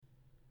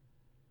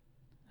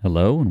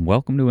Hello, and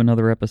welcome to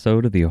another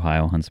episode of the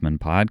Ohio Huntsman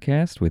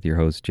Podcast with your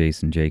hosts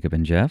Jason, Jacob,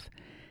 and Jeff.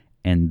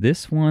 And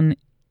this one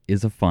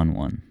is a fun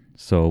one.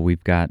 So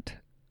we've got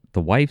the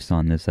wives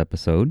on this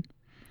episode,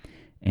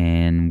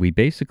 and we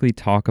basically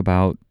talk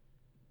about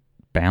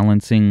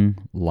balancing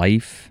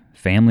life,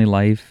 family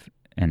life,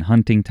 and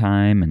hunting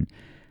time, and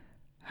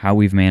how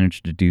we've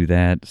managed to do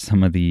that.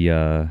 Some of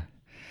the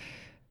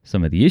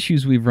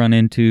issues we've run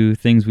into,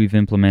 things we've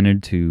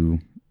implemented to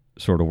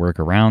sort of work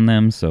around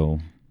them.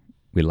 So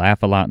we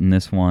laugh a lot in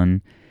this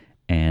one,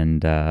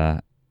 and I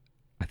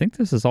think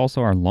this is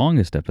also our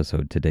longest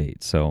episode to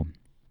date, so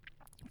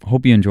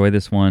hope you enjoy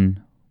this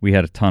one. We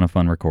had a ton of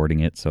fun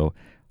recording it, so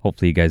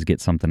hopefully you guys get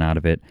something out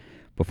of it.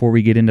 Before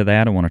we get into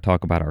that, I want to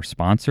talk about our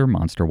sponsor,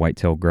 Monster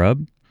Whitetail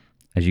Grub.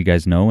 As you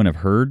guys know and have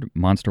heard,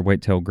 Monster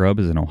Whitetail Grub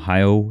is an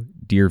Ohio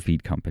deer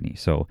feed company,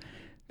 so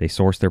they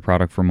source their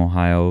product from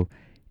Ohio,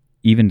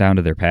 even down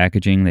to their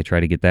packaging. They try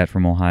to get that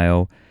from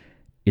Ohio.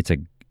 It's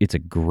a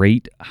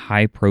great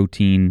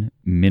high-protein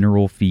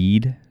mineral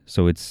feed,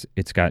 so it's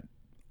got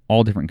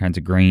all different kinds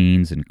of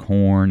grains and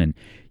corn, and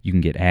you can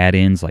get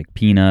add-ins like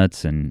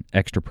peanuts and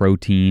extra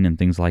protein and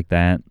things like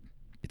that.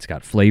 It's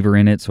got flavor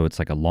in it, so it's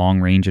like a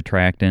long-range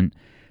attractant,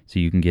 so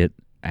you can get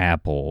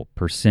apple,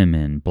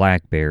 persimmon,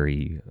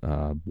 blackberry,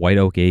 white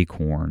oak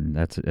acorn.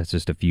 That's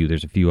just a few.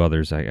 There's a few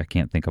others I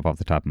can't think of off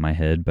the top of my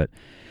head, but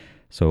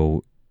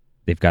so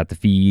they've got the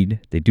feed.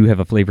 They do have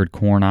a flavored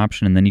corn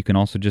option, and then you can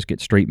also just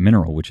get straight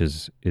mineral, which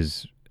is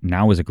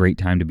now a great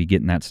time to be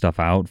getting that stuff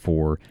out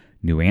for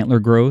new antler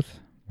growth.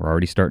 We're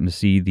already starting to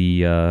see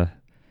the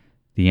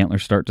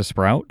antlers start to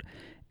sprout,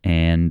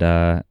 and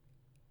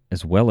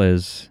as well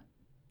as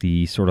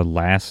the sort of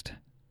last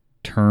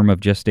term of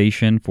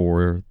gestation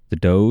for the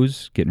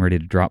does, getting ready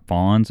to drop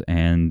fawns,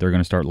 and they're going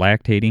to start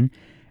lactating,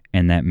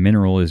 and that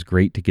mineral is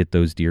great to get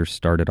those deer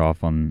started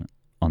off on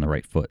the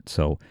right foot.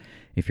 So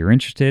if you're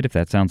interested, if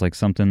that sounds like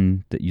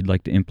something that you'd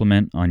like to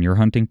implement on your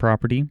hunting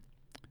property,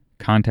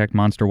 contact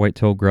Monster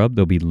Whitetail Grub.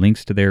 There'll be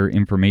links to their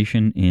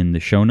information in the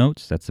show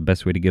notes. That's the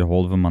best way to get a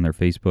hold of them, on their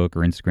Facebook or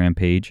Instagram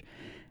page,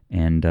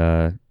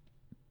 and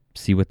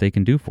see what they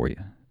can do for you.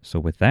 So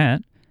with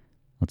that,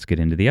 let's get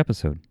into the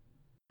episode.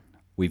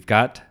 We've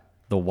got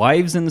the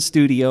wives in the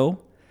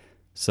studio,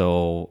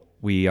 so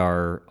we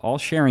are all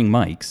sharing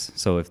mics.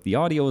 So if the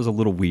audio is a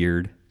little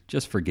weird,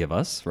 just forgive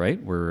us, right?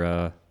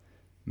 We're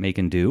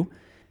making do.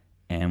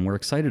 And we're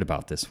excited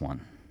about this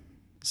one.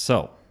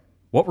 So,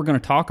 what we're going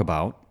to talk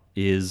about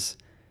is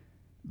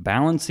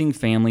balancing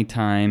family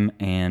time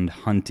and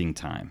hunting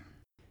time,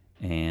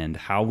 and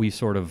how we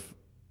sort of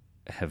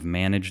have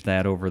managed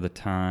that over the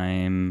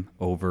time,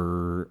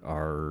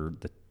 over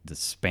the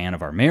span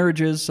of our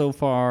marriages so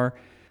far,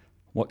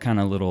 what kind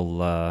of little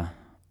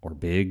or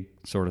big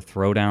sort of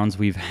throwdowns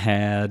we've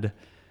had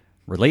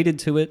related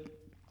to it,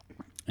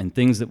 and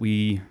things that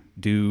we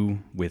do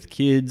with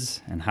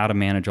kids, and how to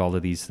manage all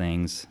of these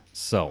things.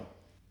 So,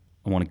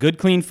 I want a good,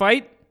 clean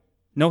fight,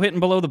 no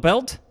hitting below the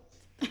belt,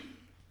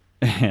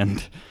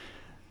 and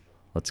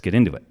let's get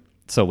into it.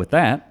 So with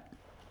that,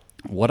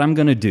 what I'm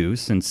going to do,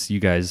 since you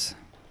guys,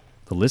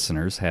 the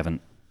listeners,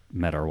 haven't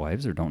met our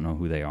wives or don't know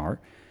who they are,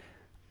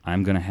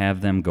 I'm going to have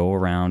them go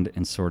around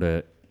and sort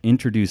of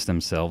introduce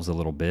themselves a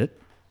little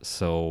bit.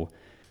 So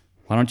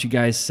why don't you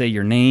guys say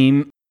your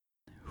name,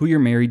 who you're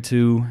married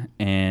to,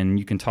 and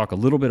you can talk a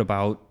little bit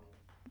about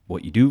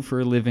what you do for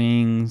a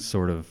living,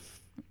 sort of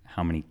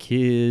how many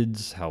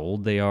kids, how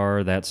old they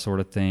are, that sort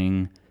of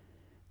thing,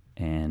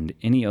 and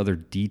any other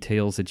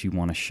details that you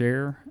want to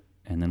share,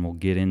 and then we'll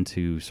get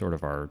into sort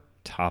of our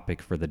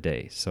topic for the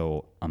day.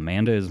 So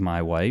Amanda is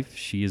my wife.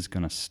 She is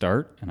going to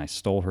start, and I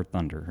stole her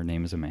thunder. Her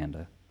name is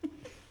Amanda.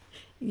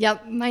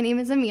 Yep, my name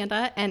is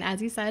Amanda, and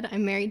as you said,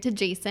 I'm married to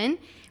Jason.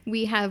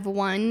 We have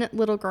one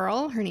little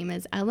girl. Her name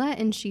is Ella,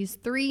 and she's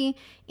 3,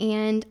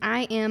 and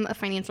I am a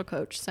financial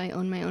coach, so I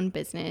own my own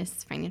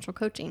business, financial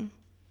coaching.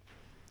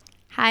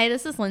 Hi,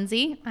 this is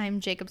Lindsay.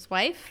 I'm Jacob's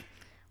wife.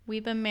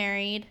 We've been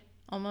married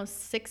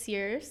almost 6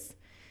 years.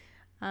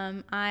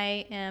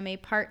 I am a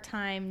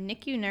part-time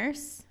NICU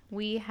nurse.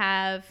 We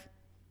have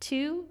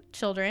 2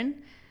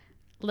 children.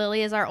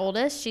 Lily is our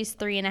oldest. She's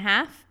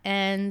 3.5,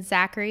 and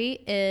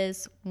Zachary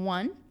is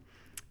 1.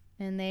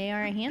 And they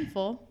are a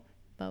handful,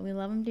 but we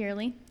love them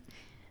dearly.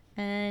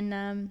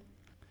 And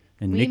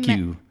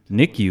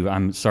NICU,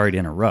 I'm sorry to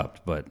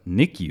interrupt, but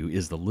NICU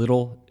is the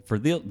little, for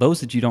those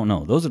that you don't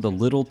know, those are the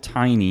little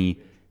tiny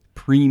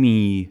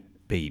preemie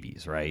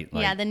babies, right?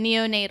 Like, yeah, the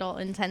neonatal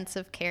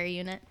intensive care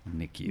unit.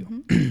 NICU.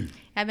 Mm-hmm.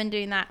 I've been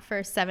doing that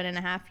for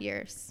 7.5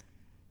 years.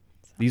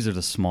 So. These are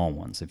the small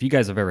ones. If you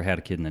guys have ever had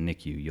a kid in the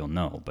NICU, you'll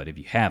know. But if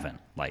you haven't,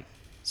 like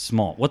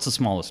small, what's the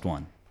smallest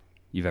one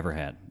you've ever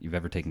had, you've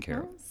ever taken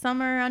care of?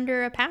 Some are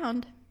under a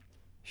pound.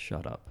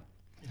 Shut up.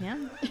 Yeah.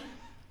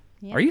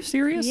 Yeah. Are you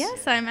serious?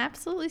 Yes, I'm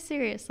absolutely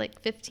serious. Like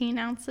 15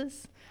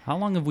 ounces. How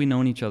long have we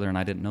known each other and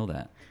I didn't know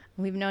that?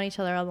 We've known each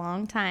other a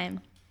long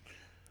time.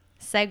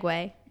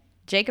 Segue.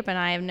 Jacob and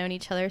I have known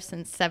each other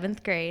since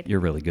 7th grade. You're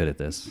really good at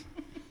this.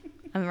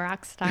 I'm a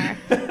rock star.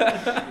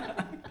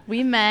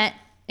 We met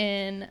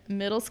in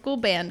middle school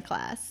band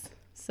class.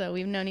 So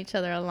we've known each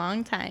other a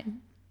long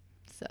time.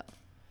 So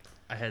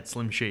I had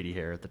Slim Shady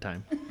hair at the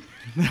time.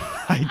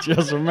 I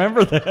just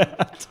remember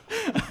that.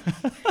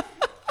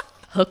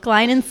 hook,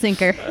 line, and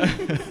sinker.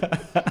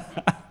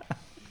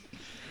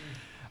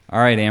 All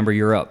right, Amber,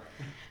 you're up.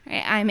 All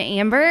right, I'm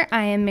Amber.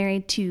 I am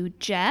married to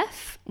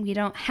Jeff. We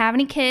don't have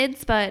any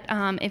kids, but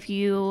if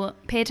you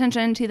pay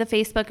attention to the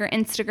Facebook or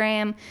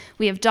Instagram,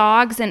 we have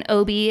dogs, and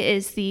Obi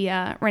is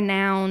the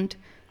renowned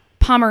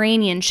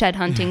Pomeranian shed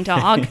hunting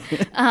dog.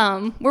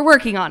 We're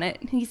working on it.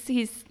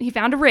 He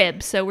found a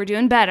rib, so we're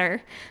doing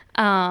better.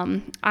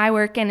 I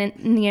work in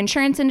the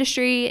insurance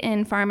industry,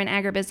 in farm and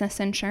agribusiness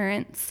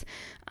insurance.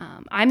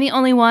 I'm the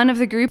only one of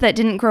the group that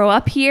didn't grow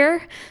up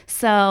here,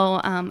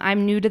 so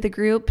I'm new to the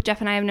group. Jeff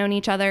and I have known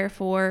each other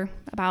for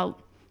about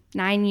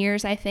 9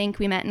 years, I think.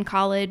 We met in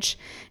college,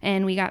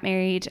 and we got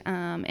married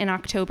in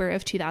October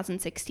of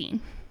 2016.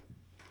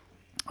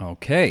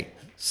 Okay,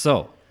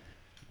 so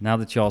now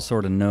that y'all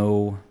sort of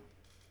know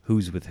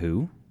who's with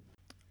who.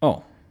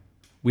 Oh,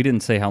 we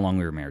didn't say how long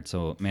we were married,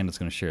 so Amanda's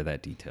going to share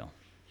that detail.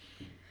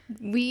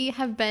 We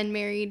have been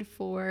married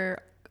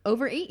for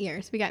over 8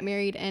 years. We got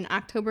married in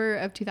October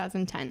of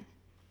 2010.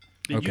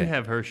 Did Okay. you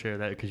have her share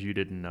that because you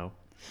didn't know?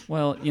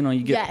 Well, you know,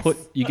 you get Yes. put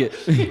you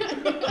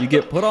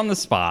get put on the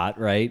spot,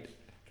 right?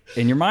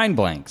 And your mind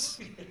blanks.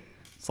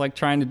 It's like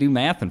trying to do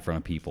math in front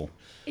of people.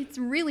 It's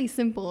really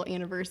simple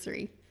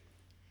anniversary.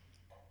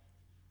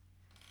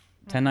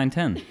 10, 9,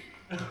 10.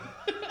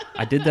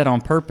 I did that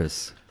on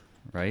purpose,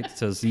 right?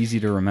 So it's easy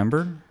to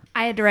remember.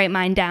 I had to write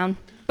mine down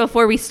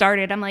before we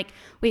started. I'm like,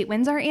 wait,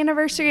 when's our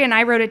anniversary? And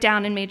I wrote it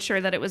down and made sure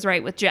that it was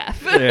right with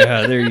Jeff.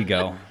 Yeah, there you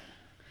go.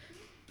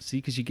 See,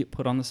 because you get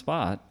put on the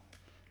spot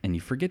and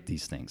you forget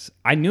these things.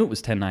 I knew it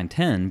was 10, 9,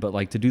 10, but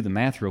like to do the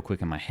math real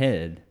quick in my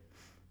head,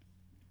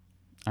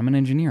 I'm an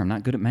engineer. I'm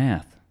not good at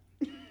math.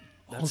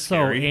 That's Also,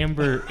 scary.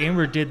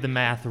 Amber did the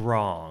math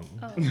wrong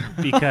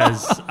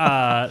because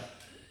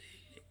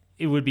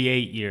it would be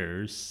 8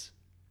 years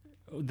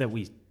that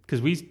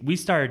because we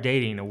started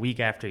dating a week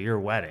after your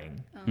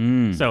wedding.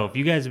 So if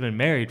you guys have been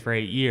married for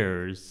 8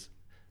 years,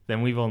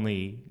 then we've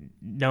only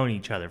known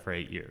each other for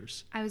 8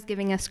 years. I was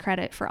giving us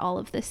credit for all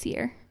of this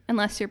year,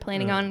 unless you're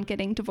planning on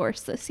getting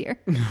divorced this year.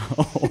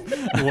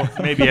 Well,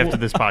 Maybe after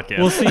this podcast.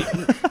 we'll see.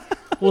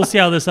 We'll see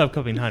how this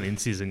upcoming hunting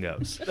season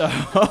goes.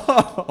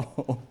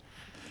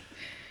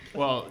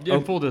 Well,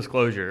 in full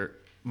disclosure,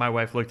 my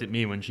wife looked at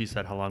me when she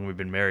said how long we've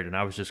been married, and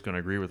I was just going to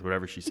agree with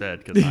whatever she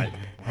said because I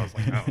was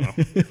like, I don't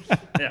know.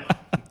 Yeah,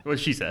 what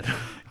she said.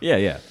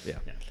 Yeah.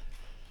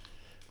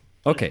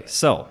 Okay,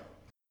 so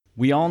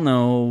we all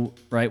know,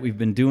 right? We've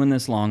been doing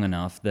this long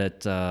enough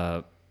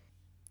that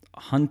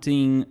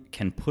hunting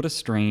can put a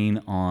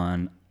strain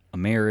on a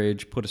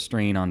marriage, put a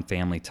strain on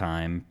family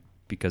time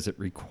because it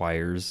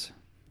requires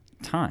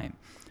time.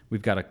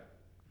 We've got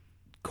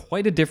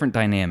quite a different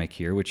dynamic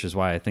here, which is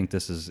why I think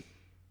this is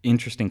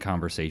interesting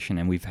conversation,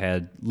 and we've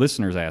had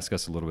listeners ask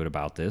us a little bit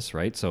about this,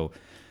 right? So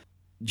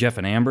Jeff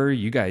and Amber,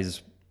 you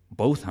guys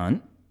both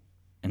hunt,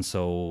 and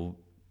so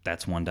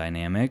that's one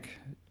dynamic.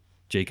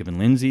 Jacob and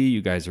Lindsay,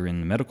 you guys are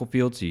in the medical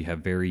field, so you have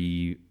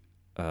very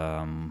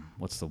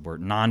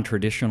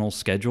non-traditional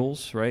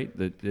schedules, right,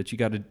 that you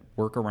got to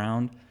work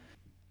around.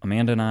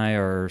 Amanda and I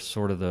are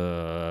sort of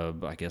the,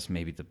 I guess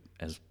maybe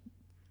as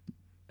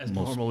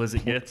normal as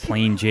it gets.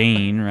 plain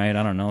Jane, right?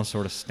 I don't know,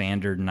 sort of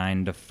standard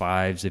 9 to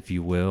 5s, if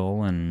you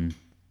will. And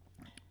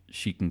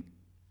she can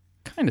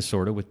kind of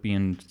sort of, with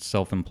being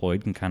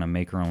self-employed, can kind of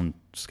make her own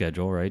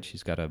schedule, right?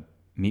 She's got to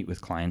meet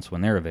with clients when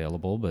they're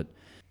available. But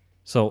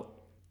so,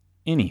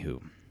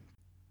 anywho,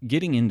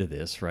 getting into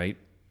this, right?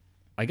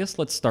 I guess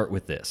let's start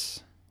with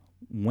this.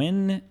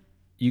 When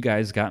you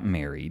guys got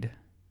married,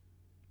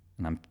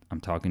 and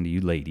I'm talking to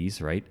you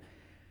ladies, right?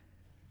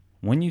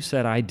 When you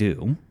said I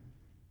do,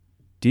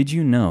 did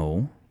you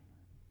know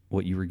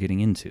what you were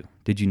getting into?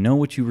 Did you know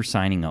what you were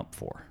signing up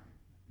for?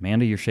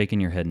 Amanda, you're shaking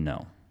your head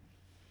no.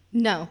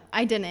 No,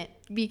 I didn't,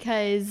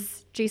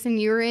 because Jason,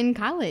 you were in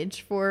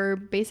college for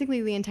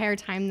basically the entire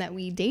time that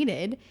we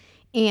dated.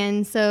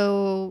 And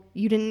so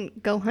you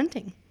didn't go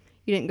hunting.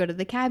 You didn't go to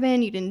the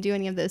cabin. You didn't do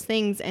any of those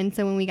things. And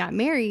so when we got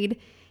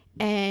married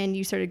and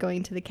you started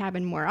going to the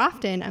cabin more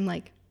often, I'm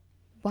like,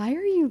 why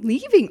are you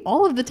leaving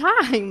all of the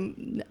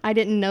time? I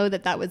didn't know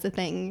that that was a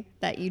thing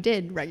that you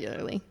did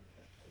regularly.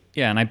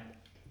 Yeah, and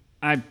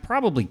I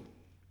probably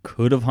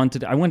could have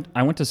hunted. I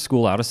went to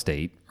school out of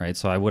state, right?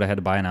 So I would have had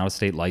to buy an out of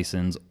state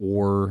license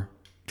or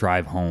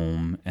drive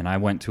home. And I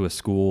went to a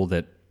school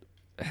that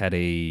had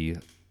I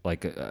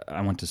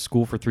went to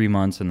school for 3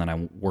 months, and then I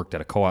worked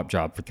at a co-op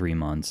job for 3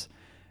 months.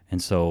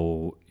 And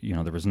so,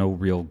 there was no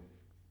real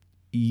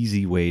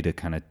easy way to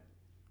kind of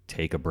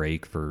take a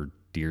break for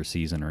deer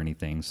season or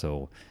anything.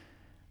 So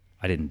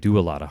I didn't do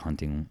a lot of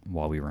hunting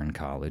while we were in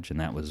college, and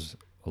that was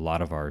a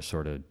lot of our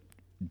sort of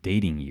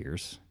dating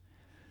years.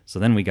 So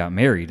then we got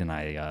married, and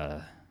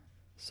I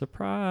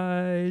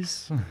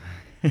surprise.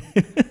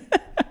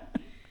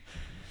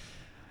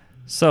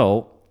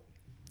 So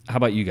how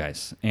about you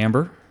guys?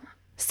 Amber?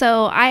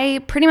 So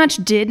I pretty much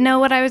did know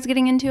what I was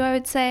getting into, I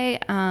would say.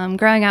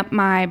 Growing up,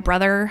 my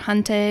brother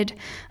hunted,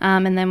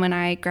 and then when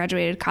I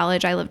graduated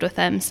college, I lived with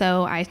them.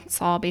 So I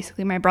saw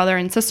basically my brother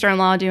and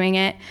sister-in-law doing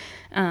it,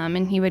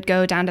 and he would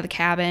go down to the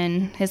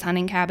cabin, his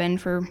hunting cabin,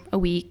 for a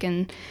week.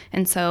 And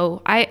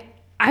so I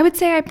would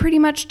say I pretty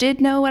much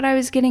did know what I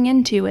was getting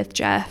into with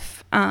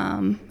Jeff.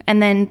 And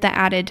then the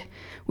added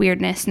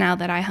weirdness now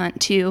that I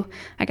hunt too,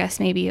 I guess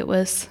maybe it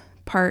was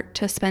part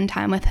to spend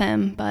time with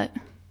him, but...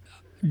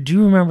 Do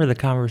you remember the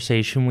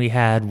conversation we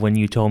had when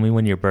you told me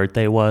when your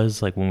birthday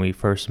was, like when we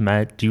first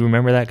met? Do you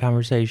remember that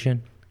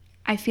conversation?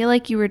 I feel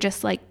like you were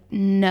just like,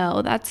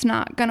 no, that's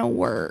not going to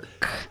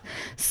work.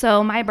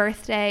 So my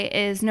birthday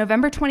is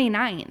November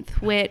 29th,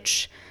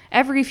 which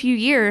every few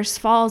years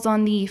falls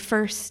on the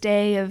first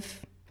day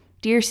of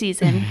deer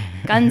season,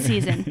 gun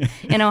season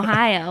in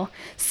Ohio.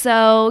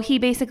 So he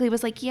basically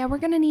was like, yeah, we're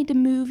going to need to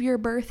move your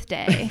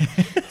birthday.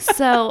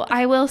 So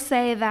I will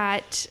say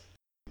that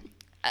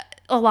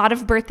a lot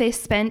of birthdays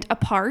spent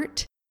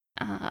apart.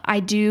 I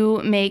do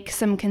make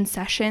him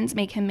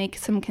make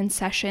some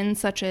concessions,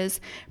 such as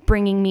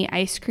bringing me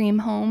ice cream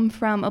home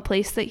from a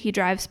place that he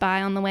drives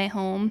by on the way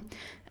home.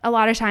 A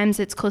lot of times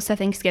it's close to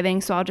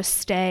Thanksgiving, so I'll just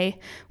stay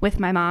with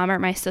my mom or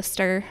my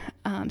sister,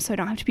 so I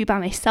don't have to be by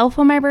myself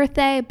on my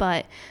birthday,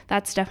 but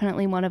that's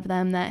definitely one of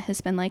them that has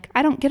been like,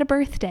 I don't get a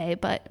birthday,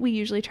 but we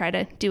usually try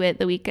to do it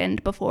the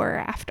weekend before or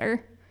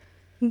after.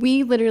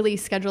 We literally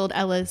scheduled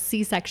Ella's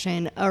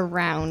C-section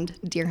around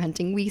deer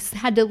hunting. We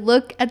had to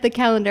look at the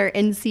calendar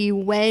and see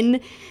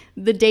when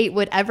the date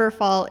would ever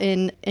fall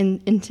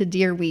into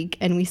deer week,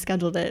 and we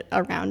scheduled it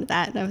around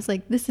that. And I was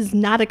like, this is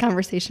not a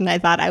conversation I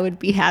thought I would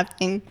be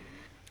having.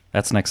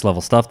 That's next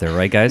level stuff there,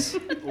 right, guys?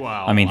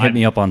 Wow. I mean, hit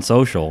me up on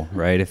social,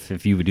 right,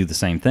 if you would do the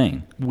same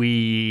thing.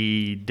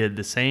 We did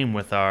the same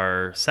with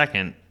our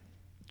second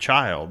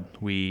child.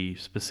 We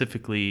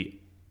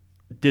specifically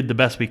did the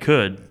best we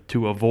could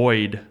to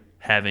avoid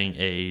having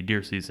a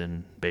deer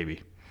season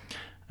baby.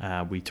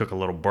 We took a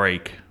little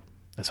break,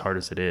 as hard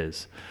as it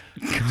is,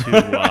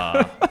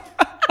 to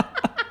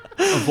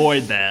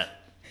avoid that.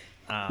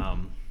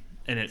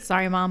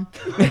 Sorry, Mom.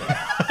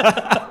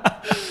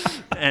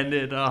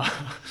 And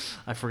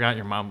I forgot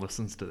your mom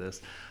listens to this.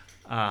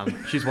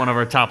 She's one of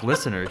our top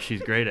listeners.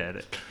 She's great at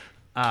it.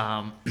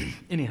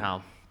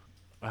 Anyhow,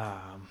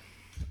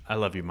 I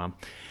love you, Mom.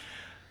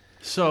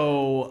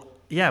 So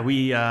yeah,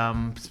 we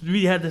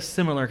had this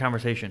similar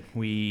conversation.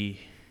 We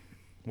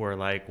were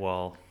like,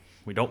 well,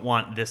 we don't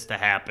want this to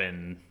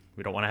happen.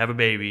 We don't want to have a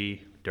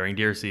baby during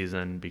deer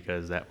season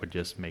because that would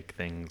just make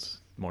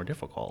things more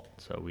difficult.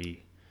 So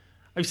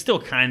I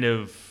still kind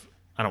of,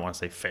 I don't want to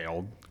say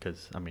failed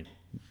because, I mean,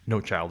 no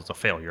child is a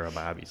failure,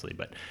 obviously.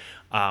 But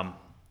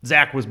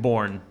Zach was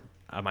born,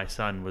 my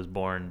son was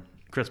born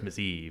Christmas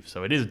Eve.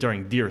 So it is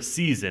during deer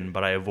season,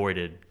 but I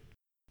avoided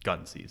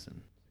gun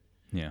season.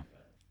 Yeah.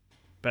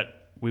 But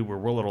we were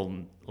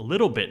a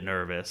little bit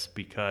nervous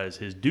because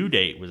his due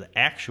date was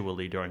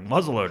actually during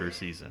muzzleloader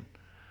season.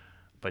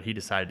 But he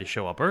decided to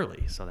show up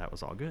early, so that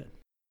was all good.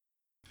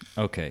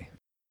 Okay.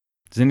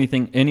 Does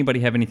anybody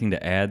have anything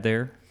to add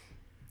there?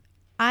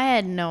 I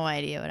had no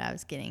idea what I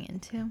was getting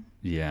into.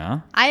 Yeah.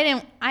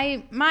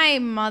 My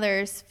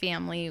mother's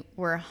family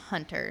were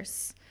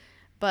hunters,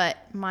 but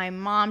my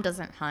mom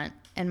doesn't hunt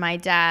and my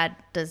dad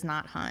does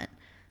not hunt.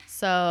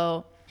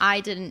 So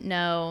I didn't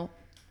know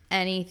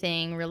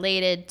anything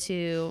related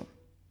to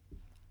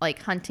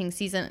like hunting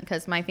season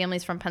because my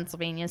family's from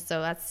Pennsylvania,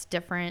 so that's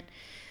different.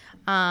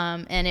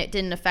 And it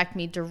didn't affect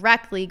me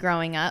directly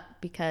growing up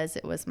because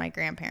it was my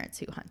grandparents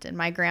who hunted.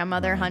 My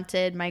grandmother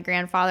hunted, my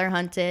grandfather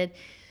hunted.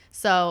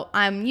 So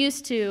I'm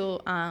used to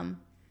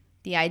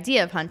the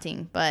idea of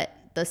hunting, but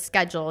the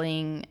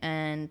scheduling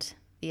and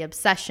the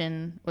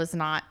obsession was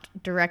not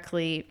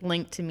directly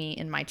linked to me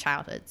in my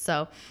childhood.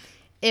 So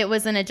it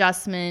was an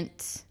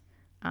adjustment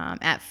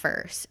at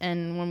first.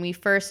 And when we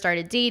first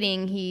started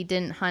dating, he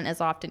didn't hunt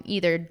as often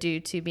either due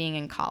to being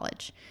in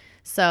college.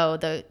 So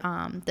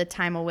the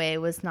time away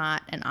was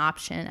not an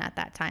option at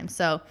that time.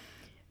 So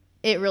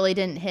it really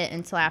didn't hit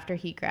until after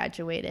he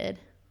graduated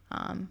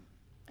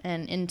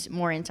and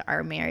more into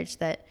our marriage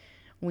that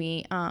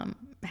we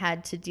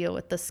had to deal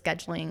with the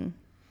scheduling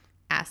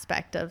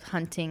aspect of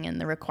hunting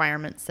and the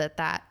requirements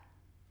that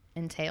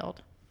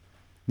entailed.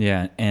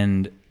 Yeah,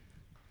 and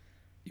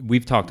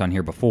we've talked on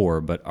here before,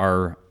 but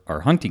our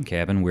hunting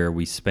cabin where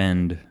we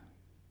spend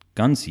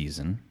gun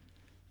season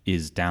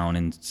is down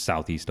in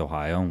southeast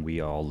Ohio, and we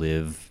all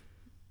live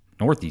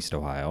northeast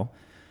Ohio.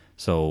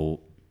 So,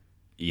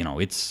 you know,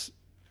 it's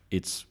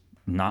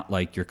not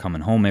like you're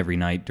coming home every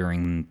night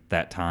during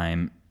that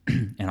time.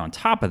 And on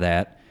top of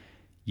that,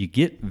 you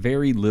get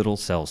very little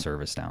cell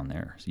service down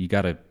there. So you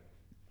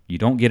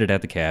don't get it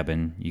at the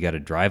cabin. You got to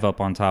drive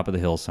up on top of the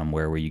hill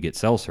somewhere where you get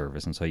cell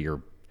service. And so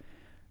you're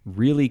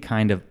really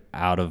kind of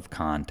out of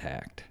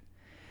contact.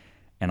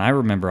 And I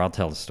remember, I'll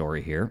tell the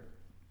story here.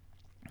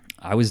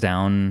 I was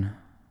down...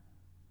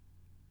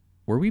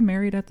 Were we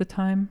married at the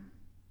time?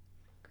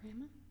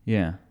 Grandma?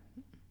 Yeah.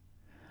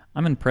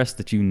 I'm impressed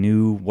that you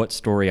knew what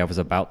story I was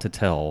about to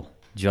tell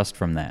just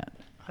from that.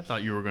 I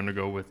thought you were going to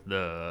go with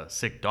the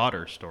sick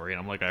daughter story,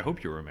 and I'm like, I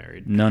hope you were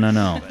married. No.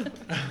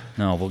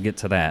 No, we'll get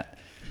to that.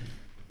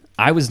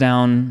 I was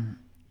down,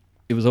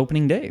 it was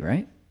opening day,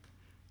 right?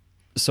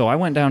 So I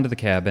went down to the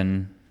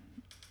cabin.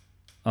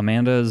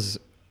 Amanda's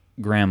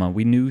grandma,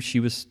 we knew she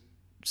was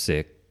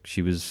sick.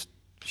 She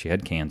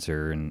had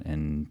cancer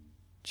and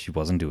she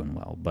wasn't doing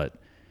well. But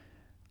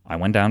I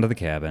went down to the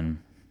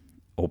cabin.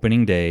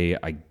 Opening day,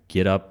 I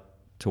get up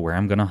to where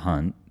I'm going to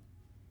hunt.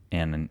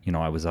 And,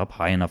 I was up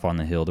high enough on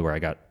the hill to where I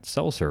got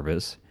cell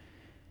service.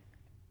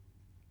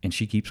 And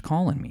she keeps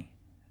calling me.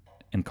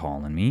 And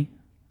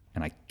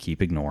I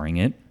keep ignoring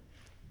it.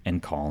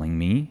 And calling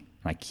me.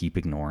 And I keep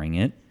ignoring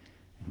it.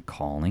 And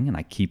calling. And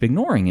I keep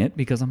ignoring it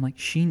because I'm like,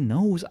 she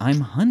knows I'm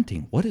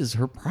hunting. What is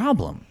her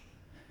problem?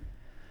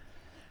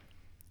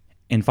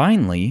 And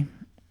finally,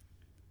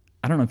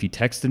 I don't know if you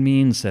texted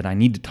me and said, I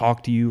need to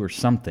talk to you or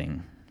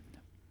something.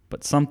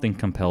 But something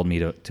compelled me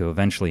to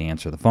eventually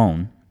answer the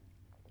phone.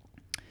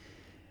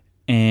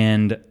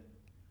 And,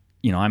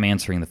 I'm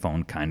answering the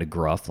phone kind of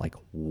gruff, like,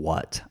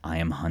 what? I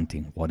am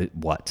hunting.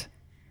 What?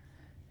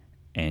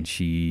 And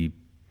she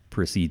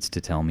proceeds to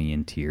tell me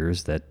in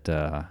tears that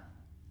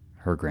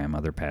her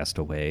grandmother passed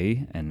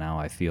away, and now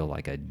I feel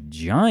like a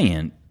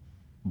giant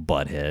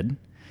butthead.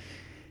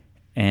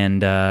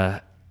 And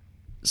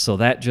so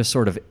that just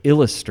sort of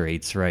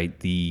illustrates, right,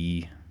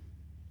 the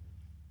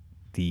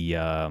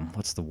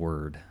what's the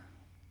word?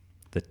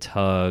 The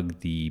tug,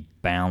 the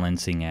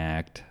balancing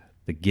act,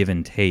 the give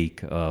and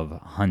take of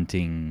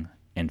hunting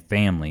and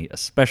family,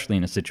 especially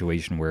in a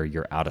situation where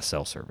you're out of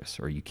cell service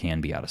or you can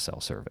be out of cell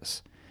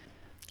service.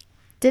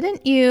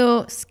 Didn't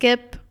you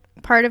skip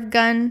part of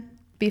gun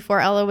before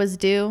Ella was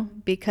due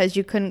because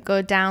you couldn't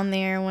go down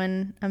there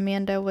when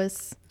Amanda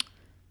was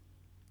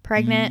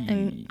pregnant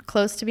and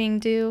close to being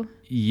due?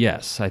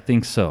 Yes, I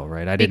think so,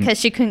 right? Because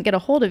she couldn't get a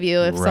hold of you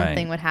if Right.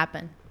 something would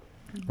happen.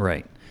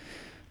 Right.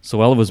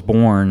 So Ella was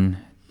born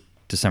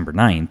December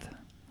 9th,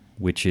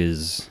 which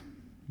is,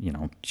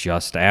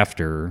 just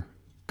after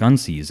gun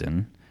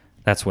season.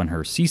 That's when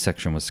her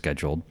C-section was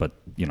scheduled, but,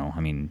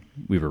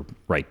 we were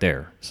right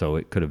there. So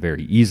it could have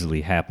very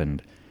easily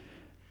happened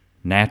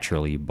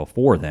naturally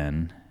before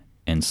then.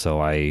 And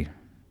so I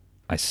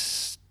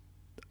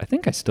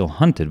think I still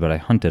hunted, but I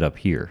hunted up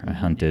here. I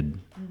hunted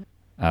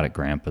out at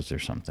Grandpa's or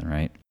something,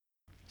 right?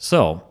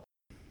 So,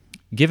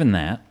 given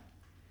that,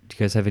 do you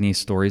guys have any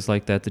stories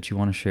like that you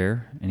want to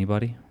share?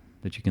 Anybody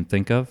that you can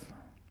think of?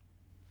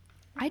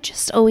 I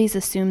just always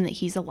assume that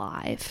he's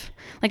alive.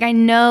 Like, I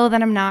know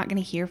that I'm not going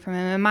to hear from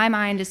him. And my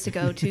mind is to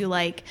go to,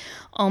 like,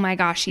 oh my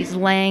gosh, he's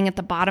laying at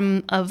the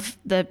bottom of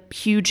the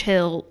huge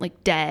hill,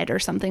 like, dead or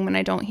something when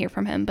I don't hear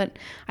from him. But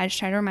I just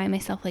try to remind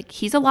myself, like,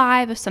 he's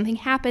alive. If something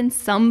happens,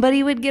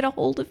 somebody would get a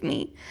hold of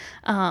me.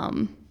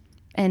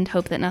 And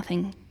hope that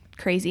nothing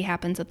crazy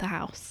happens at the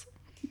house.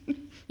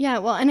 Yeah,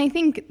 well, and I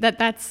think that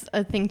that's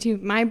a thing too.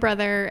 My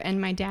brother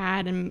and my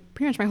dad and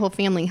pretty much my whole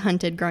family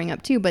hunted growing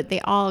up too, but they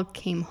all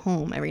came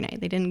home every night.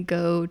 They didn't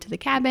go to the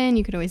cabin.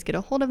 You could always get a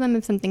hold of them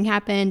if something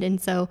happened.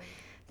 And so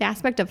the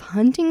aspect of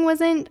hunting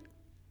wasn't,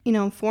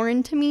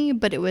 foreign to me,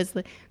 but it was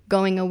like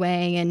going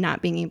away and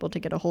not being able to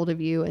get a hold of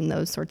you and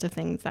those sorts of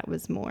things. That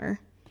was more.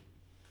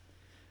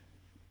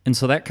 And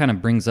so that kind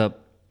of brings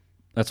up,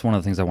 that's one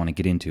of the things I want to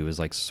get into is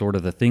like sort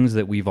of the things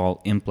that we've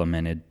all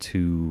implemented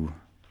to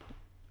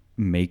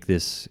make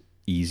this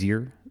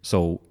easier.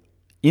 So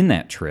in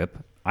that trip,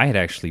 I had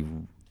actually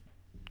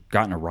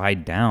gotten a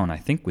ride down, I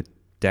think with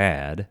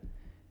Dad.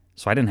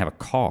 So I didn't have a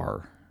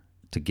car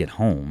to get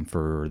home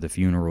for the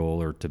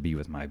funeral or to be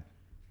with my,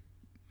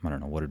 I don't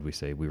know, what did we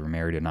say? We were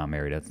married or not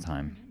married at the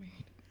time.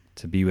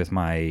 To be with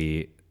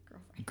my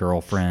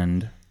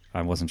girlfriend.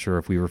 I wasn't sure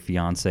if we were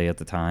fiancé at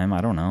the time.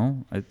 I don't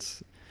know.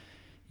 It's,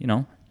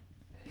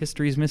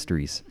 history's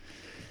mysteries.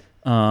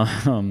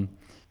 But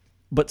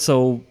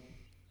so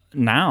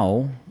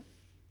now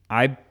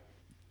I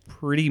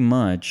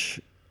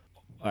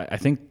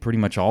think pretty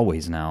much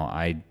always now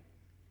I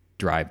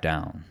drive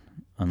down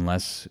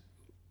unless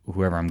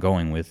whoever I'm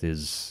going with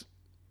is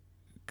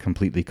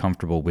completely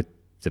comfortable with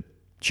the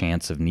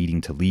chance of needing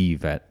to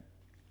leave at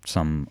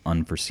some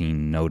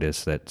unforeseen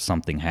notice that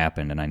something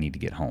happened and I need to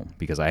get home,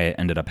 because I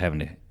ended up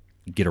having to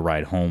get a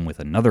ride home with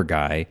another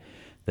guy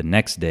the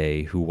next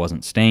day who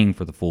wasn't staying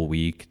for the full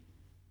week.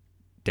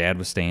 Dad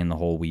was staying the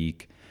whole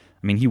week.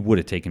 I mean, he would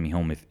have taken me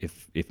home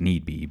if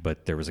need be,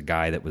 but there was a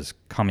guy that was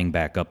coming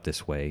back up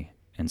this way.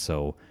 And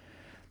so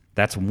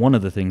that's one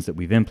of the things that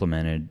we've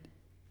implemented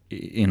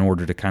in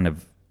order to kind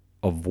of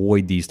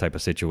avoid these type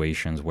of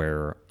situations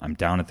where I'm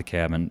down at the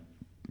cabin,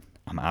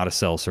 I'm out of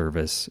cell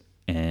service,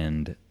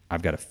 and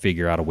I've got to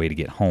figure out a way to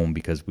get home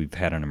because we've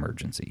had an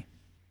emergency.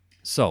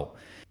 So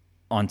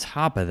on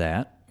top of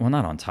that, well,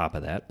 not on top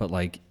of that, but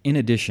like in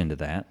addition to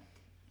that,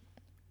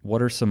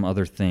 what are some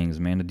other things,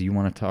 Amanda, do you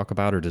want to talk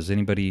about, or does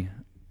anybody...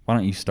 Why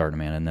don't you start,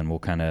 Amanda, and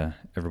then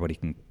everybody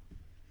can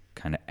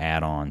kind of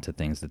add on to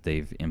things that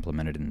they've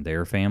implemented in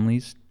their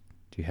families.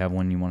 Do you have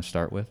one you want to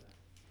start with?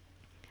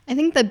 I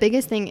think the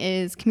biggest thing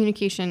is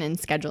communication and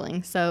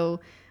scheduling. So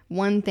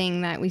one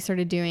thing that we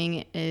started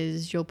doing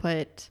is you'll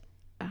put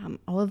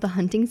all of the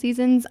hunting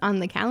seasons on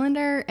the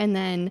calendar, and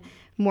then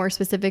more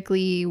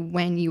specifically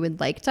when you would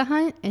like to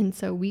hunt. And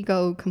so we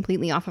go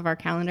completely off of our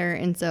calendar.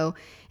 And so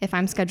if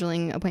I'm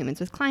scheduling appointments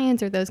with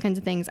clients or those kinds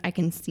of things, I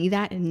can see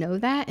that and know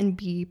that and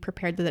be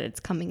prepared that it's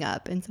coming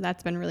up. And so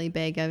that's been really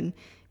big, of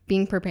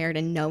being prepared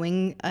and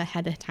knowing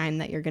ahead of time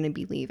that you're going to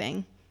be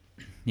leaving.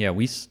 Yeah,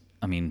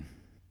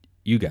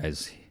 you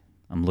guys,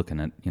 I'm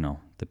looking at,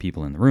 the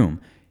people in the room.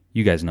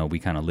 You guys know we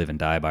kind of live and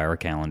die by our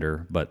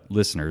calendar, but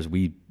listeners,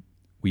 we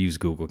use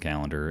Google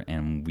Calendar,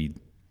 and we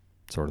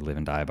sort of live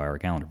and die by our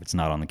calendar. If it's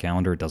not on the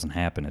calendar, it doesn't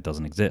happen. It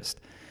doesn't exist.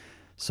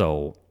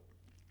 So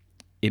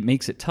it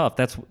makes it tough.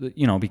 That's,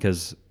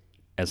 because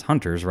as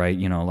hunters, right,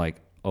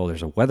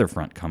 there's a weather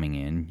front coming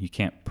in. You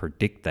can't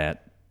predict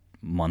that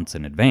months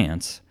in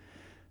advance,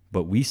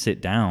 but we sit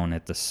down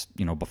at this,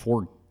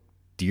 before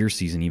deer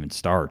season even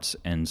starts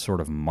and sort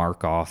of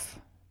mark off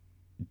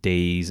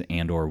days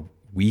and or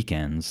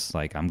weekends.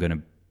 Like, I'm going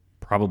to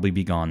probably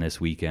be gone this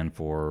weekend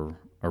for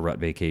a rut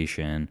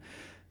vacation.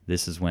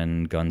 This is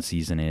when gun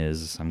season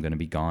is. I'm going to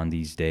be gone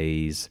these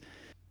days.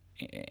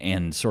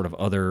 And sort of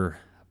other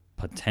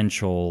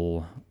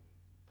potential,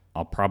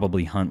 I'll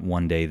probably hunt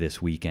one day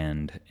this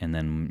weekend, and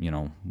then,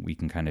 we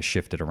can kind of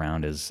shift it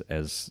around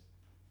as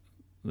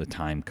the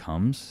time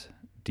comes.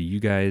 Do you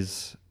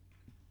guys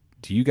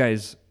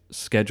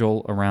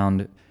schedule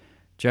around,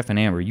 Jeff and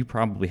Amber, you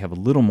probably have a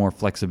little more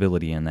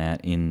flexibility in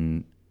that,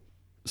 in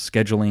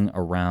scheduling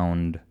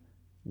around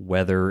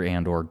weather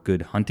and or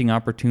good hunting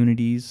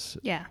opportunities?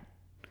 Yeah.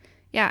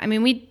 I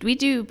mean, we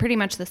do pretty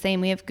much the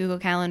same. We have Google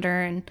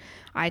Calendar, and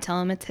I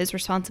tell him it's his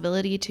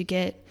responsibility to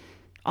get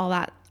all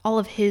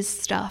of his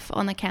stuff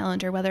on the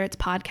calendar, whether it's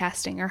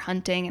podcasting or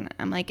hunting. And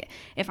I'm like,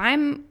 if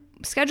I'm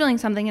scheduling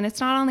something and it's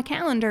not on the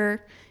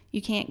calendar,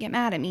 you can't get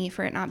mad at me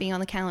for it not being on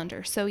the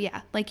calendar. So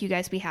yeah, like you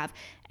guys, we have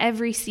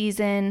every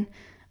season,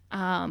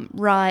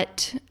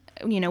 rut,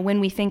 when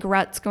we think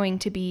rut's going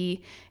to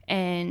be.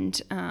 And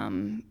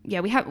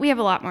we have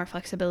a lot more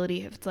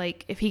flexibility. If it's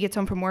like, if he gets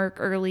home from work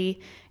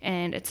early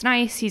and it's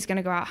nice, he's going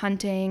to go out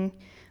hunting.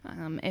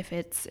 If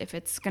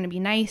it's going to be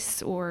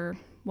nice or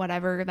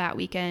whatever that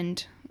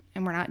weekend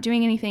and we're not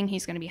doing anything,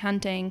 he's going to be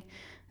hunting.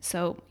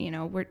 So,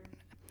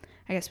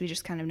 I guess we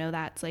just kind of know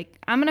that. It's like,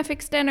 I'm going to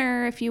fix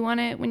dinner. If you want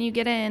it when you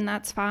get in,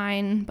 that's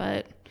fine.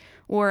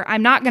 Or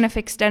I'm not going to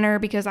fix dinner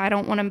because I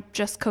don't want to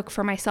just cook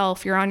for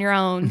myself. You're on your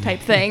own type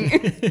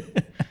thing.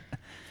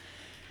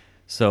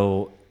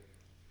 So,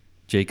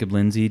 Jacob,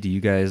 Lindsay,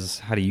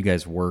 how do you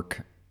guys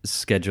work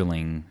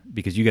scheduling?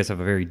 Because you guys have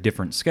a very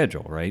different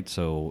schedule, right?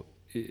 So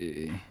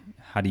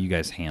how do you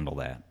guys handle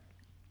that?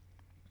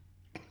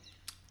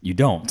 You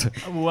don't.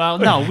 Well,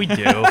 no, we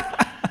do.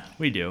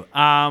 We do.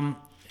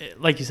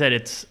 Like you said,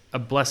 it's a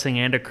blessing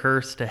and a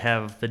curse to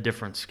have the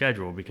different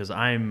schedule, because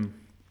I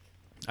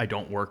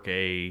don't work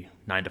a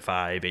 9 to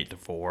 5, 8 to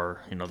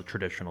 4, the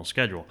traditional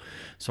schedule.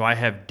 So I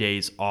have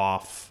days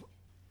off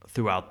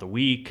throughout the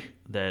week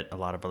that a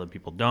lot of other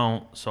people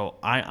don't. So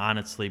I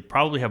honestly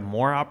probably have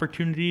more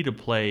opportunity to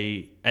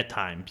play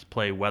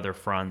weather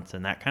fronts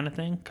and that kind of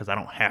thing, because I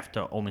don't have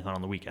to only hunt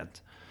on the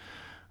weekends.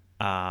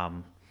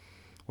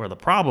 Where the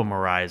problem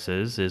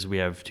arises is we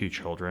have 2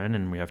 children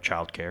and we have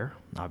childcare,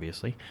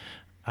 obviously.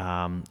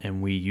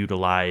 And we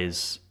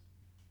utilize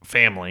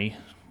family.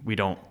 We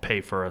don't pay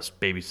for a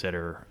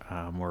babysitter.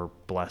 We're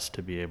blessed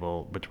to be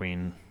able,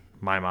 between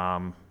my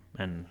mom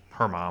and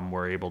her mom,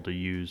 we're able to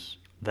use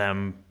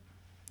them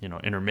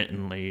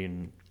intermittently.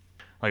 And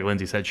like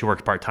Lindsay said, she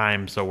works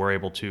part-time, so we're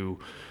able to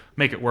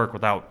make it work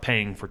without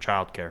paying for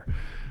childcare.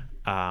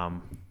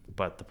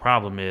 But the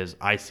problem is,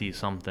 I see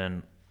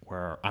something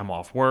where I'm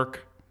off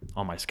work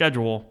on my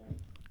schedule,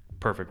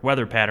 perfect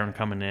weather pattern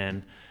coming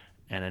in,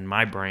 and in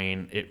my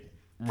brain, it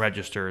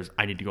registers,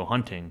 I need to go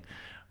hunting.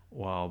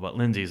 Well, but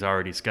Lindsay's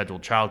already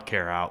scheduled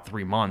childcare out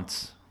 3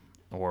 months,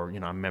 or,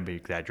 I'm maybe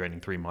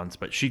exaggerating 3 months,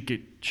 but she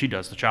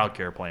does the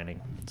childcare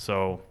planning.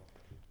 So,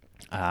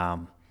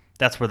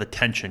 that's where the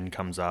tension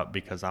comes up,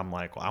 because I'm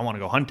like, well, I want to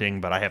go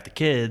hunting, but I have the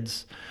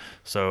kids.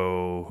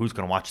 So who's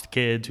going to watch the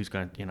kids? Who's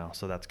going to,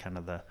 so that's kind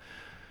of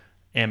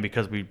and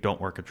because we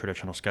don't work a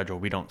traditional schedule,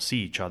 we don't see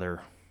each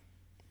other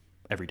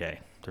every day.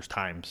 There's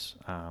times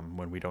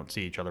when we don't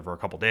see each other for a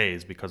couple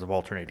days because of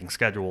alternating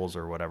schedules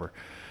or whatever.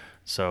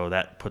 So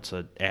that puts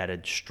an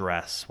added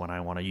stress when I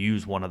want to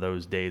use one of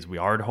those days we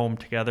are at home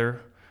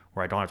together,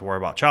 where I don't have to worry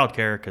about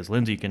childcare because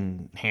Lindsay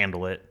can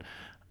handle it.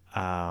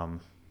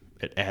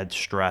 It adds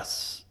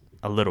stress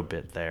a little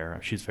bit there.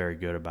 She's very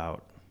good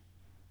about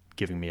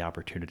giving me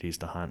opportunities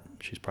to hunt.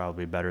 She's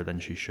probably better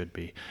than she should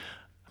be.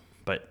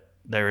 But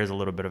there is a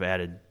little bit of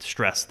added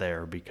stress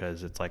there,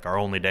 because it's like our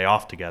only day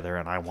off together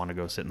and I want to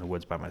go sit in the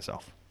woods by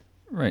myself.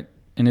 Right.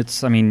 And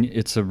it's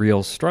a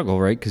real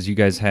struggle, right? Because you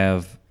guys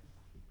have,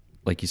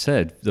 like you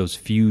said, those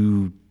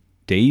few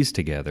days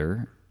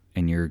together,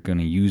 and you're going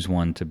to use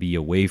one to be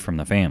away from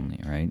the family,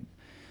 right?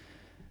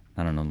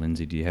 I don't know,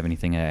 Lindsay, do you have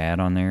anything to add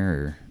on there?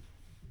 Or?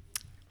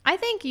 I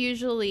think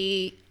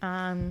usually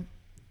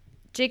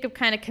Jacob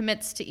kind of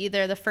commits to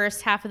either the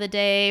first half of the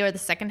day or the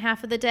second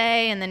half of the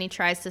day, and then he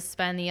tries to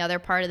spend the other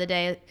part of the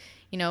day,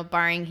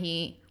 barring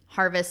he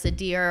harvests a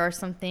deer or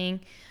something,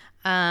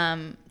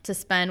 to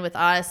spend with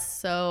us.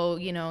 So,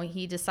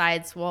 he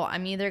decides, well,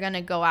 I'm either going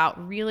to go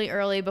out really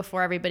early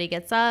before everybody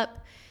gets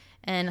up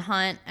and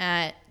hunt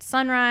at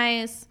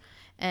sunrise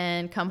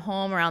and come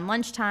home around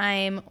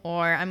lunchtime,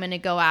 or I'm going to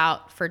go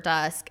out for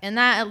dusk. And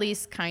that at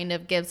least kind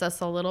of gives us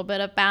a little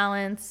bit of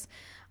balance.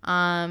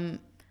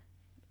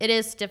 It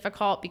is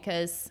difficult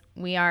because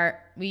we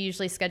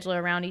usually schedule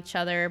around each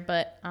other,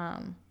 but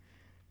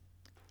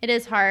it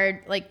is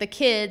hard. Like the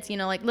kids,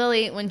 like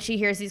Lily, when she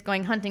hears he's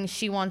going hunting,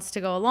 she wants to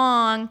go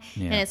along.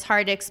 Yeah. And it's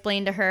hard to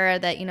explain to her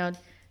that,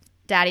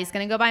 Daddy's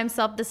going to go by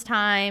himself this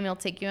time. He'll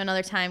take you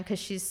another time, because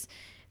she's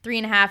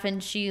 3.5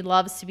 and she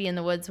loves to be in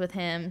the woods with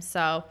him.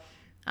 So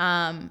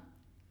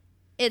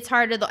it's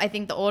harder, I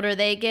think, the older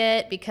they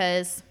get,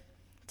 because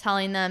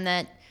telling them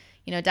that,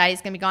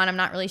 Daddy's going to be gone, I'm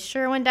not really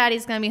sure when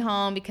Daddy's going to be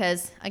home,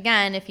 because,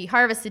 again, if he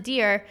harvests a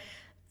deer,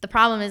 the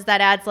problem is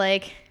that adds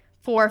like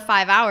 4 or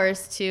 5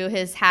 hours to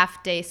his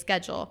half-day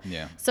schedule.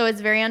 Yeah. So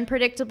it's very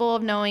unpredictable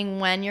of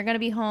knowing when you're going to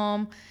be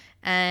home,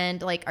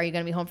 and, like, are you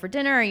going to be home for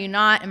dinner? Are you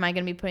not? Am I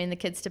going to be putting the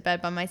kids to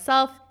bed by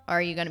myself? Or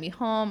are you going to be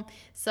home?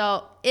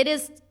 So it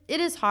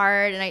is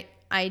hard, and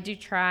I do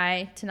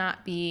try to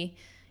not be,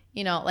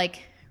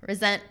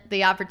 resent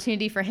the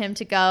opportunity for him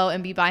to go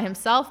and be by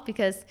himself,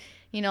 because,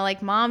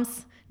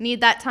 moms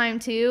need that time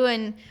too.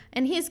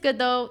 And he's good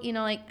though,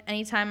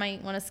 anytime I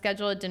want to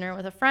schedule a dinner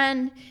with a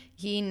friend,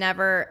 he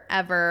never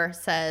ever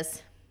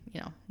says,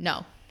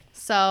 no.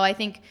 So I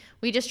think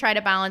we just try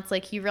to balance,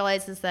 he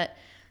realizes that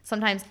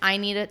sometimes I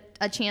need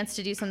a chance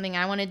to do something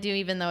I want to do,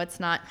 even though it's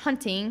not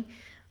hunting.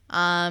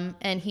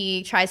 And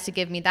he tries to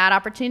give me that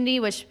opportunity,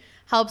 which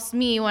helps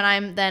me when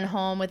I'm then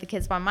home with the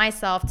kids by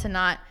myself to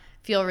not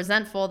feel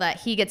resentful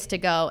that he gets to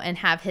go and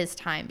have his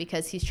time,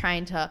 because he's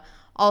trying to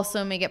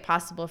also make it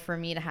possible for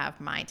me to have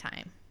my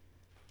time.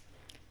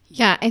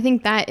 Yeah, I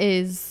think that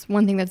is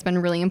one thing that's been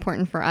really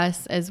important for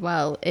us as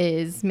well,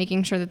 is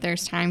making sure that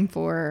there's time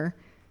for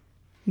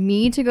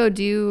me to go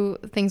do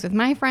things with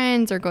my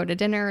friends or go to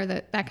dinner,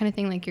 that kind of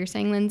thing, like you're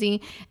saying,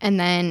 Lindsay. And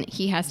then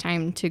he has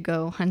time to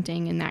go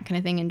hunting and that kind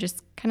of thing, and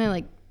just kind of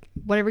like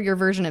whatever your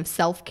version of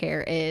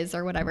self-care is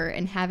or whatever,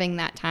 and having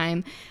that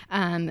time.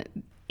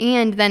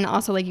 And then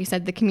also, like you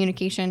said, the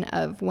communication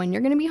of when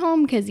you're going to be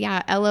home, because,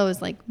 yeah, Ella is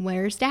like,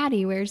 where's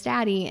Daddy? Where's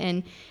Daddy?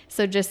 And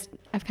so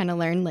I've kind of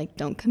learned,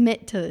 don't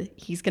commit to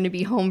he's going to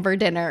be home for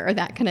dinner or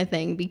that kind of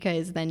thing,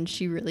 because then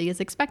she really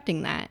is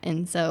expecting that.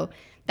 And so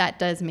that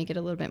does make it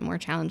a little bit more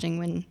challenging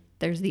when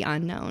there's the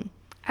unknown.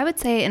 I would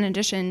say, in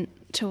addition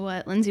to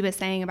what Lindsay was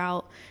saying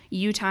about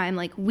you time,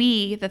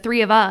 we, the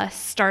three of us,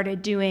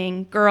 started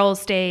doing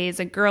girls' days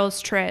and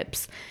girls'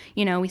 trips.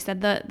 We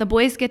said the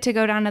boys get to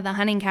go down to the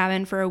hunting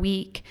cabin for a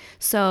week.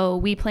 So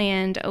we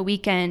planned a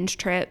weekend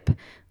trip,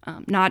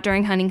 not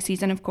during hunting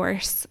season, of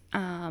course.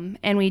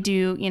 And we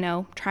do,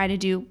 try to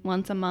do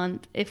once a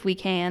month if we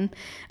can,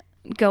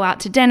 go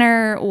out to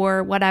dinner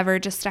or whatever,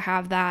 just to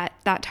have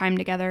that time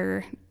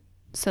together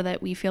so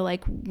that we feel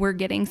like we're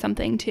getting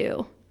something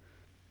too.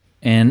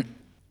 And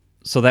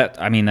so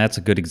that's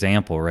a good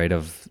example, right,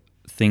 of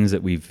things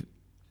that we've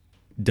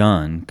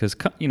done. Because,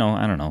 I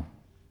don't know,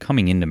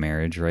 coming into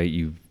marriage, right,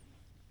 you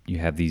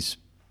have these,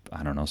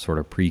 I don't know, sort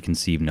of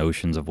preconceived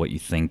notions of what you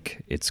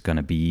think it's going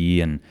to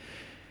be. And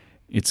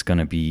it's going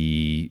to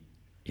be,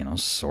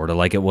 sort of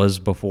like it was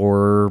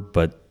before,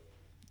 but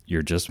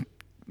you're just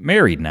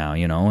married now,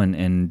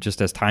 and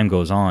just as time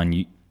goes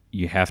on,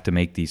 you have to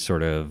make these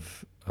sort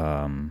of,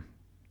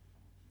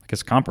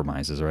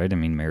 compromises, right?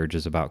 Marriage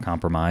is about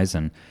compromise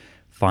and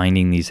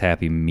finding these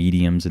happy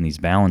mediums and these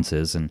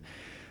balances. And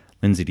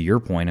Lindsay, to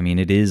your point,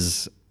 it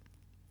is,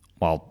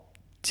 while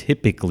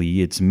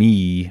typically it's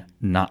me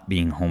not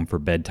being home for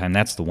bedtime,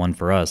 that's the one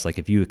for us.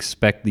 If you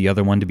expect the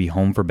other one to be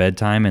home for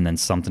bedtime and then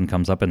something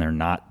comes up and they're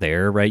not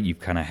there, right? You've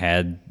kind of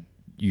had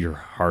your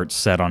heart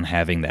set on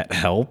having that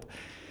help.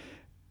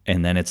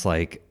 And then it's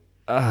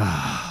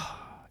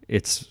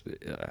it's,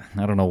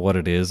 I don't know what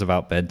it is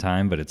about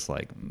bedtime, but it's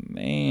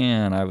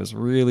man, I was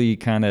really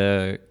kind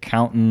of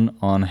counting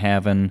on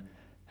having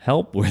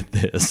help with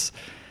this.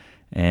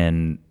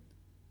 And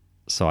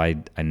so I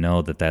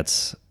know that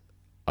that's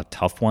a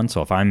tough one.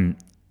 So I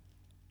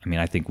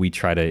think we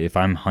try to, if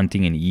I'm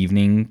hunting in the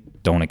evening,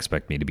 don't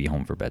expect me to be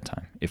home for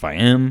bedtime. If I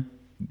am,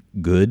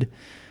 good,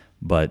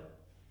 but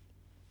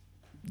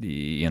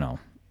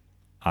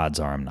odds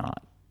are I'm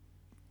not.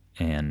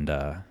 And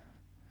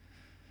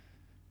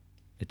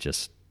it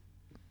just,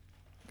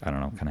 I don't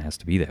know, kind of has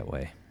to be that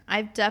way.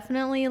 I've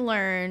definitely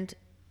learned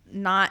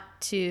not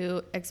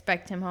to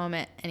expect him home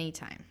at any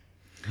time.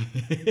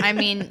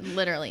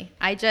 Literally.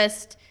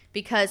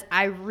 Because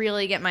I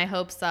really get my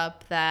hopes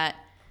up that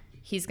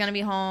he's going to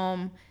be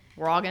home,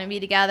 we're all going to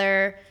be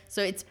together.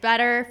 So it's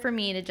better for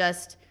me to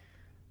just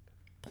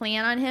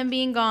plan on him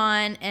being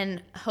gone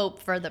and hope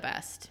for the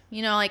best.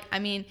 You know, like, I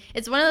mean,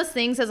 it's one of those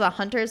things as a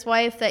hunter's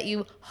wife that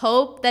you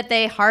hope that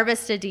they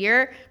harvest a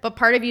deer, but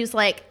part of you is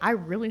like, I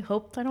really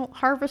hope they don't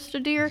harvest a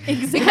deer.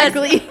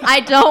 Exactly. Because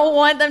I don't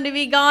want them to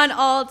be gone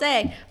all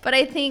day. But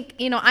I think,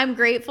 you know, I'm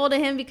grateful to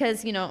him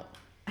because, you know,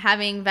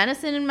 having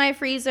venison in my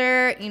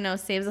freezer, you know,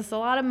 saves us a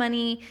lot of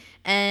money.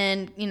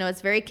 And, you know,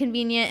 it's very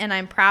convenient, and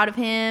I'm proud of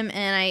him.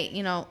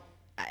 And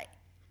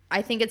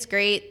I think it's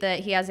great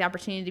that he has the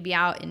opportunity to be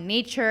out in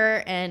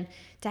nature and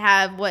to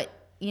have what,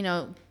 you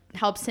know,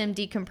 helps him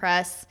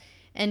decompress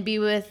and be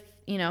with,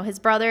 you know, his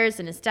brothers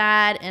and his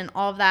dad, and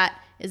all of that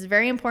is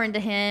very important to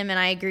him. And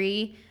I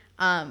agree.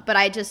 But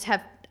I just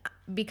have,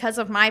 because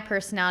of my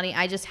personality,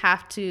 I just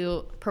have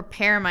to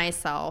prepare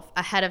myself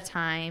ahead of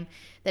time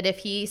that if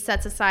he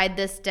sets aside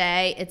this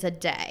day, it's a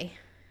day,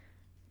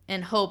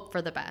 and hope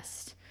for the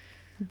best.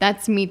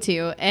 That's me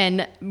too.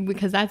 And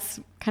because that's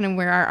kind of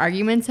where our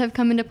arguments have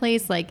come into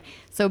place. Like,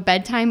 so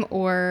bedtime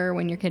or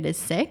when your kid is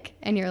sick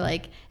and you're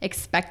like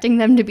expecting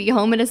them to be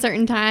home at a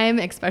certain time,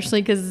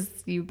 especially because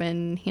you've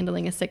been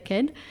handling a sick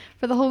kid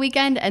for the whole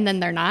weekend and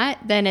then they're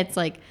not, then it's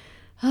like,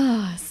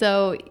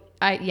 so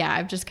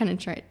I've just kind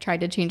of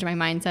tried to change my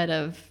mindset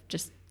of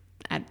just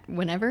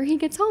whenever he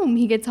gets home,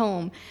 he gets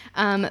home.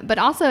 But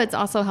also it's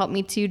also helped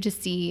me too to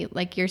see,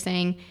 like you're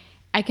saying,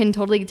 I can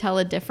totally tell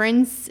a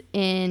difference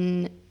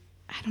in,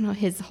 I don't know,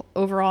 his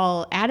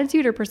overall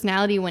attitude or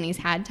personality when he's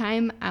had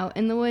time out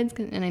in the woods.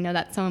 And I know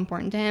that's so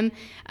important to him.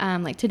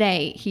 Like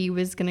today, he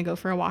was going to go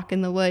for a walk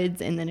in the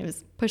woods, and then it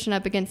was pushing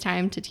up against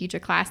time to teach a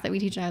class that we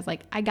teach. And I was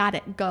like, I got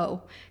it,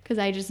 go. Because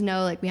I just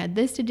know like we had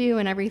this to do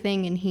and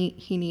everything, and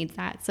he needs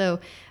that. So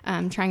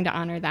trying to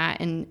honor that,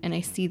 and I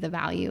see the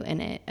value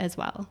in it as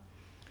well.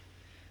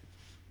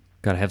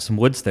 Got to have some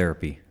woods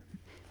therapy.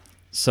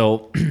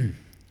 So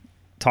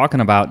talking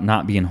about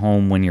not being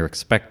home when you're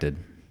expected,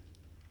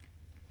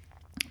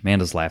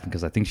 Amanda's laughing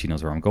because I think she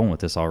knows where I'm going with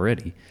this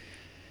already.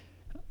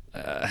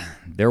 I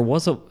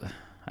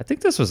think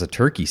this was a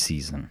turkey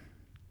season.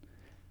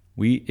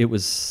 It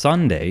was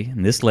Sunday,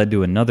 and this led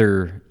to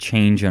another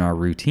change in our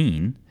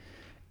routine.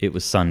 It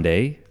was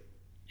Sunday.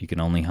 You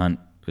can only hunt,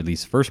 at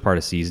least first part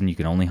of season, you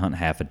can only hunt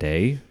half a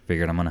day.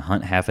 Figured I'm going to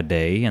hunt half a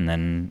day, and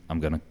then I'm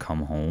going to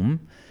come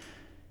home.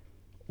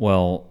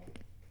 Well,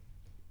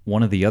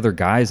 one of the other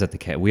guys at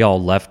the we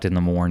all left in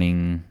the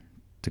morning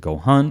to go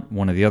hunt.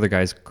 One of the other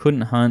guys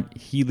couldn't hunt.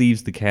 He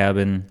leaves the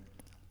cabin,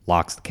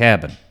 locks the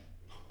cabin.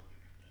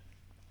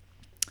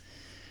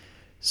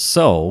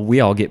 So we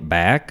all get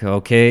back.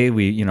 Okay,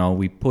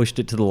 we pushed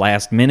it to the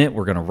last minute.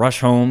 We're going to rush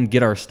home,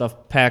 get our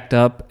stuff packed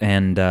up,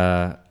 and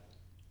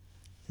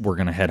we're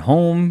going to head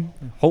home,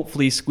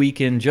 hopefully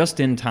squeak in just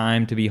in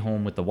time to be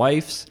home with the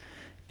wives.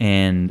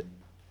 And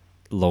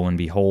lo and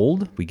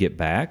behold, we get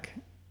back,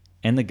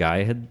 and the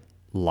guy had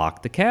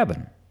locked the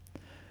cabin.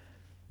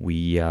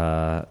 We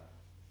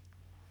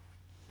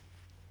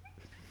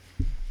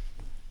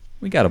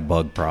got a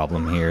bug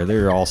problem here.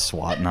 They're all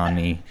swatting on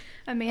me.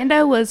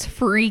 Amanda was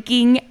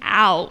freaking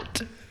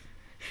out,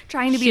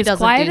 trying to be as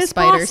quiet as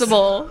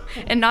possible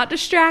and not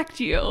distract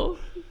you.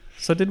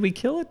 So did we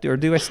kill it, or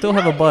do I still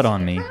have a bud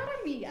on me? Proud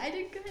of me. I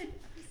did good.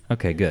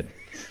 Okay, good.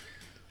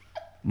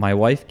 My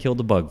wife killed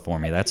a bug for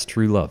me. That's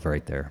true love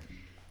right there.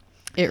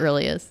 It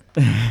really is.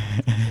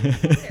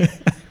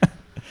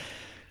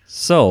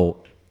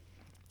 So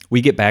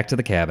we get back to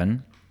the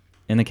cabin,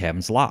 and the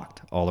cabin's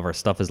locked. All of our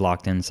stuff is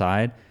locked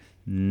inside.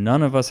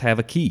 None of us have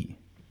a key.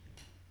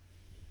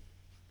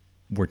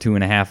 We're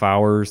 2.5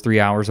 hours, 3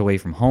 hours away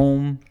from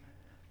home.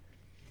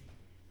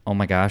 Oh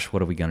my gosh,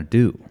 what are we going to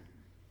do?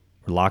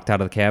 We're locked out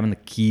of the cabin. The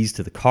keys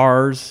to the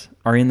cars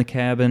are in the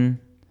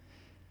cabin.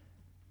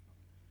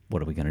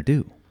 What are we going to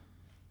do?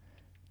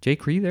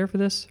 Jake, were you there for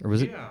this? Or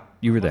was it?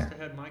 You were there. I must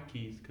have had my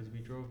keys because we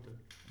drove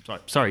to...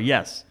 Sorry,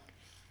 yes.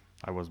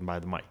 I wasn't by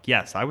the mic.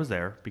 Yes, I was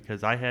there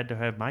because I had to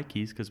have my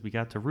keys because we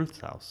got to Ruth's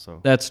house.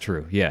 So that's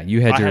true. Yeah,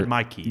 you had I had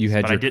my keys, you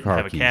had but your I didn't car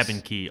have a keys.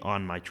 cabin key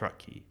on my truck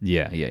key.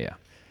 Yeah.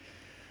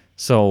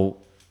 So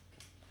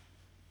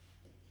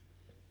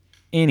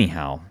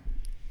anyhow,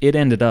 it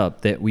ended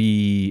up that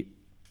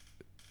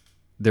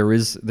there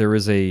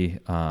is a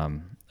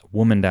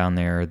woman down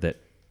there that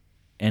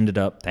ended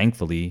up,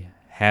 thankfully,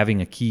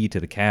 having a key to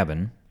the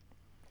cabin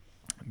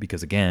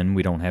because, again,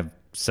 we don't have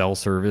cell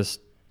service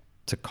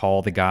to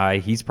call the guy.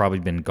 He's probably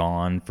been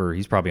gone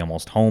he's probably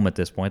almost home at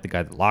this point, the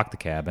guy that locked the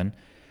cabin.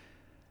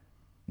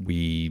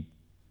 We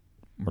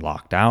were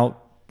locked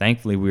out.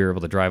 Thankfully, we were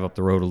able to drive up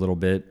the road a little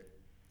bit,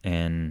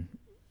 and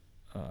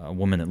a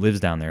woman that lives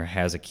down there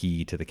has a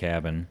key to the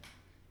cabin.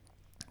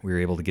 We were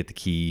able to get the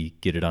key,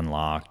 get it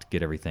unlocked,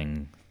 get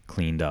everything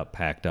cleaned up,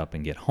 packed up,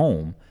 and get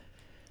home.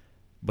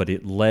 But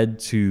it led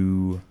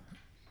to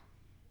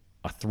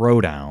a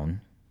throwdown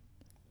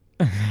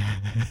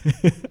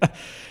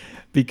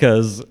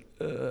because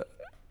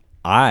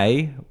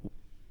I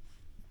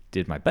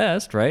did my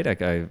best, right?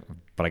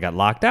 But I got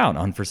locked out.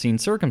 Unforeseen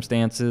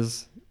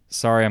circumstances.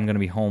 Sorry, I'm going to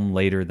be home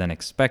later than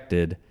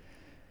expected.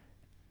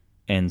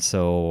 And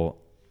so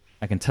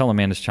I can tell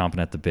Amanda's chomping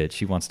at the bit.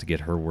 She wants to get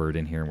her word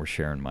in here, and we're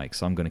sharing mics.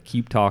 So I'm going to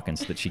keep talking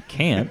so that she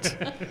can't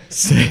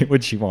say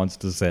what she wants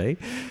to say.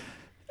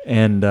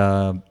 And,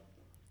 but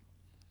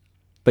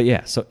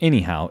yeah, so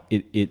anyhow,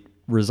 it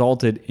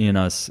resulted in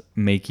us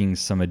making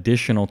some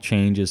additional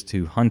changes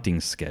to hunting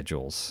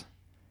schedules.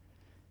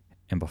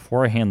 And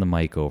before I hand the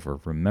mic over,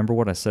 remember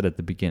what I said at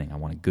the beginning. I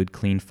want a good,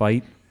 clean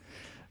fight.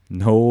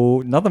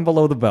 No, nothing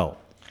below the belt.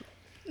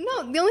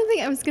 No, the only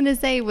thing I was going to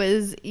say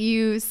was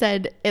you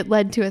said it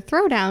led to a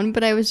throwdown,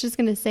 but I was just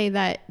going to say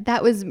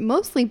that was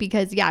mostly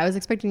because, I was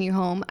expecting you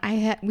home.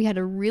 We had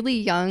a really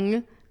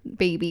young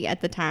baby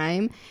at the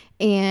time,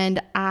 and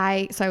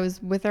I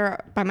was with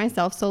her by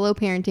myself, solo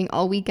parenting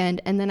all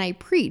weekend, and then I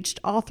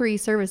preached all 3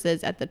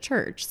 services at the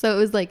church. So it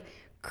was like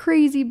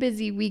crazy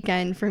busy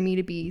weekend for me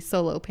to be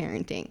solo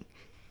parenting.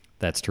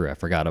 That's true. I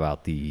forgot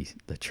about the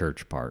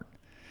church part.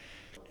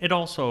 It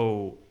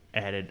also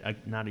added,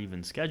 not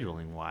even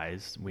scheduling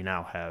wise, we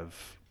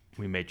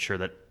made sure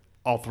that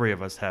all 3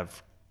 of us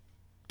have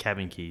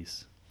cabin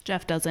keys.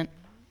 Jeff doesn't.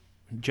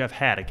 Jeff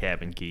had a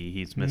cabin key.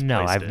 He's misplaced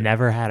No, it. I've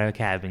never had a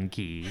cabin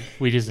key.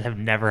 We just have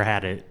never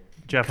had it.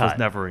 Jeff cut. was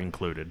never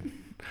included.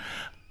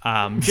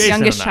 Jason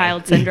Youngest and I-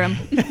 child syndrome.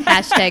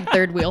 Hashtag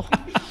third wheel.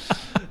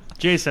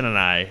 Jason and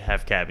I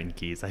have cabin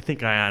keys. I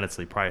think I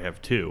honestly probably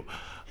have 2.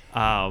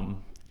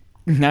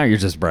 Now you're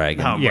just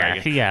bragging. Oh, Yeah,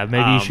 bragging. yeah.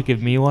 Maybe you should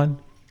give me one.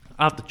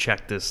 I'll have to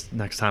check this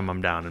next time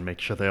I'm down and make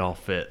sure they all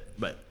fit.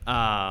 But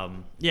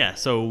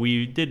so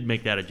we did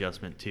make that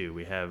adjustment too.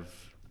 We have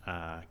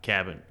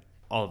cabin.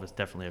 All of us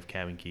definitely have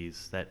cabin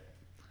keys. That's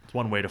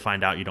one way to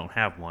find out you don't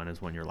have one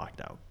is when you're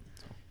locked out.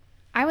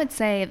 I would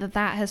say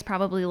that has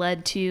probably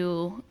led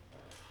to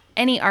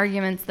any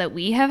arguments that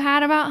we have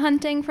had about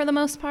hunting for the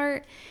most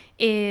part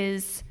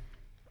is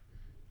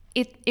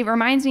it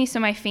reminds me, so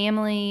my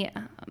family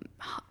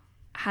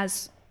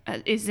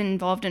is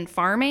involved in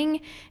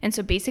farming, and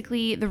so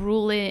basically the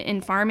rule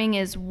in farming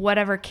is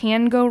whatever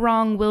can go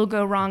wrong will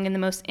go wrong in the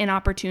most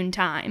inopportune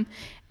time.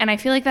 And I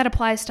feel like that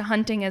applies to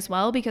hunting as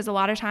well, because a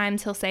lot of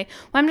times he'll say,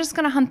 well, I'm just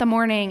going to hunt the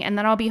morning and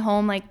then I'll be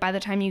home like by the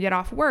time you get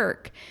off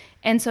work.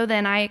 And so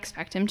then I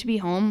expect him to be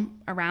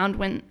home around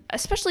when,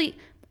 especially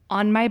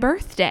on my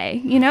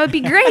birthday, it'd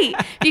be great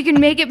if you can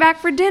make it back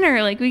for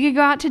dinner. Like we could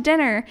go out to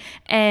dinner.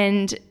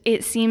 And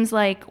it seems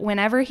like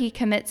whenever he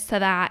commits to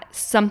that,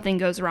 something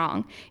goes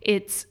wrong.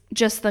 It's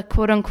just the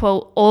quote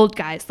unquote old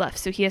guys left.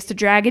 So he has to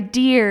drag a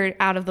deer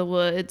out of the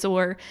woods,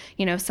 or,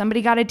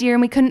 somebody got a deer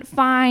and we couldn't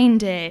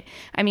find it.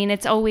 I mean,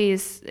 it's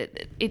always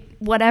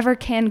whatever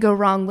can go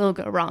wrong will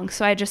go wrong.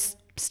 So I just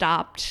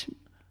stopped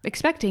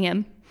expecting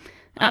him.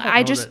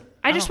 I just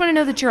want to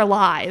know that you're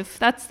alive.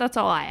 That's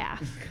all I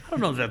ask. I don't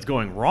know if that's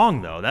going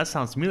wrong though. That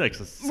sounds to me like a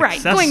success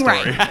Right, going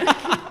story.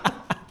 right.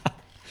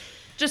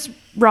 Just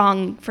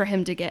wrong for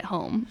him to get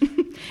home.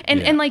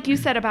 And like you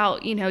said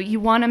about, you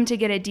want him to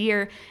get a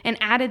deer, an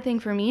added thing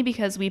for me,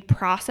 because we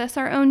process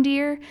our own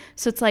deer.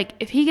 So it's like,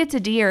 if he gets a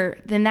deer,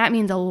 then that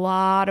means a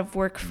lot of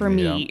work for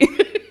me.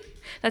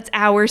 That's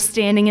hours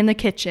standing in the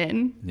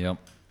kitchen. Yep.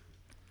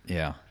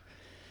 Yeah.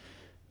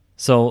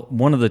 So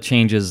one of the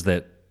changes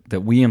that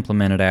we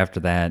implemented after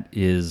that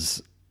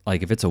is,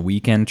 like, if it's a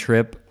weekend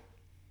trip,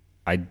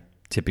 I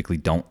typically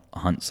don't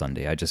hunt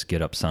Sunday. I just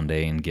get up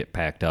Sunday and get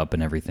packed up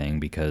and everything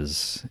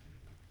because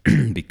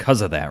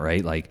of that,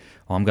 right? Like,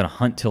 well, I'm going to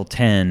hunt till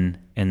 10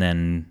 and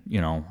then,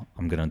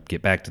 I'm going to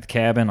get back to the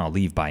cabin. I'll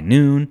leave by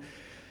noon.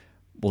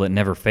 Well, it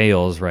never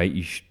fails, right?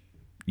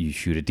 You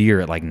shoot a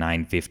deer at like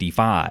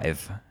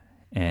 9:55,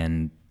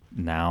 and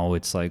now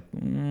it's like,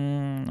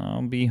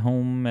 I'll be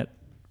home at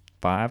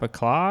 5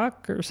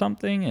 o'clock or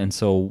something. And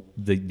so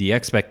the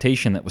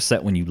expectation that was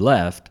set when you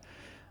left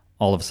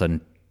all of a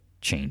sudden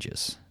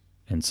changes.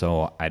 And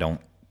so I don't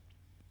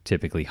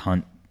typically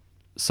hunt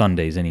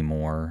Sundays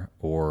anymore,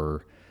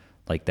 or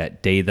like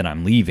that day that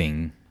I'm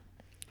leaving,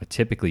 I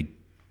typically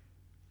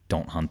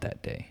don't hunt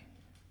that day.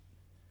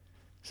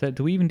 So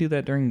do we even do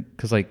that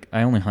because like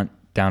I only hunt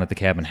down at the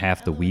cabin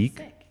half the week.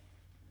 Sick.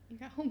 You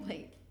got home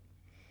late.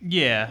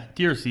 Yeah,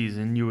 deer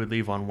season, you would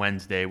leave on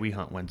Wednesday. We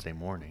hunt Wednesday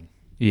morning.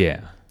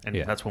 Yeah. And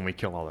yeah. that's when we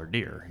kill all our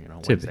deer,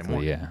 Wednesday Typically,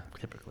 morning. yeah.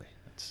 Typically.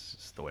 That's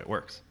just the way it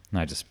works. And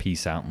I just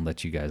peace out and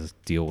let you guys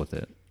deal with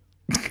it.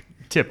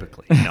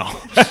 Typically, no.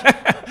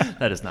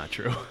 That is not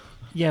true.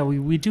 Yeah,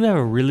 we do have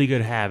a really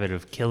good habit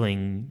of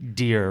killing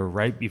deer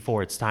right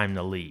before it's time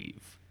to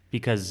leave,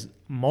 because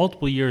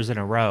multiple years in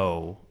a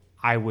row,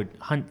 I would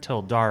hunt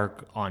till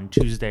dark on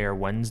Tuesday or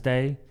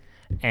Wednesday,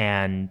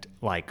 and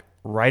like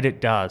right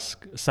at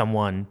dusk,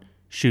 someone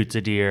shoots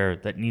a deer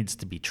that needs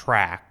to be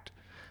tracked,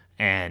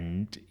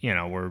 and,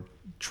 we're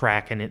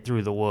tracking it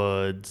through the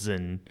woods,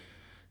 and,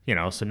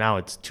 so now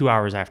it's 2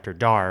 hours after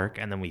dark,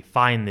 and then we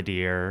find the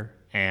deer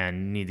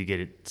and need to get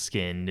it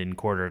skinned and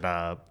quartered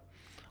up.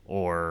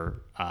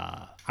 Or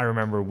I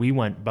remember we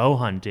went bow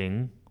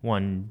hunting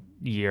one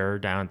year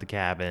down at the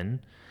cabin,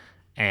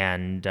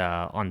 and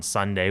on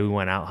Sunday we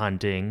went out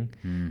hunting,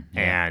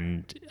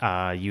 and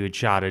you had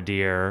shot a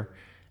deer,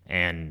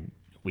 and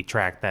we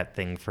tracked that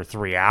thing for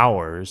 3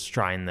 hours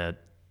trying to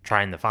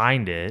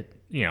find it,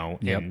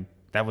 Yep. and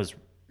that was,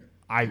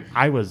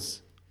 I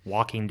was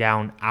walking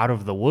down out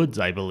of the woods,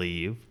 I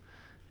believe,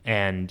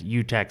 and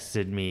you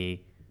texted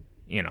me,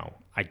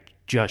 I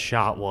just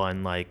shot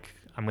one, like,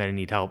 I'm going to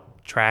need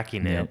help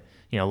tracking it.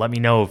 Let me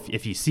know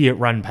if you see it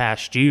run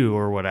past you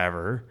or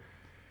whatever.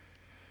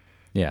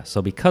 Yeah,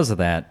 so because of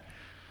that,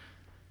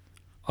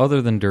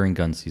 other than during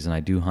gun season, I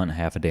do hunt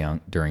half a day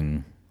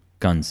during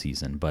gun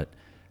season, but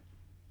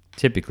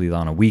typically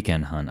on a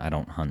weekend hunt, I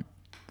don't hunt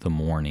the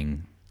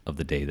morning of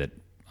the day that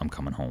I'm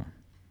coming home.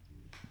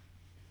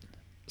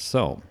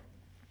 So,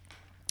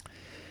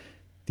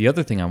 the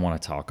other thing I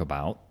want to talk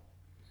about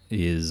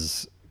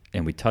is,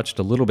 and we touched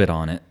a little bit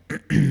on it,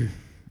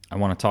 I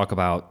want to talk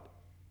about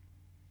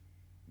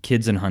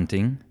kids and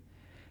hunting,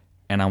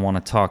 and I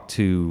want to talk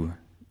to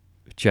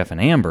Jeff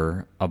and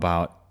Amber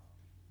about,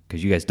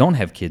 because you guys don't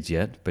have kids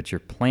yet, but you're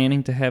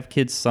planning to have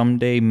kids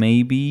someday,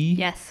 maybe?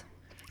 Yes.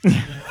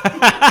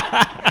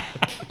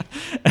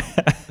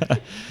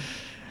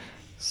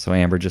 So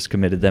Amber just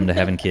committed them to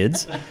having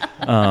kids.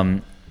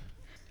 And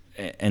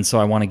so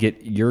I want to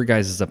get your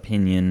guys'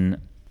 opinion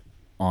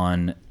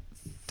on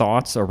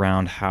thoughts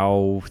around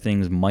how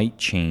things might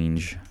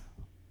change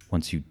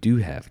once you do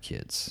have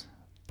kids.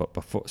 But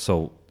before,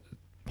 so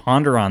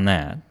ponder on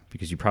that,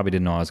 because you probably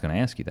didn't know I was going to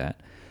ask you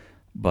that.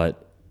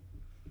 But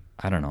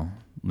I don't know.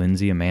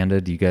 Lindsay,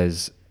 Amanda, do you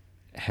guys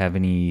have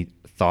any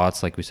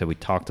thoughts? Like we said, we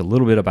talked a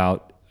little bit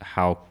about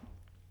how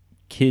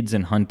kids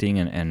and hunting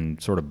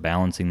and sort of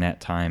balancing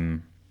that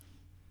time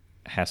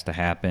has to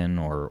happen,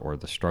 or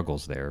the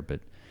struggles there. But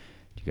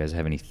do you guys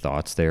have any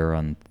thoughts there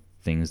on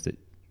things that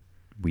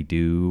we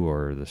do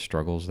or the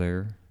struggles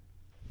there?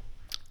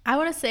 I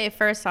want to say,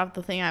 first off,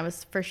 the thing I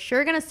was for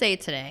sure going to say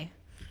today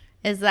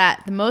is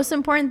that the most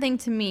important thing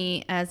to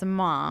me as a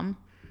mom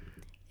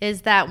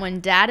is that when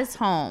dad is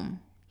home,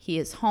 he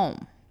is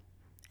home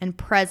and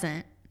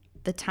present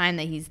the time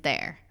that he's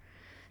there.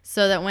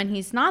 So that when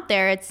he's not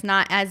there, it's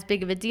not as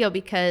big of a deal,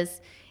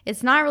 because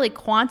it's not really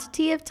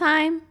quantity of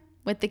time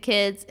with the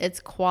kids, it's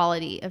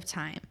quality of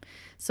time.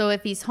 So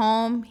if he's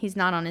home, he's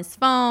not on his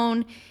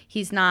phone,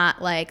 he's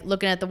not like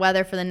looking at the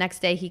weather for the next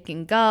day he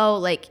can go.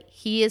 Like,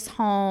 he is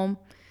home,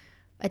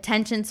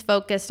 attention's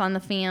focused on the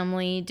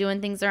family,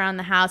 doing things around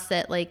the house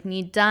that like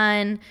need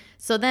done.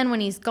 So then when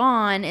he's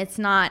gone, it's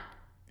not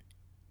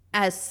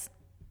as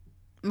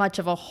much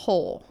of a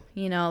hole,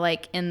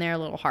 like in their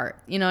little heart.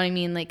 You know what I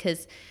mean? Like,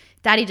 because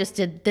daddy just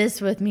did this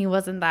with me,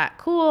 wasn't that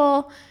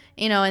cool?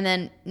 And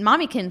then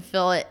mommy can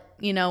feel it,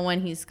 when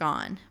he's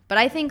gone. But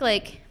I think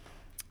like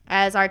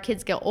as our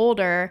kids get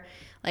older,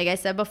 like I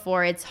said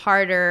before, it's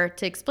harder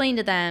to explain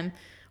to them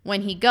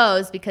when he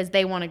goes because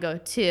they want to go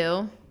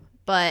too.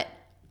 But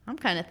I'm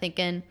kind of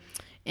thinking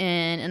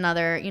in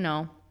another,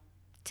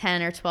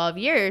 10 or 12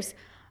 years,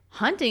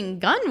 hunting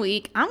gun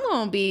week, I'm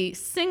going to be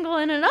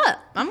singling it up.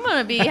 I'm going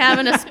to be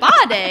having a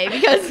spa day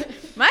because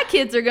my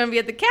kids are going to be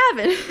at the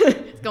cabin.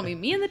 It's going to be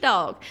me and the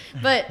dog.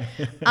 But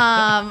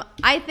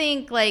I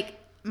think like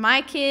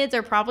my kids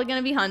are probably going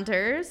to be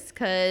hunters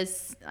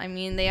because,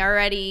 they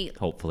already...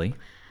 Hopefully.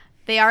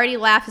 They already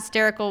laugh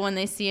hysterical when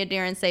they see a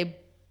deer and say,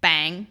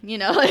 bang,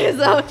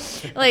 So,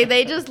 like,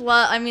 they just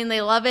love...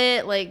 they love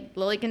it. Like,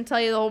 Lily can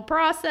tell you the whole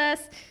process.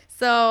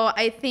 So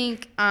I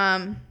think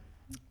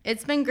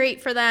it's been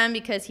great for them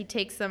because he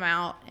takes them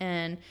out.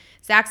 And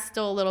Zach's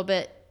still a little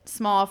bit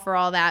small for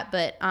all that.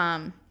 But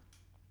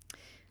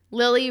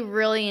Lily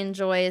really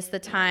enjoys the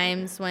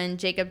times when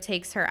Jacob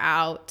takes her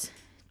out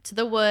to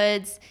the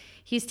woods.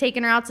 He's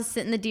taken her out to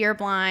sit in the deer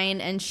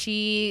blind, and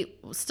she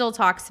still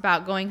talks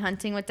about going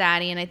hunting with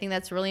daddy, and I think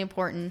that's really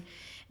important.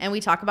 And we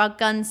talk about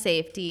gun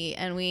safety,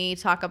 and we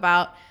talk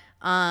about,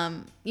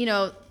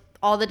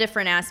 all the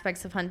different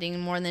aspects of hunting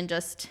more than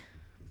just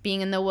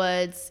being in the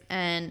woods.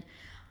 And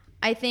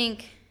I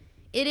think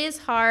it is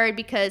hard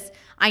because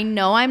I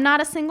know I'm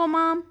not a single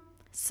mom,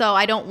 so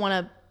I don't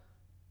want to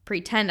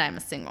pretend I'm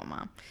a single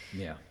mom.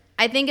 Yeah.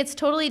 I think it's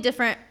totally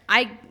different.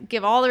 I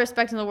give all the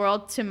respect in the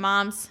world to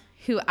moms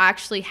who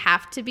actually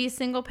have to be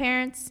single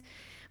parents.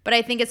 But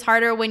I think it's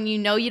harder when you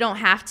know you don't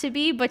have to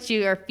be, but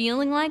you are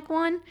feeling like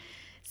one.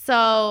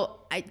 So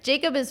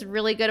Jacob is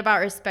really good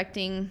about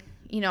respecting,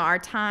 our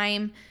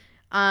time.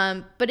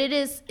 But it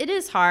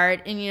is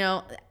hard.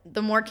 And,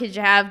 the more kids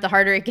you have, the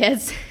harder it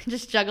gets,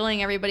 just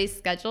juggling everybody's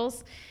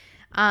schedules.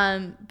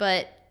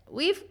 But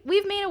we've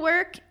made it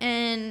work.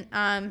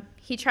 And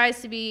he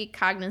tries to be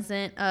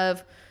cognizant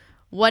of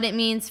what it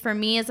means for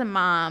me as a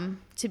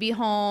mom to be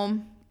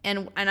home.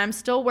 And I'm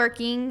still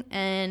working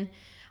and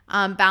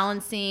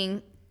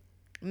balancing,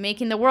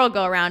 making the world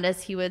go around,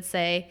 as he would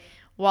say,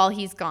 while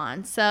he's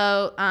gone.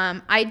 So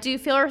I do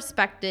feel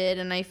respected,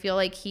 and I feel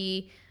like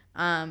he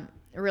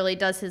really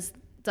does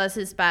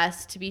his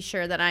best to be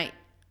sure that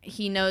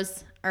he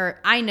knows,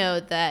 or I know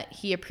that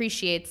he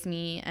appreciates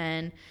me.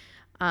 And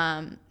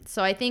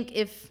so I think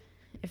if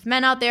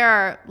men out there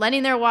are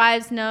letting their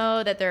wives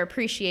know that they're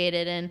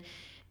appreciated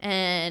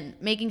and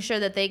making sure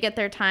that they get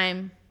their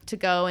time to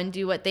go and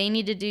do what they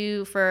need to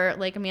do for,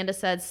 like Amanda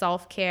said,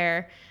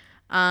 self-care.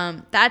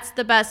 That's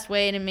the best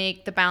way to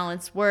make the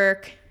balance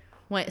work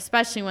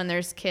especially when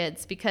there's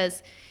kids,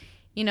 because,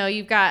 you know,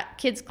 you've got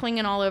kids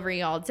clinging all over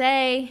you all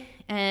day,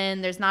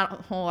 and there's not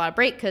a whole lot of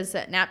break because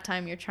at nap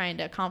time you're trying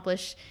to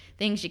accomplish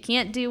things you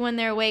can't do when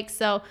they're awake.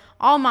 So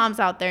all moms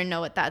out there know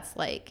what that's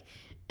like.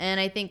 And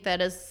I think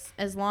that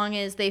as long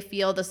as they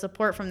feel the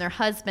support from their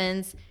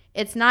husbands,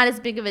 it's not as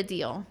big of a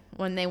deal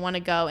when they want to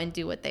go and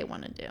do what they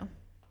want to do.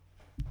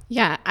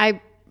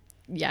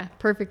 Yeah,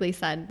 perfectly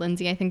said,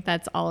 Lindsay. I think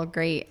that's all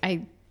great.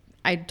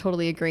 I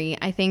totally agree.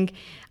 I think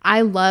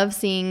I love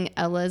seeing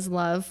Ella's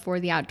love for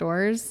the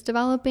outdoors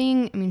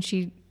developing. I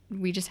mean,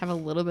 we just have a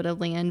little bit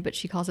of land, but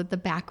she calls it the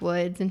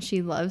backwoods, and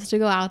she loves to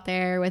go out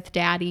there with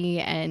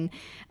Daddy. And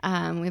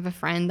we have a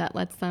friend that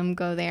lets them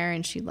go there,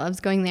 and she loves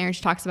going there.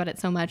 She talks about it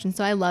so much. And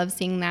so I love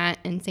seeing that.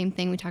 And same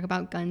thing, we talk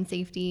about gun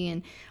safety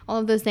and all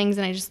of those things.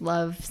 And I just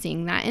love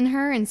seeing that in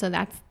her. And so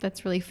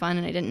that's really fun.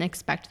 And I didn't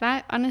expect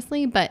that,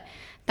 honestly, but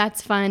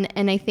that's fun.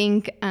 And I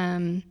think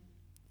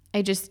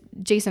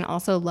Jason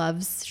also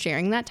loves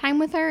sharing that time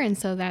with her. And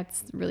so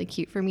that's really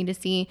cute for me to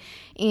see.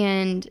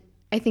 And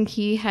I think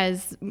he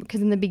has,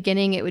 because in the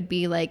beginning it would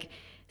be like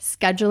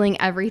scheduling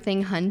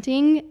everything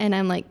hunting. And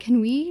I'm like,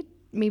 can we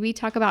maybe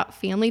talk about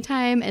family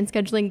time and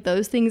scheduling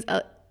those things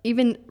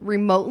even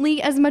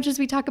remotely as much as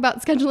we talk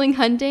about scheduling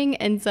hunting?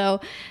 And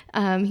so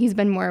he's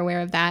been more aware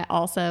of that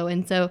also.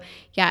 And so,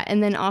 yeah.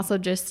 And then also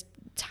just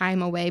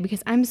time away,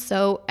 because I'm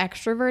so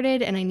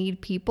extroverted and I need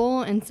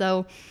people. And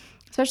so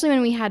especially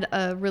when we had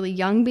a really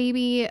young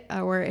baby,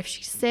 or if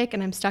she's sick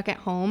and I'm stuck at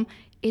home,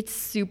 it's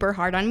super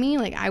hard on me.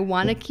 Like, I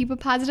want to keep a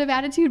positive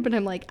attitude, but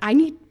I'm like, I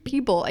need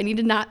people. I need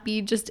to not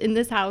be just in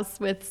this house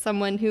with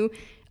someone who,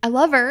 I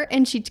love her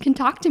and she can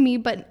talk to me,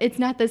 but it's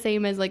not the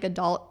same as like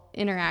adult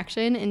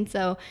interaction. And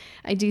so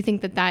I do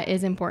think that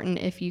is important,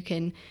 if you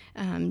can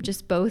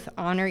just both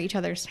honor each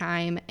other's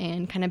time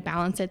and kind of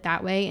balance it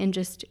that way, and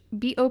just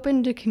be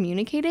open to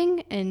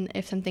communicating. And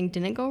if something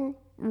didn't go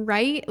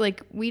right,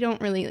 like, we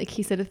don't really, like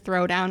he said, a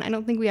throwdown. I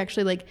don't think we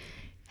actually like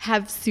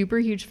have super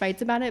huge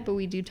fights about it, but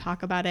we do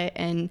talk about it.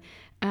 And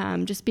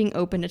just being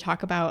open to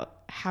talk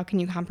about how can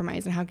you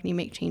compromise and how can you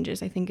make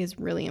changes, I think is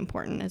really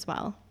important as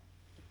well.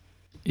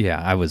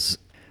 Yeah, I was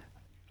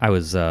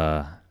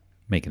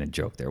making a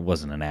joke there. It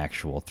wasn't an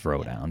actual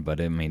throwdown,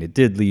 but I mean, it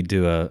did lead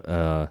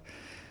to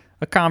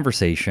a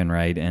conversation,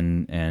 right?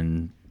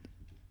 And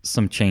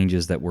some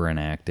changes that were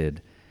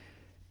enacted.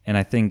 And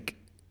I think,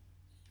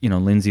 you know,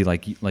 Lindsay,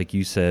 like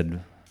you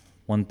said,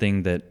 one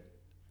thing that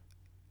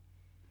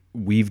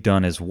we've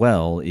done as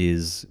well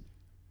is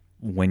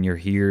when you're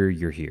here,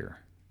 you're here.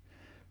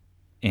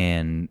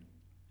 And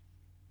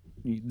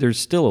there's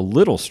still a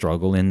little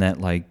struggle in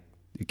that, like,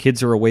 the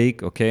kids are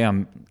awake. Okay,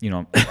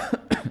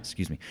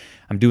 excuse me.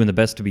 I'm doing the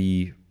best to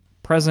be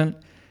present.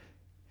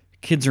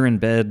 Kids are in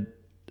bed.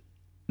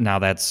 Now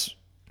that's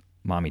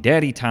mommy,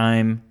 daddy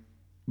time.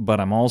 But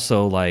I'm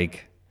also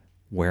like,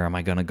 where am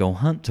I going to go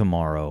hunt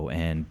tomorrow?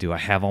 And do I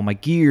have all my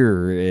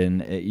gear?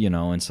 And, you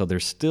know, and so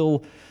there's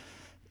still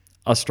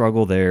a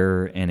struggle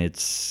there. And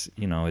it's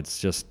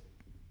just,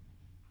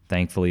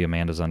 thankfully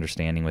Amanda's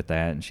understanding with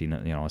that. And she, you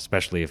know,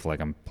 especially if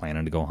like I'm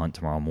planning to go hunt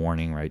tomorrow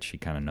morning, right? She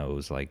kind of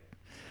knows, like,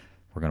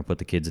 we're going to put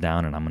the kids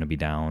down and I'm going to be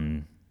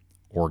down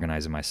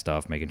organizing my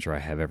stuff, making sure I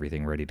have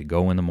everything ready to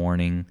go in the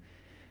morning.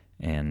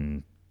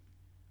 And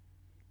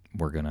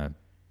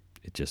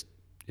it just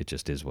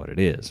is what it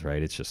is,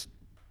 right? It's just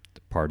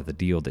part of the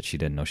deal that she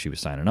didn't know she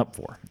was signing up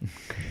for.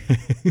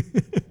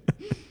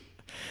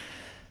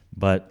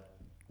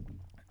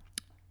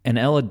 And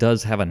Ella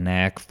does have a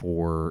knack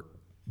for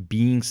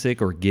being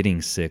sick or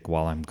getting sick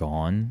while I'm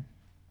gone.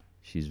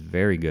 She's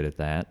very good at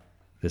that.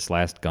 This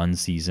last gun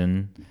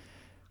season,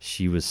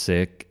 she was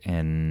sick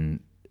and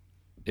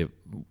it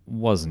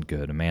wasn't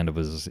good. Amanda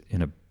was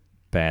in a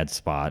bad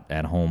spot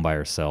at home by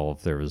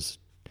herself. There was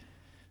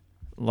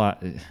a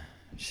lot.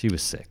 She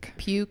was sick.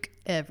 Puke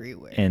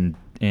everywhere.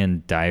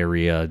 And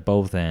diarrhea at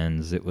both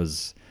ends. It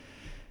was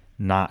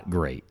not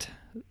great,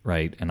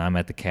 right? And I'm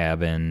at the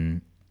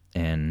cabin,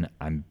 and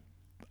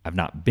I've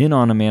not been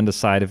on Amanda's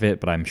side of it,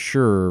 but I'm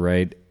sure,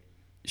 right?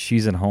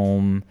 She's at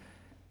home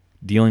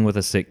dealing with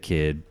a sick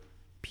kid,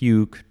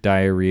 puke,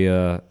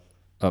 diarrhea,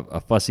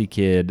 a fussy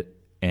kid,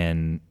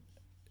 and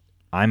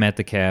I'm at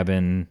the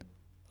cabin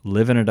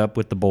living it up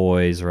with the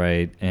boys,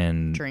 right?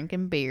 And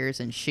drinking beers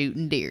and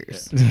shooting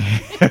deers.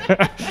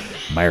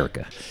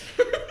 America.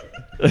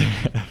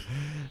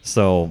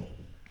 So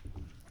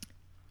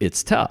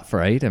it's tough,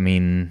 right? I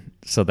mean,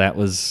 so that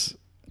was,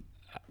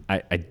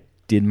 I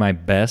did my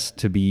best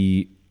to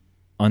be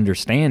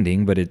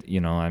understanding, but it, you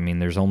know, I mean,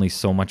 there's only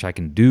so much I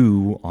can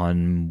do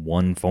on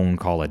one phone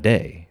call a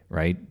day,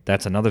 right?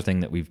 That's another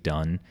thing that we've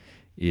done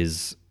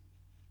is,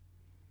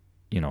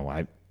 you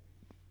know,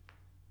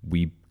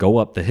 we go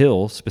up the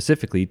hill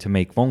specifically to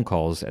make phone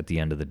calls at the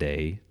end of the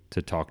day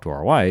to talk to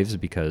our wives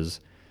because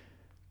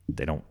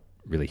they don't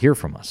really hear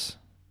from us,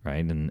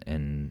 right?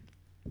 And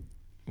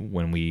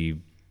when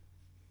we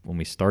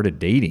started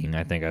dating,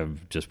 I think I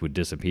just would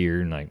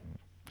disappear and like,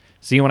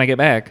 see you when I get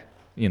back,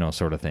 you know,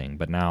 sort of thing.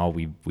 But now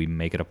we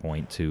make it a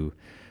point to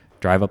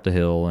drive up the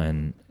hill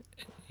and,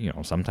 you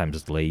know, sometimes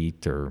it's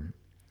late or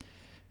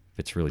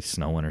it's really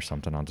snowing or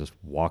something, I'll just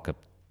walk up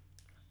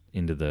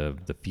into the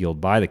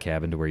field by the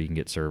cabin to where you can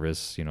get service,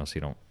 so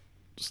you don't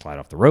slide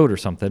off the road or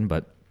something.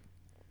 But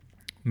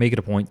make it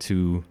a point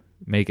to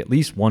make at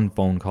least one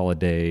phone call a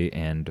day,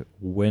 and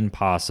when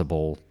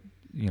possible,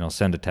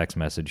 send a text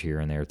message here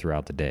and there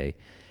throughout the day.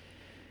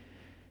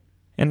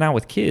 And now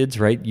with kids,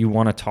 right, you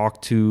want to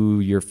talk to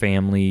your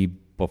family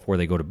before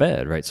they go to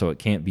bed, right? So it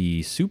can't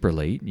be super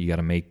late. You got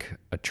to make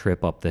a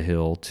trip up the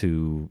hill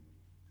to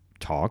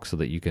talk so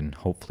that you can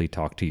hopefully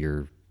talk to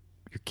your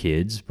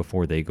kids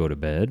before they go to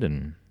bed.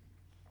 And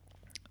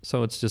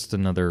so it's just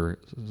another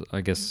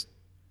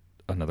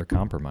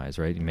compromise,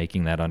 right?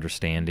 Making that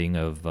understanding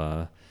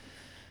of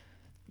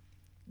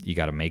you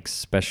got to make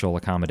special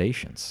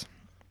accommodations.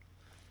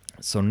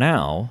 So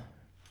now,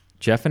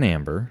 Jeff and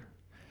Amber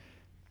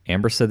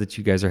said that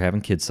you guys are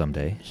having kids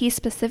someday. He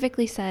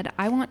specifically said,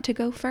 I want to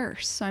go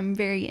first. So I'm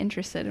very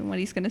interested in what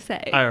he's going to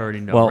say. I already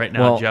know right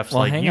now. Jeff's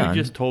like, hang you on.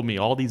 just told me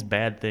all these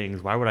bad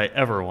things. Why would I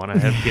ever want to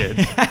have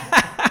kids?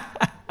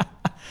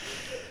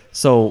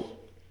 So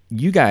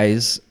you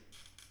guys,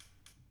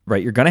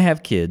 right, you're going to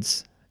have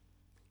kids,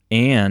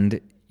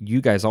 and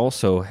you guys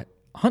also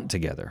hunt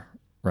together,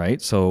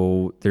 right?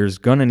 So there's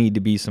going to need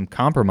to be some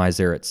compromise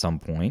there at some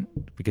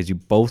point, because you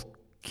both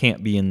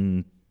can't be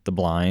in the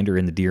blind or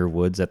in the deer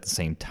woods at the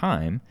same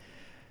time.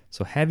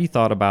 So have you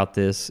thought about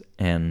this,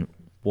 and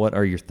what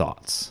are your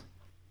thoughts?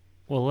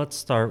 Well, let's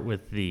start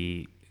with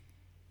the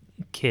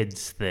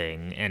kids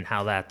thing and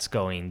how that's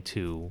going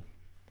to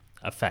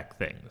affect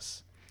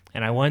things.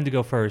 And I wanted to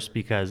go first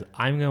because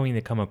I'm going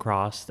to come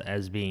across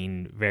as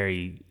being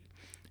very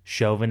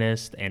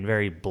chauvinist and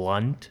very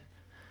blunt,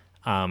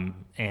 and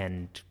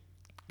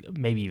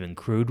maybe even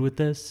crude with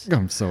this.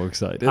 I'm so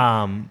excited.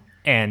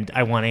 And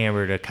I want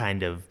Amber to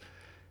kind of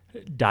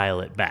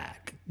dial it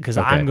back, because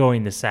Okay. I'm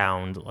going to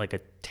sound like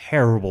a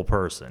terrible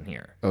person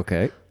here.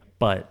 Okay.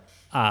 But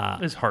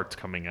His heart's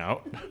coming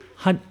out.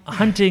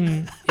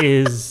 hunting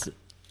is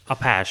a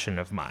passion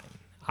of mine.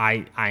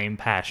 I am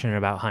passionate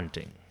about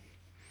hunting.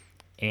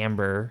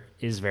 Amber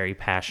is very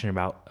passionate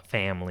about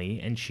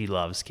family, and she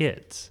loves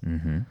kids.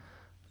 Mm-hmm.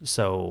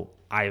 So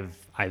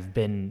I've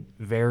been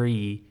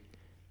very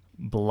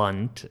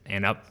blunt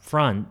and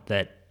upfront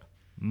that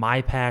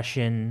my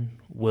passion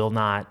will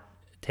not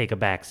take a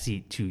back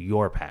seat to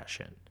your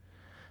passion,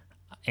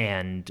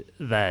 and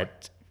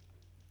that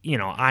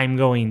I'm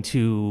going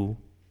to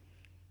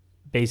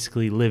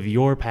basically live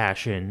your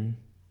passion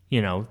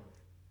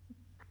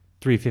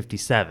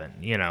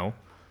 357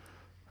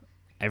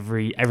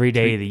 every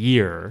day of the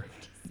year.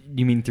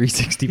 You mean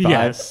 365?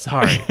 Yes,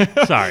 sorry.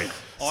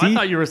 Oh, I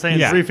thought you were saying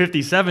Yeah.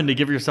 357 to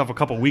give yourself a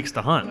couple weeks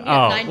to hunt.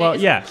 Oh, 9 well,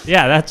 days. yeah,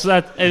 that's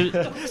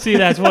see,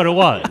 that's what it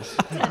was.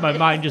 My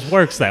mind just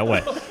works that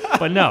way.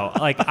 But no,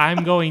 like,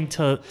 I'm going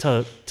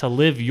to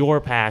live your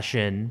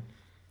passion,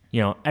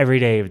 every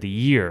day of the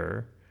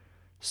year.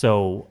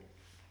 So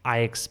I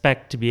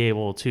expect to be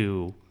able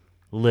to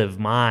live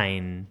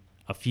mine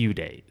a few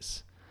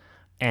days.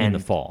 And In the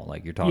fall,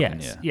 like you're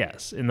talking,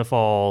 yes, in the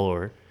fall,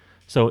 or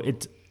so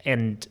it's,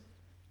 and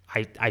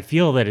I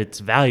feel that it's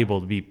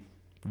valuable to be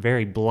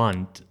very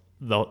blunt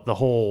the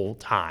whole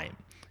time,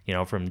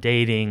 from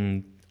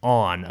dating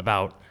on,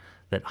 about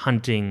that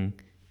hunting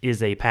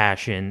is a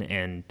passion,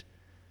 and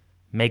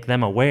make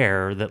them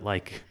aware that,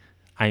 like,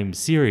 I'm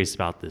serious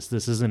about this.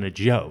 This isn't a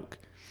joke.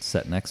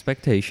 Setting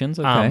expectations,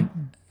 okay.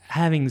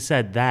 Having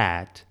said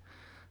that,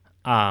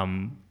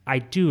 I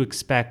do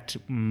expect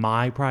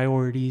my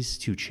priorities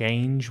to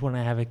change when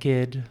I have a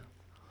kid,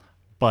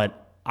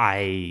 but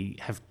I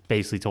have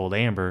basically told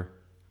Amber,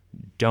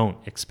 don't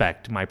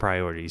expect my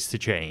priorities to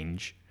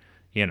change,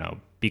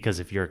 because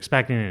if you're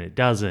expecting it and it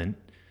doesn't,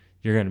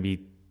 you're going to be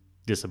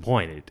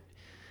disappointed.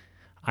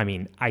 I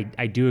mean, I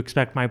do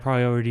expect my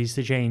priorities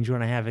to change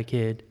when I have a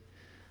kid.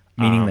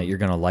 Meaning that you're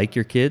going to like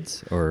your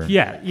kids, or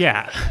Yeah.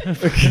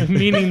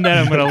 Meaning that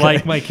I'm going to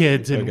like my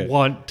kids and Okay.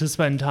 want to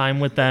spend time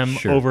with them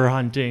Sure. over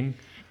hunting.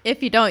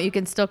 If you don't, you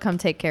can still come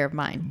take care of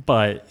mine.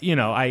 But,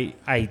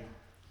 I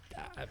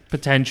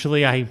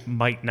potentially I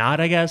might not,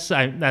 I guess.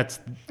 That's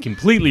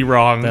completely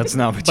wrong. That's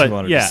not what you But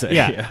wanted yeah, to say.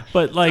 Yeah.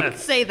 But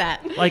Say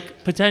that.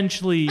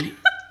 potentially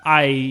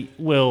I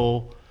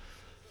will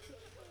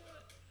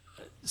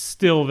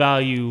still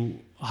value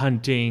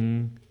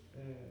hunting.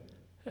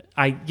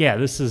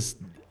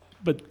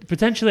 But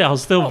potentially I'll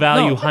still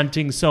value no.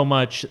 hunting so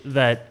much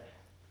that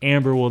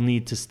Amber will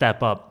need to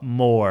step up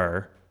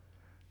more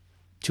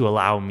to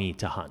allow me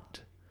to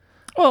hunt.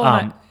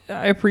 Well,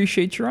 I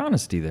appreciate your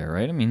honesty there,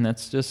 right? I mean,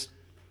 that's just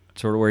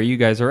sort of where you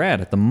guys are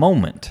at the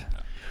moment.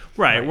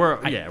 Right.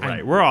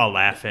 We're all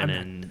laughing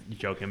and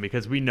joking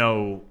because we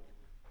know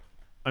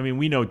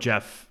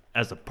Jeff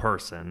as a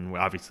person.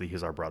 Obviously,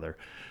 he's our brother.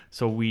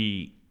 So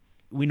we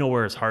know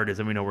where his heart is,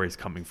 and we know where he's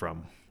coming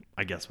from,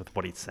 I guess, with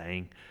what he's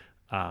saying.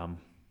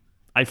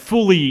 I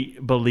fully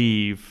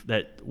believe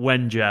that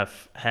when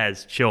Jeff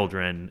has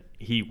children,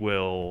 he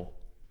will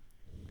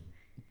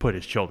put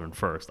his children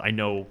first. I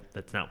know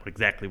that's not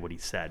exactly what he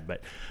said,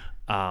 but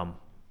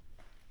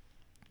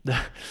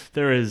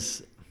there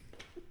is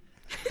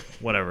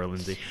Whatever,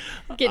 Lindsay.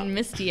 Getting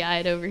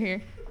misty-eyed over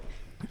here.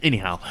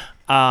 Anyhow,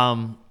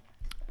 but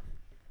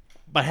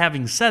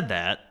having said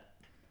that,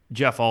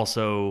 Jeff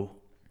also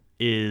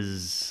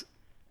is,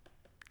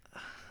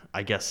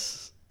 I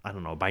guess, I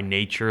don't know, by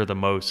nature the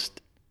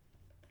most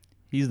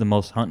He's the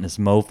most huntingest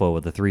mofo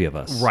of the three of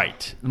us.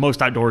 right, the most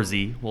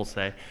outdoorsy, we'll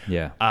say.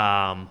 Yeah.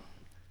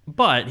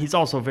 But he's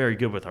also very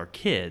good with our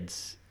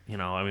kids. You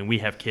know, I mean, we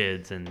have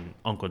kids, and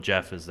Uncle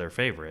Jeff is their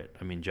favorite.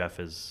 I mean, Jeff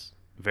is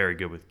very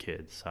good with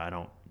kids, so I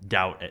don't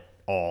doubt at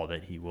all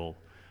that he will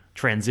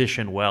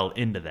transition well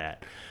into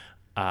that.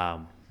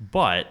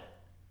 But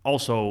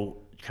also,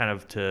 kind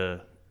of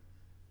to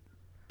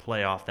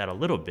play off that a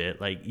little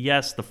bit, like,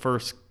 yes, the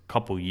first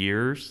couple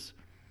years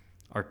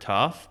are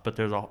tough, but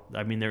there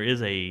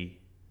is a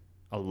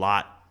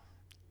lot,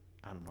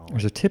 I don't know.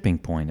 There's a tipping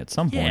point at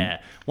some point. Yeah.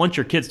 Once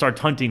your kid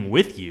starts hunting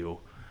with you,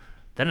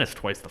 then it's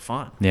twice the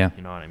fun. Yeah.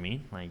 You know what I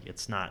mean? Like,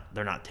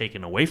 they're not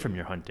taking away from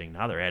your hunting.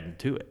 Now they're adding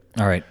to it.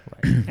 All right.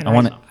 And I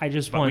want to. I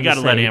just But want we to got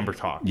to let say Amber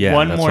talk. Yeah,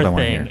 one that's more what I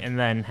wanna thing hear. and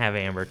then have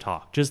Amber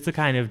talk, just to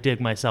kind of dig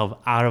myself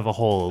out of a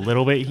hole a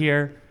little bit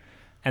here.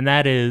 And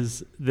that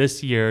is,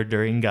 this year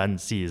during gun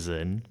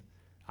season,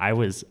 I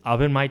was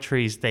up in my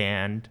tree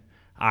stand.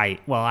 I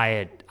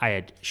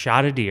had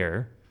shot a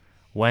deer,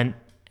 went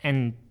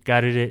and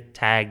gutted it,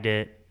 tagged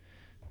it,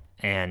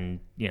 and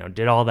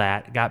did all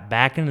that. Got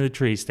back into the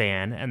tree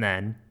stand and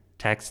then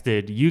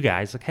texted you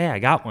guys like, "Hey, I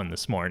got one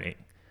this morning."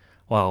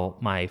 Well,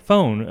 my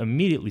phone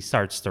immediately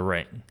starts to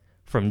ring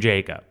from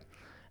Jacob,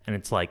 and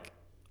it's like,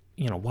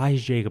 why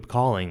is Jacob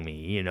calling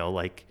me?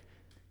 Like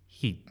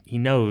he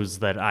knows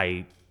that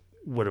I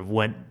would have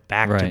went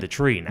back to Right, the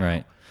tree now.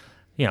 right.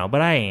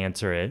 But I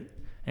answer it,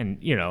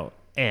 and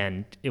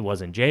and it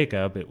wasn't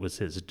Jacob, it was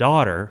his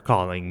daughter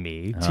calling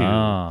me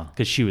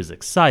because she was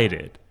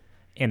excited.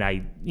 And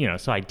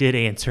so I did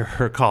answer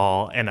her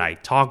call, and I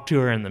talked to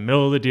her in the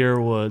middle of the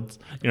deer woods,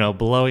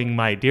 blowing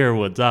my deer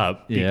woods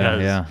up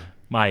because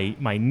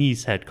my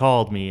niece had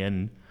called me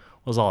and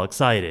was all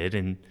excited.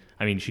 And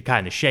I mean, she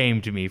kind of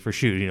shamed me for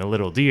shooting a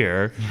little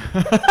deer,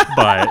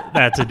 but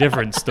that's a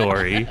different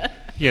story.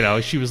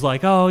 She was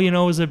like, "Oh, it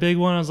was a big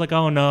one." I was like,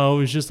 "Oh no, it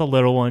was just a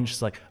little one."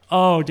 She's like,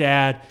 "Oh,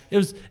 Dad, it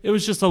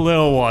was just a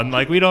little one.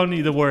 Like, we don't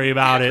need to worry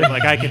about it.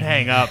 Like, I can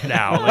hang up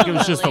now. Like, it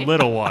was just a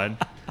little one."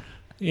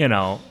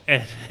 And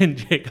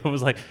Jacob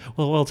was like,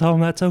 well, tell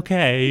him that's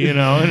okay,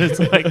 and it's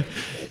like,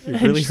 You're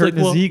really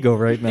hurting his ego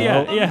right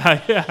now.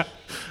 Yeah.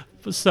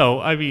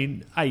 So, I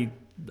mean,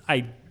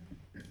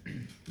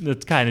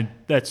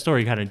 that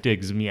story kind of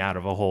digs me out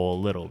of a hole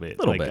a little bit.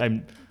 Little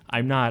bit.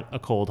 I'm not a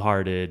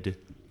cold-hearted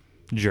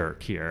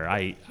jerk here.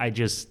 I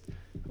just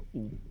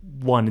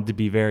wanted to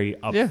be very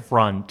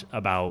upfront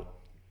about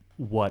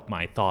what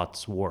my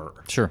thoughts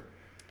were. Sure.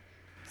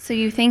 So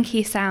you think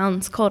he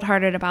sounds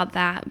cold-hearted about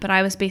that, but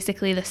I was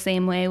basically the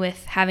same way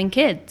with having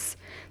kids.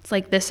 It's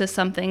like, this is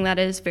something that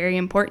is very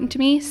important to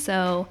me,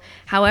 so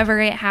however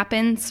it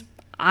happens,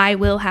 I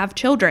will have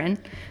children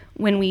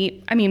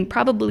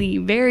probably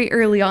very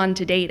early on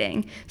to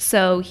dating.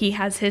 So he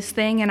has his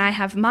thing and I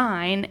have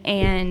mine,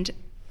 and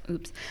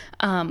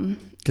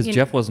Because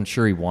Jeff wasn't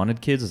sure he wanted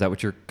kids. Is that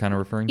what you're kind of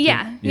referring to?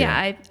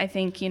 Yeah. I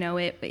think,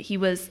 he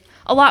was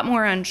a lot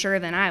more unsure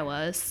than I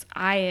was.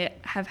 I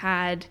have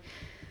had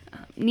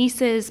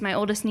nieces. My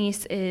oldest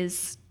niece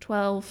is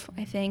 12,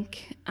 I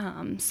think.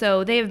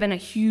 So they have been a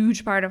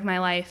huge part of my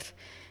life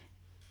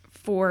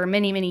for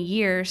many, many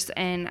years.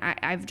 And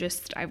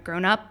I've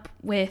grown up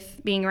with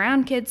being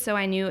around kids. So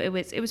I knew it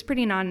was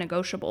pretty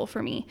non-negotiable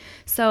for me.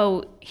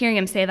 So hearing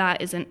him say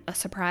that isn't a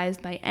surprise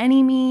by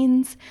any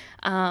means.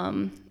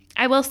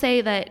 I will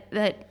say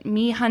that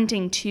me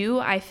hunting too,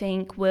 I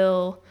think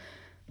will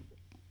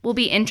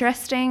be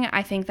interesting.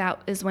 I think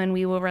that is when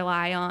we will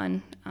rely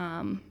on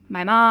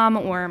my mom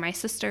or my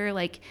sister.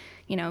 Like,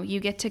 you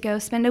get to go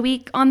spend a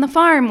week on the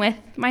farm with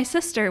my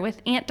sister,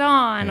 with Aunt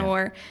Dawn,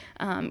 or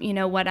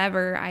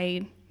whatever,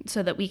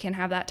 so that we can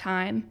have that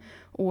time,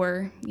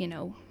 or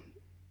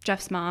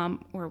Jeff's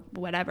mom or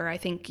whatever. I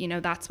think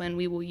that's when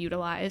we will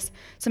utilize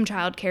some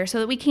childcare so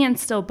that we can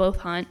still both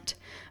hunt.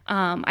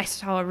 I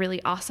saw a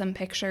really awesome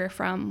picture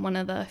from one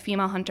of the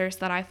female hunters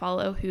that I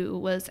follow who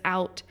was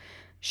out.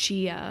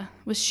 She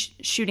was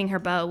shooting her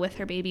bow with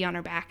her baby on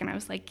her back, and I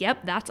was like,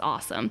 yep, that's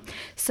awesome.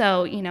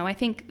 So, I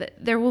think that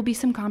there will be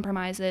some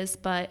compromises,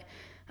 but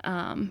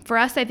for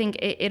us, I think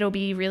it'll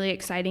be really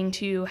exciting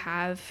to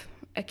have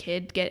a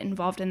kid get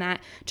involved in that.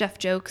 Jeff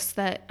jokes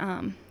that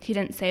he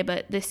didn't say,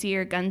 but this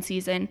year, gun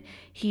season,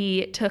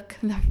 he took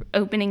the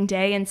opening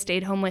day and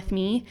stayed home with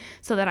me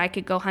so that I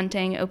could go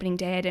hunting opening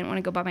day. I didn't want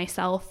to go by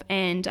myself,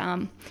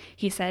 and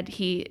he said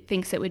he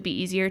thinks it would be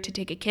easier to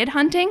take a kid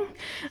hunting.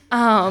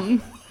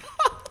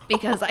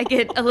 Because I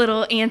get a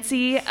little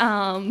antsy,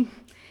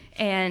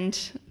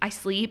 and I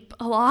sleep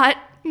a lot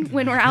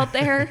when we're out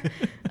there.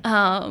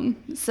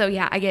 So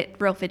yeah, I get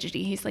real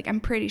fidgety. He's like, I'm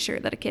pretty sure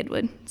that a kid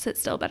would sit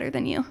still better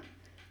than you.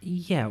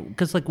 Yeah,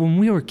 because like when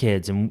we were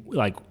kids and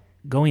like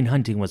going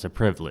hunting was a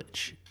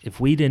privilege.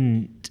 If we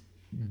didn't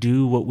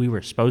do what we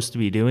were supposed to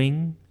be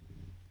doing,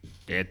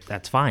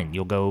 that's fine.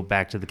 You'll go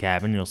back to the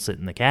cabin. You'll sit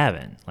in the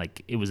cabin.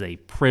 Like, it was a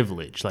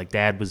privilege. Like,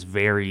 Dad was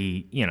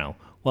very,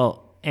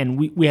 and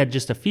we had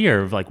just a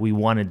fear of, like, we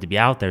wanted to be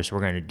out there, so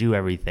we're going to do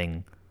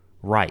everything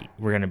right.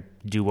 We're going to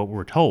do what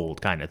we're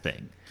told, kind of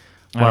thing.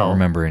 I don't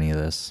remember any of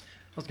this.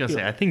 I was gonna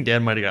say, I think Dad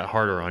might have got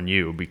harder on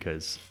you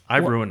because I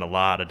ruined a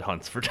lot of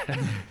hunts for Dad.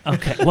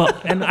 Okay, well,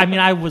 and I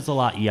mean, I was a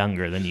lot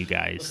younger than you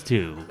guys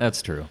too.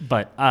 That's true.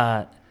 But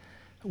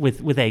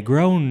with a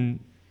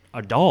grown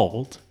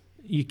adult,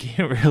 you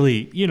can't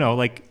really, you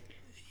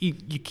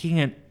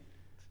can't.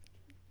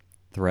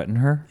 Threaten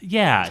her?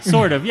 Yeah,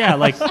 sort of. Yeah,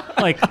 like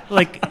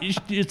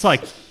it's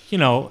like,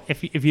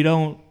 if you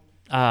don't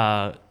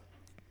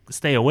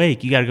stay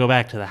awake, you got to go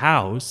back to the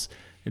house.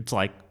 It's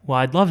like, well,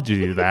 I'd love to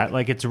do that.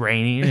 Like, it's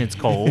raining and it's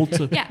cold.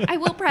 So. Yeah, I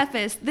will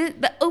preface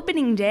the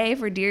opening day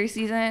for deer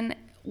season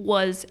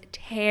was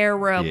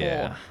terrible.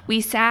 Yeah. We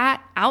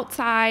sat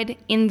outside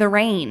in the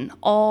rain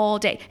all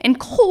day, and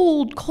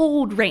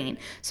cold rain.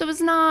 So I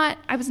was not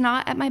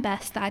at my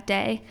best that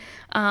day.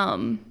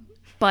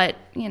 But,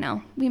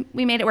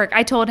 we made it work.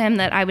 I told him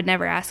that I would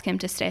never ask him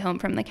to stay home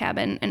from the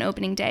cabin an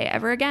opening day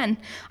ever again.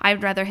 I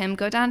would rather him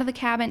go down to the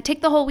cabin,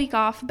 take the whole week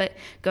off, but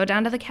go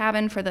down to the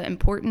cabin for the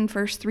important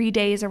first 3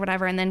 days or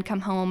whatever, and then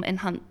come home and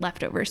hunt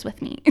leftovers with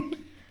me.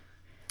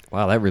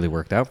 Wow, that really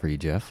worked out for you,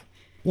 Jeff.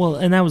 Well,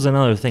 and that was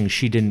another thing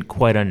she didn't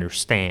quite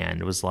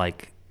understand. It was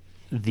like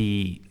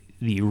the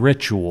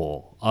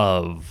ritual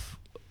of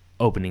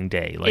opening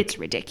day. Like, It's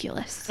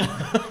ridiculous.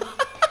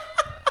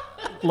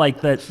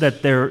 like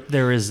that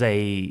there is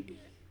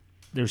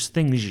there's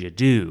things you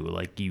do,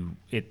 like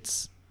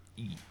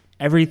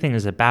everything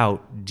is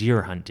about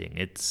deer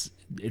hunting.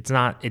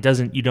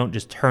 You don't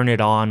just turn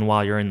it on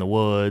while you're in the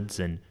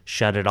woods and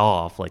shut it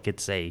off. Like,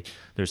 there's a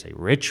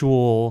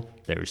ritual,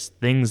 there's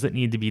things that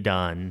need to be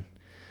done,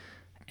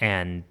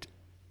 and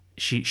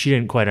she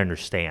didn't quite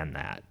understand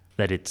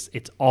that it's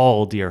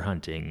all deer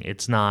hunting.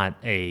 It's not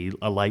a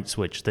light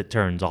switch that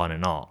turns on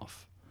and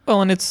off.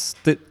 Well, and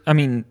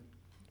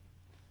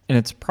and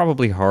it's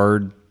probably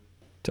hard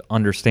to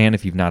understand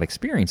if you've not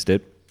experienced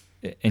it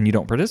and you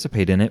don't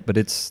participate in it, but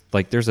it's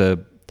like there's a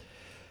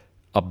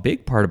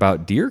big part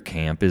about deer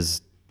camp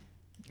is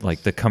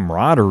like the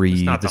camaraderie.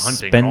 It's not the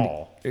hunting at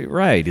all.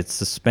 Right. It's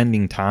the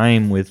spending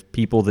time with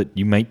people that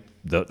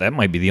that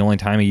might be the only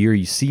time of year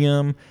you see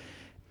them,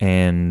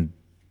 and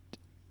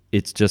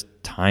it's just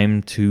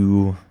time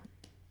to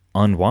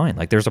unwind.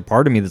 Like, there's a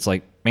part of me that's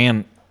like,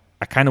 man,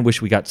 I kind of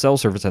wish we got cell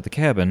service at the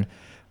cabin,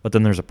 but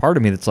then there's a part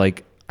of me that's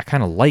like, I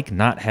kind of like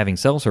not having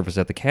cell service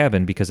at the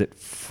cabin because it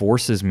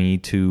forces me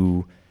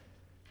to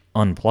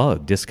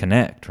unplug,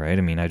 disconnect, right?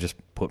 I mean, I just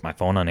put my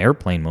phone on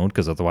airplane mode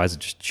because otherwise it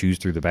just chews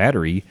through the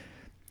battery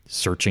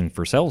searching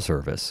for cell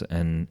service.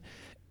 And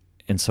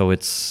so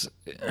it's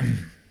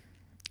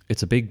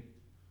a big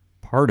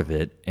part of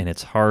it, and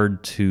it's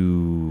hard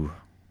to,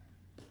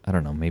 I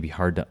don't know, maybe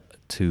hard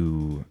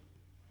to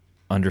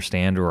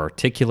understand or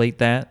articulate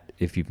that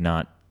if you've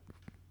not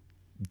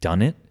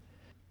done it.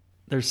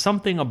 There's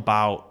something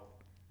about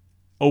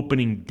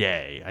opening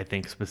day, I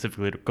think,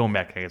 specifically going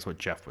back, I guess, what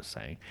Jeff was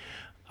saying.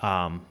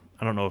 I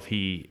don't know if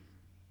he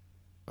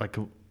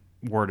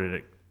worded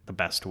it the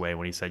best way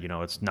when he said,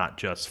 it's not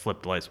just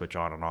flip the light switch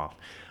on and off.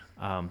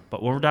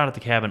 But when we're down at the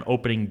cabin,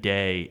 opening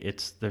day,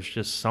 there's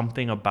just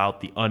something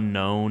about the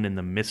unknown and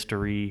the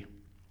mystery.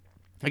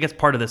 I guess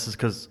part of this is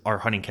because our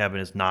hunting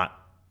cabin is not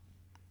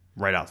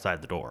right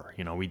outside the door.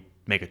 We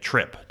make a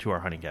trip to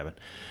our hunting cabin.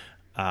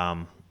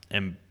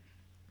 And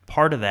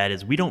part of that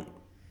is we don't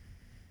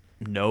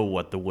know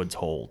what the woods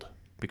hold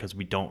because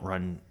we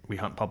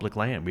hunt public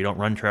land. We don't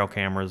run trail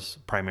cameras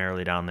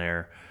primarily down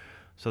there.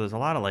 So there's a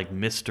lot of like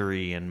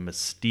mystery and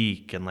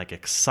mystique and like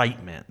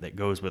excitement that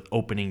goes with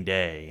opening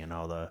day, and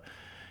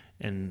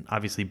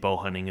obviously bow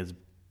hunting is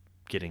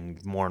getting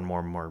more and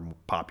more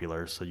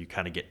popular. So you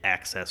kind of get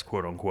access,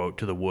 quote unquote,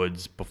 to the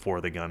woods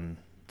before the gun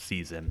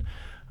season.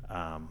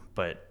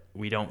 But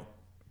we don't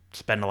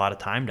spend a lot of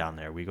time down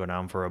there. We go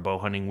down for a bow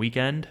hunting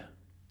weekend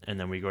and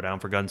then we go down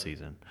for gun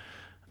season.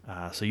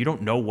 So you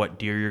don't know what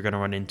deer you're going to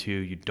run into.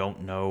 You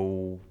don't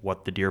know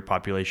what the deer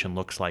population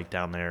looks like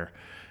down there.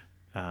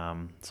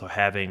 So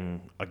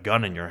having a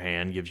gun in your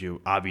hand gives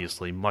you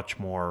obviously much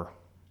more,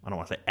 I don't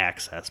want to say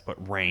access,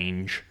 but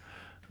range.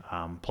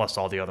 Plus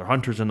all the other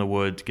hunters in the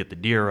woods get the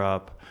deer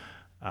up.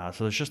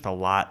 So there's just a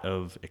lot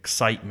of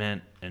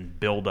excitement and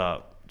build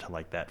up to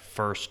like that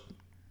first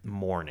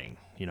morning.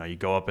 You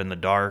go up in the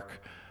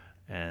dark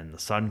and the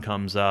sun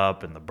comes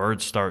up and the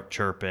birds start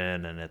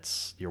chirping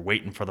and you're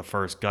waiting for the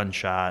first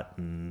gunshot,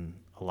 and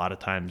a lot of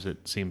times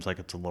it seems like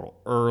it's a little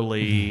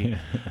early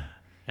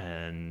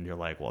and you're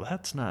like, well,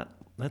 that's not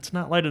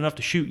light enough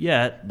to shoot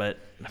yet, but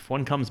if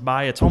one comes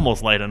by, it's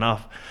almost light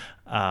enough.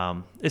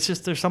 It's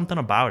just, there's something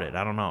about it.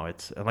 I don't know.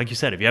 It's like you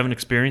said, if you haven't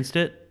experienced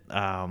it,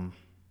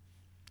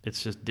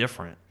 it's just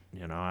different,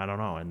 I don't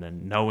know. And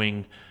then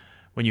knowing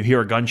when you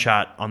hear a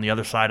gunshot on the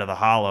other side of the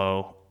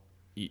hollow,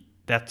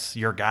 that's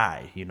your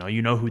guy, you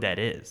know who that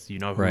is, who,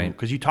 right.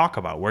 Because you talk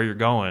about where you're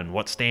going,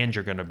 what stand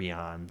you're going to be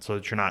on, so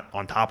that you're not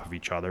on top of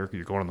each other.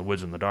 You're going in the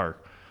woods in the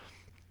dark.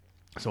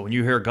 So when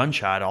you hear a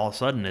gunshot, all of a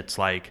sudden it's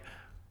like,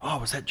 oh,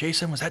 was that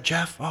Jason? Was that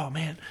Jeff? Oh,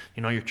 man.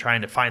 You know, you're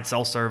trying to find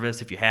cell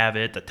service if you have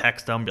it, to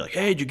text them, be like,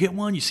 hey, did you get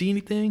one? You see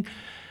anything?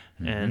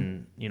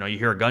 And, you know, you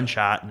hear a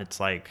gunshot and it's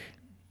like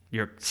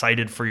you're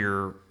excited for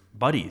your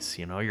buddies,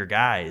 you know, your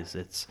guys.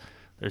 It's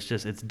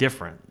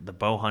different. The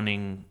bow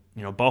hunting,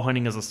 you know, bow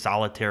hunting is a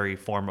solitary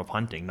form of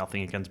hunting.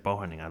 Nothing against bow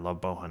hunting. I love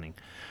bow hunting.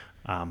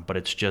 But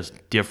it's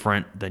just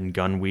different than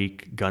gun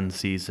week, gun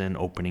season,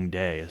 opening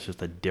day. It's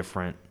just a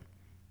different,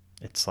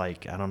 it's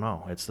like, I don't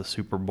know. It's the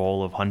Super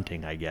Bowl of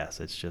hunting, I guess.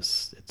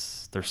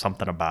 There's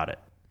something about it.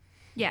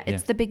 Yeah,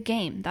 it's the big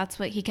game. That's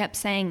what he kept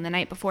saying the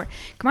night before.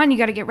 Come on, you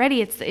got to get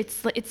ready.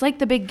 It's like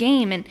the big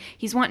game, and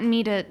he's wanting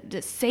me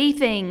to say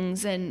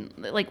things, and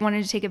like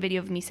wanted to take a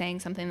video of me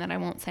saying something that I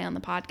won't say on the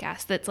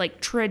podcast. That's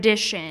like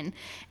tradition,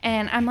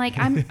 and I'm like,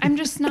 I'm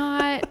just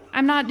not.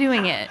 I'm not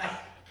doing it.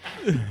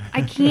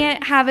 I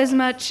can't have as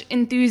much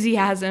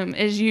enthusiasm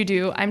as you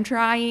do. I'm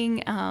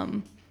trying.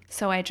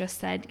 So I just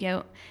said,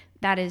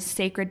 that is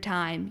sacred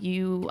time.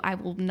 I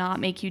will not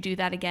make you do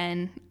that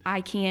again.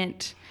 I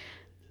can't.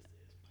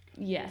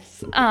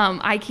 Yes.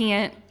 I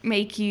can't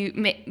make you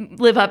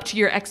live up to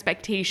your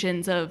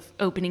expectations of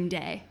opening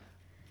day.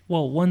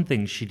 Well, one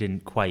thing she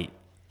didn't quite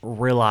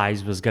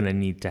realize was going to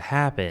need to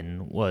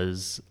happen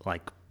was,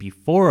 like,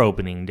 before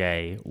opening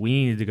day, we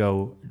needed to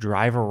go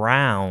drive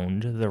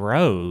around the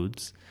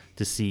roads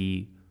to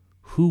see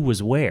who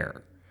was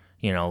where.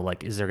 You know,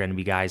 like, is there going to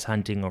be guys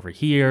hunting over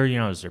here? You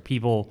know, is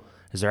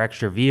there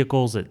extra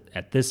vehicles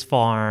at this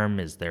farm?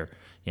 Is there,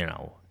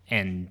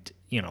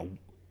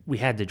 we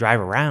had to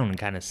drive around and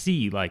kind of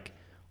see, like,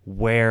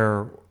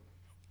 where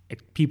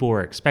people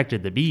were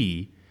expected to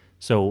be.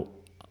 So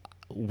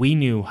we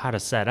knew how to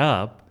set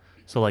up.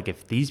 So, like,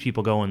 if these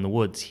people go in the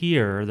woods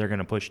here, they're going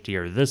to push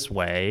deer this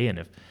way. And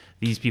if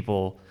these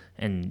people,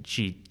 and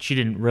she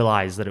didn't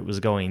realize that it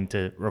was going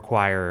to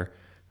require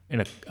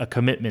a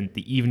commitment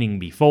the evening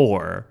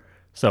before.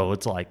 So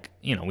it's like,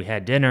 we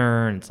had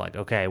dinner, and it's like,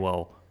 okay,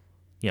 well,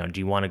 do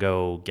you want to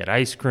go get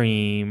ice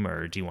cream,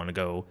 or do you want to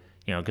go,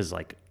 because,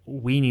 like,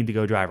 we need to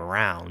go drive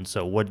around.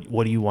 So what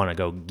do you want to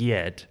go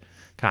get,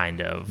 kind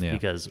of,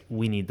 because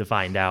we need to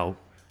find out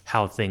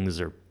how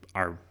things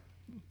are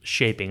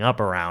shaping up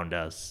around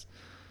us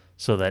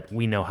so that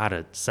we know how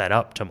to set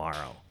up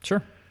tomorrow.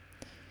 Sure.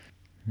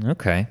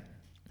 Okay.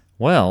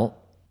 Well,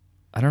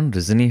 I don't know.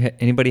 Does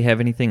anybody have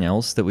anything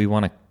else that we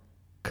want to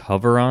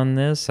cover on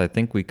this? I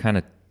think we kind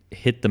of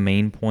hit the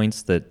main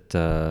points that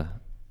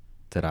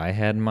I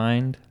had in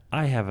mind.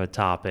 I have a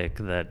topic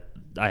that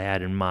I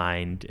had in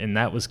mind, and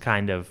that was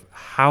kind of,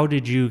 how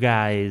did you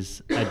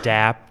guys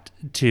adapt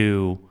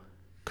to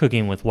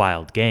cooking with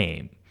wild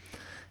game?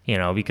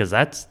 Because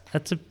that's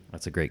a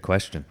great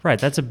question. Right,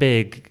 that's a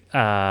big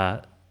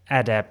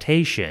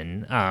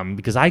adaptation,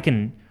 because I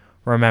can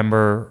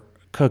remember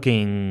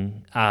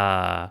cooking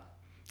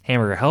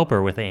Hamburger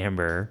Helper with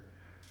Amber,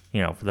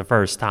 for the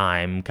first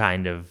time,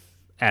 kind of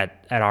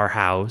at our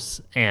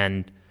house,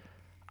 and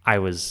I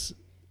was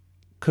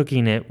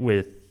cooking it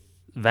with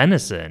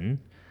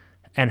venison,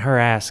 and her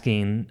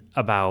asking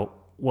about,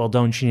 well,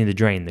 don't you need to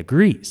drain the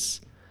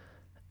grease?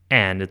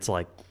 And it's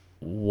like,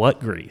 what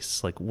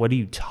grease? Like, what are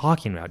you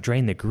talking about?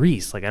 Drain the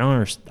grease? Like, I don't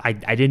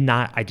understand. I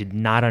did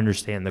not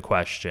understand the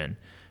question,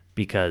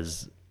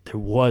 because there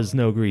was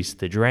no grease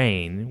to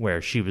drain,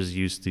 where she was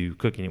used to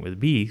cooking it with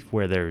beef,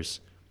 where there's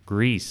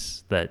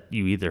grease that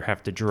you either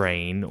have to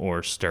drain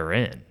or stir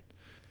in.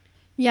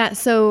 Yeah,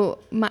 so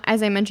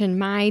as I mentioned,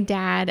 my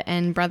dad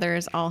and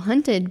brothers all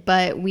hunted,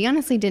 but we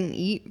honestly didn't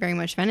eat very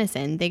much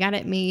venison. They got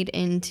it made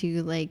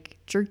into like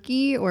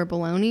jerky or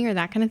bologna or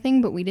that kind of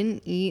thing, but we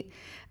didn't eat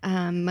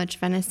much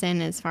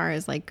venison as far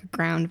as like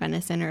ground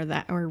venison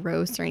or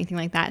roast or anything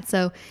like that.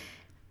 So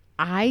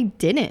I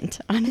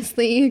didn't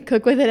honestly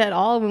cook with it at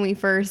all when we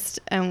first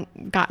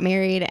got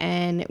married,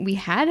 and we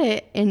had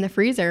it in the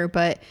freezer,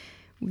 but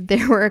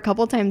there were a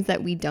couple times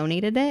that we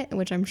donated it,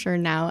 which I'm sure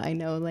now I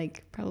know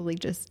like probably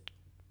just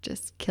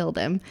killed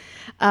him.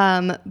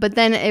 But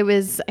then it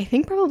was, I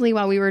think, probably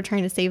while we were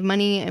trying to save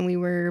money and we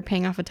were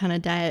paying off a ton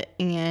of debt,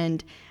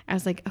 and I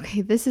was like,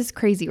 okay, this is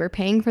crazy. We're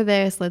paying for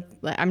this.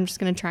 I'm just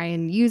going to try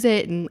and use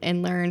it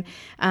and learn.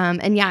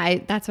 And yeah,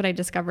 that's what I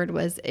discovered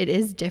was it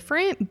is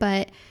different,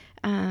 but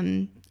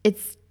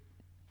it's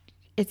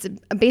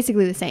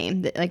basically the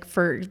same. Like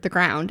for the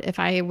ground, if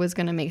I was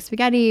going to make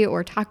spaghetti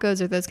or tacos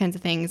or those kinds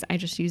of things, I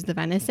just use the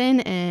venison,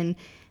 and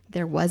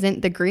there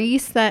wasn't the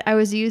grease that I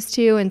was used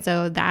to. And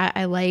so that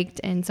I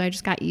liked. And so I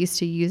just got used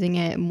to using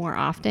it more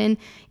often.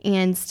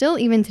 And still,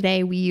 even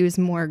today, we use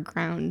more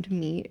ground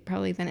meat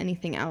probably than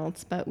anything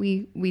else. But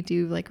we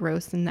do like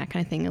roast and that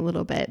kind of thing a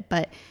little bit.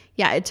 But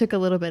yeah, it took a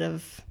little bit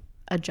of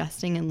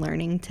adjusting and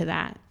learning to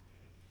that.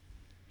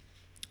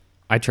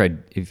 I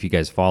tried, if you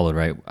guys followed,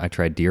 right, I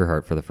tried deer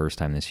heart for the first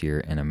time this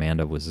year, and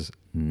Amanda was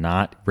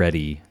not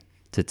ready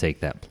to take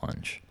that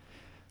plunge.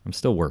 I'm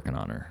still working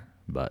on her,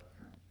 but...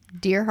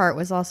 Deer heart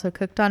was also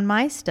cooked on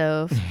my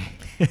stove.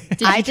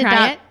 Did you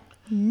try it?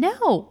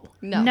 No,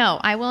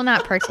 I will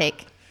not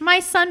partake.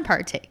 My son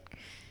partake.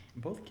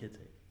 Both kids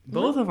ate it.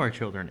 Both of our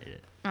children ate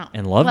it. Oh.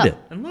 and loved Well, it.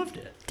 And loved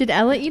it. Did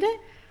Ella eat it?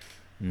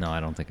 No, I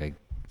don't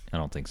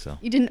think so.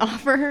 You didn't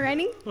offer her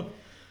any?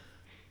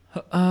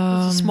 It's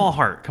a small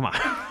heart. Come on.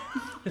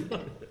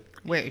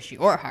 Where's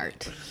your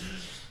heart?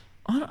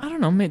 I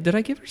don't know. Did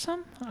I give her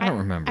some? I don't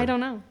remember. I don't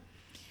know.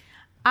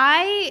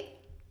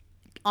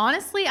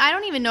 Honestly, I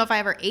don't even know if I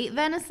ever ate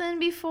venison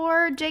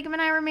before Jacob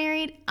and I were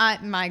married.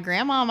 My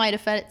grandma might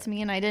have fed it to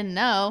me and I didn't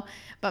know,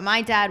 but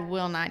my dad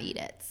will not eat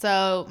it.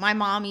 So my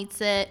mom eats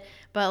it,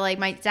 but like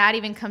my dad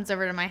even comes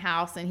over to my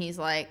house and he's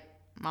like,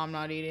 "I'm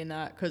not eating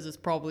that because it's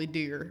probably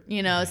deer,"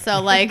 you know?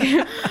 So like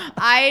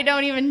I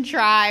don't even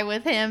try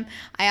with him.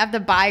 I have to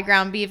buy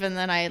ground beef and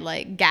then I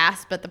like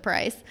gasp at the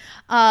price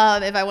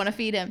if I want to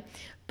feed him.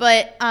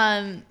 But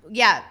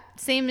yeah.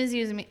 Same as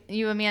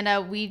you,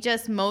 Amanda. We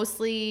just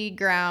mostly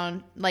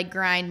grind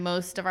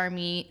most of our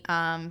meat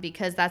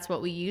because that's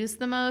what we use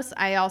the most.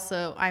 I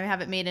have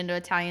it made into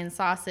Italian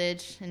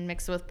sausage and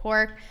mixed with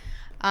pork.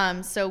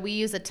 So we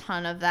use a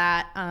ton of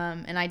that,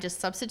 and I just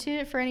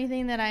substitute it for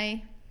anything that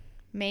I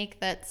make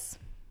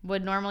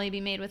would normally be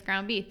made with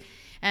ground beef.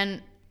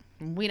 And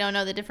we don't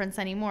know the difference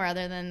anymore,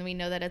 other than we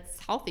know that it's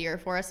healthier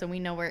for us and we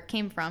know where it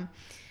came from.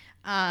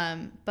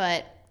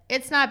 But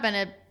it's not been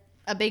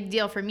a big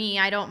deal for me.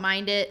 I don't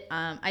mind it.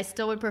 I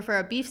still would prefer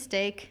a beef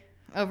steak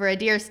over a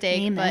deer steak.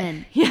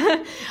 Amen. But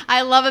yeah,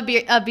 I love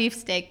a beef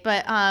steak.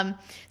 But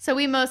so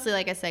we mostly,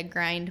 like I said,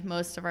 grind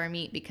most of our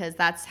meat because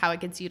that's how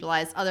it gets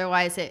utilized.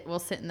 Otherwise, it will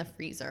sit in the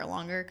freezer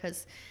longer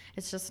because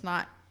it's just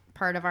not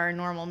part of our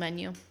normal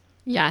menu.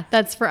 Yeah,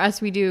 that's for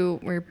us.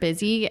 We're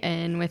busy,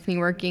 and with me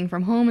working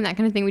from home and that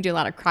kind of thing, we do a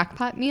lot of crock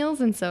pot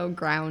meals, and so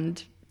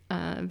ground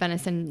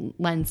venison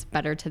lends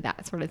better to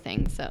that sort of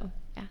thing. So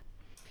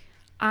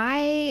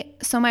yeah.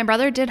 So my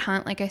brother did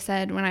hunt, like I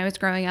said, when I was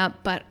growing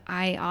up, but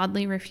I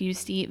oddly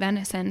refused to eat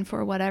venison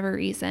for whatever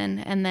reason.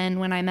 And then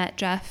when I met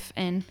Jeff,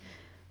 and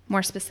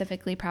more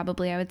specifically,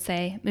 probably I would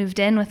say, moved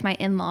in with my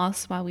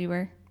in-laws while we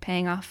were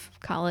paying off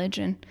college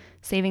and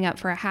saving up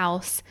for a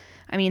house,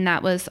 I mean,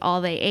 that was all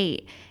they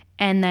ate.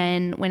 And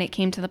then when it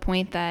came to the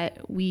point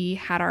that we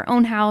had our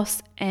own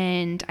house,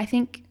 and I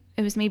think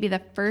it was maybe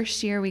the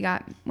first year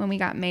when we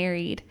got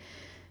married,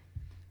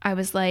 I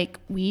was like,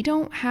 we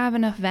don't have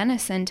enough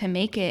venison to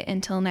make it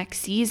until next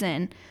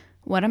season.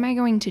 What am I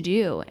going to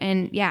do?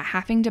 And yeah,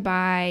 having to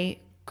buy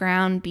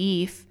ground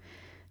beef,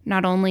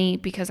 not only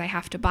because I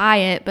have to buy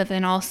it, but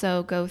then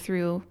also go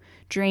through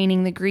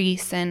draining the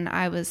grease, and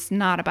I was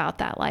not about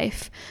that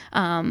life.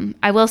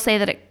 I will say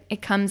that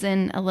it comes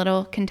in a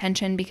little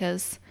contention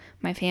because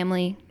my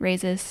family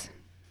raises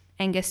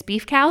Angus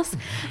beef cows.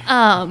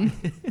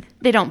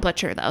 They don't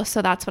butcher though,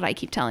 so that's what I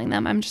keep telling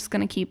them. I'm just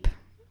going to keep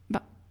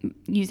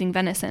using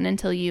venison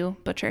until you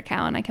butcher a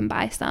cow and I can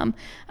buy some.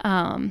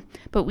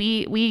 But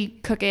we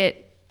cook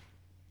it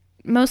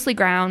mostly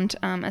ground,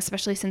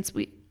 especially since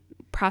we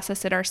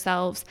process it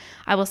ourselves.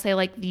 I will say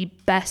like the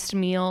best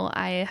meal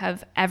I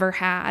have ever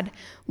had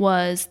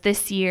was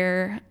this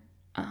year,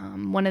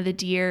 one of the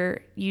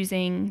deer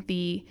using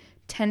the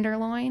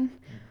tenderloin,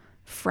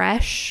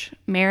 fresh,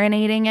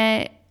 marinating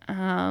it.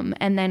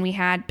 And then we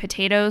had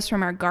potatoes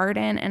from our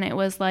garden, and it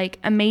was like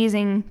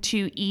amazing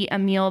to eat a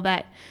meal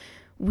that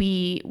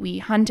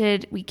we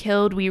hunted, we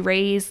killed, we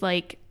raised.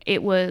 Like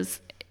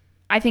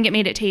I think it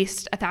made it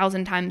taste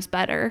 1,000 times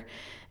better.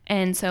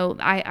 And so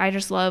I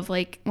just love,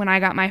 like, when I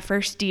got my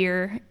first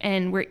deer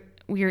and we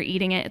were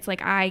eating it, it's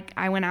like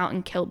I went out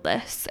and killed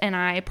this and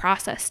I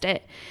processed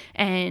it,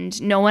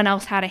 and no one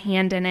else had a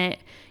hand in it.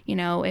 You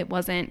know, it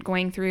wasn't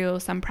going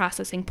through some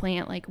processing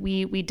plant. Like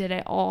we did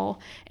it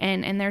all.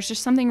 And there's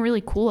just something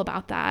really cool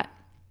about that.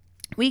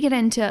 We get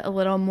into a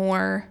little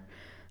more,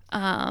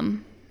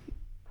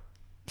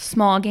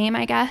 small game,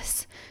 I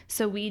guess.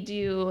 So we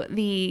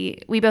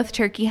both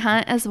turkey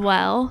hunt as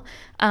well.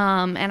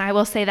 And I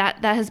will say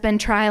that has been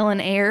trial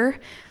and error.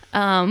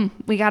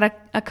 We got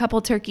a couple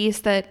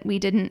turkeys that we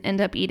didn't end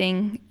up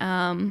eating.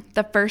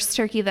 The first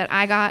turkey that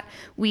I got,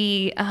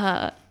 we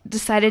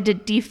decided to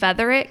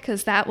defeather it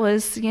because that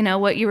was,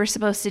 what you were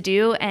supposed to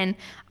do. And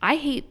I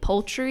hate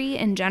poultry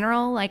in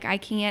general. Like, I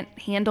can't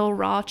handle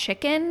raw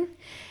chicken.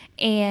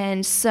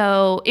 And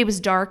so it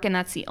was dark, and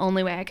that's the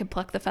only way I could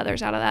pluck the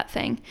feathers out of that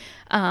thing.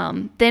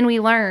 Then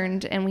we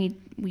learned, and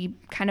we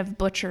kind of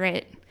butcher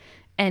it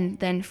and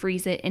then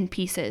freeze it in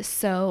pieces.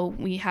 So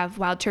we have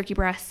wild turkey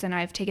breasts, and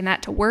I've taken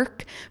that to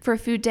work for a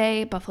food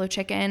day. Buffalo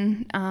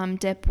chicken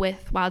dip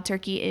with wild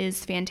turkey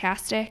is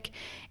fantastic.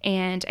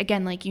 And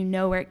again, like,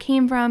 where it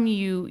came from,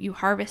 you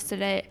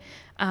harvested it.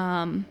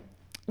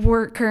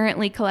 We're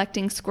currently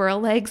collecting squirrel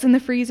legs in the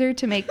freezer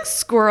to make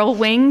squirrel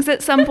wings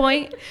at some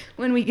point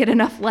when we get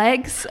enough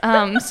legs.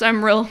 So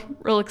I'm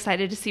real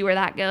excited to see where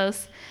that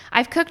goes.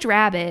 I've cooked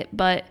rabbit,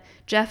 but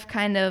Jeff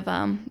kind of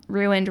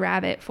ruined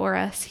rabbit for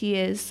us. He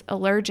is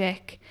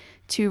allergic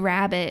to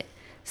rabbit,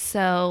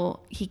 so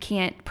he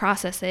can't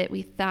process it.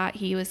 We thought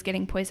he was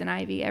getting poison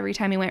ivy every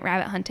time he went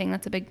rabbit hunting.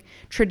 That's a big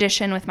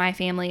tradition with my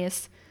family,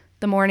 is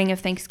the morning of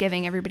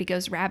Thanksgiving, everybody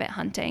goes rabbit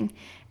hunting,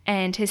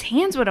 and his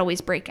hands would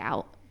always break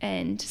out.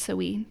 And so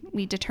we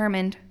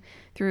determined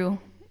through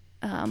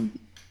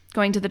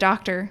going to the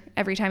doctor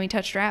every time he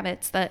touched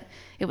rabbits that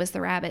it was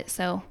the rabbit.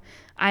 So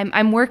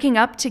I'm working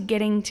up to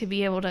getting to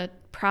be able to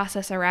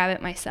process a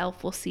rabbit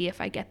myself. We'll see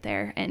if I get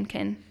there and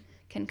can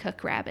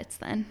cook rabbits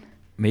then.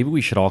 Maybe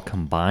we should all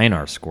combine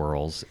our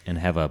squirrels and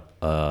have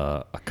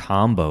a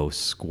combo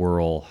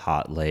squirrel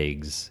hot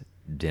legs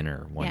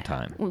dinner one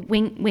time.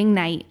 Wing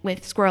night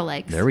with squirrel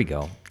legs. There we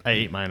go. I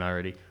ate mine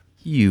already.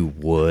 You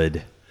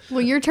would.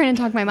 Well, you're trying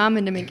to talk my mom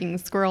into making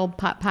squirrel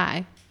pot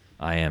pie.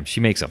 I am. She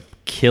makes a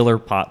killer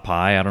pot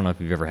pie. I don't know if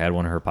you've ever had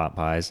one of her pot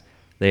pies.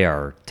 They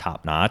are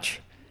top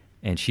notch.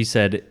 And she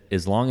said,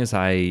 as long as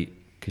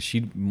because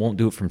she won't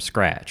do it from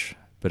scratch,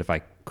 but if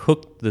I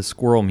cooked the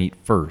squirrel meat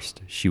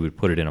first, she would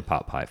put it in a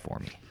pot pie for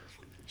me.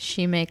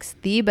 She makes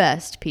the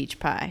best peach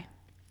pie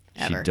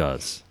ever. She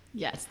does.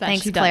 Yes, that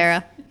Thanks, she does.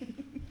 Clara.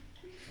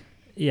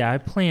 Yeah, I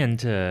plan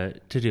to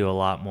do a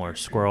lot more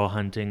squirrel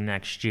hunting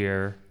next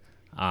year,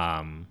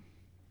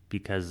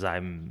 because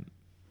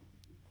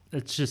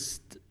it's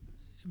just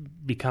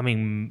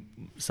becoming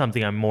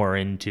something I'm more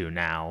into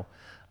now.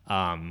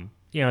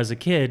 As a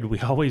kid, we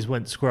always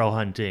went squirrel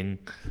hunting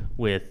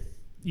with,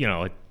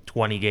 a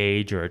 20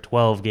 gauge or a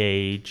 12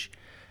 gauge.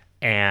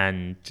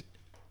 And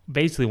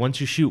basically, once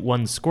you shoot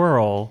one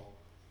squirrel,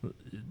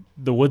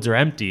 the woods are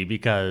empty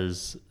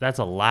because that's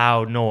a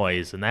loud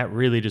noise and that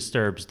really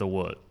disturbs the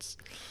woods.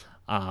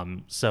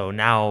 So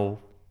now,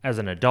 as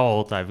an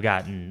adult, I've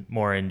gotten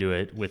more into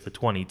it with the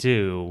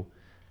 22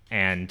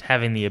 and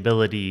having the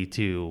ability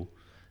to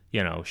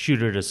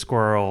shoot at a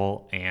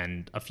squirrel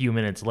and a few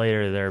minutes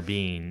later there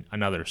being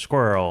another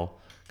squirrel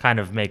kind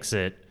of makes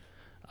it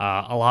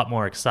a lot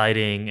more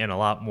exciting and a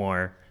lot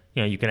more,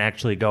 you can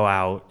actually go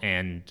out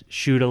and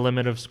shoot a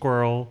limit of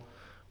squirrel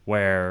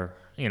where,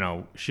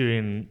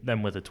 shooting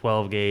them with a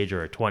 12 gauge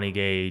or a 20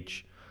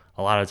 gauge,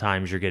 a lot of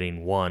times you're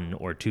getting 1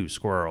 or 2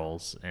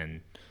 squirrels,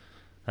 and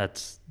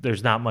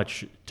there's not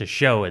much to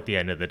show at the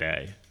end of the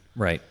day.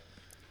 Right.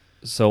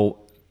 So,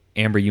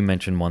 Amber, you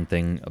mentioned one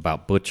thing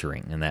about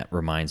butchering, and that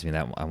reminds me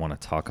that I want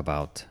to talk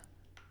about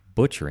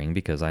butchering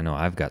because I know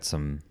I've got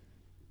some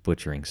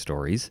butchering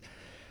stories.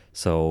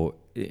 So,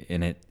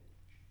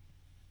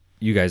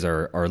 you guys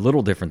are a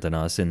little different than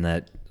us in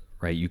that,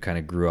 right? You kind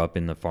of grew up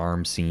in the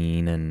farm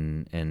scene,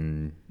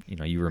 and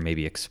you were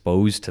maybe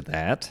exposed to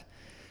that.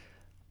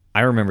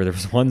 I remember there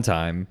was one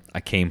time I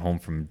came home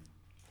from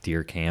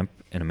deer camp,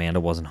 and Amanda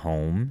wasn't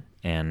home,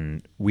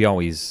 and we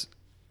always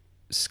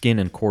skin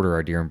and quarter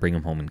our deer and bring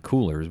them home in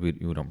coolers. We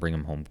don't bring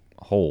them home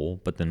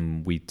whole, but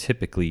then we've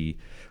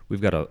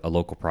got a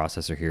local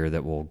processor here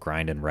that will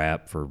grind and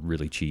wrap for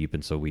really cheap,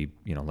 and so we,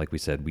 like we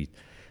said,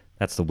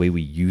 that's the way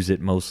we use it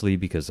mostly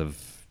because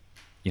of,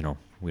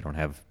 we don't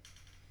have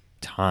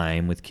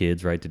time with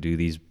kids, right, to do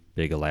these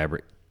big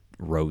elaborate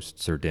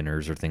roasts or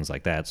dinners or things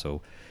like that.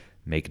 So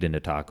make it into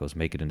tacos,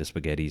 make it into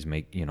spaghettis,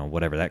 make,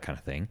 whatever, that kind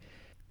of thing.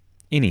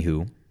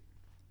 Anywho,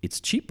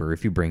 it's cheaper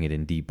if you bring it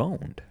in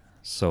deboned.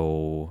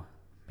 So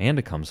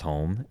Amanda comes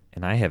home,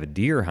 and I have a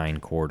deer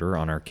hind quarter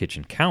on our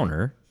kitchen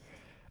counter,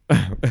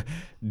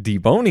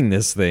 deboning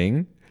this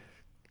thing.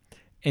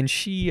 And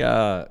she,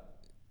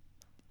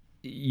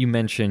 you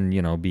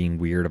mentioned, being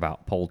weird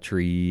about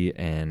poultry,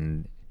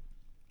 and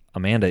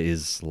Amanda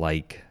is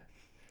like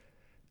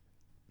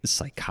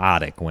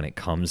psychotic when it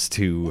comes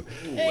to.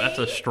 Ooh, that's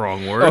a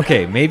strong word.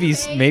 Okay,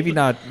 maybe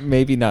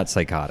not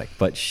psychotic,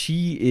 but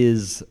she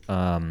is.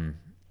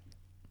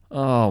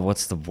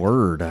 What's the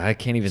word? I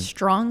can't even.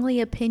 Strongly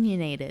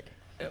opinionated.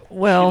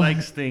 Well, She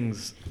likes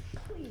things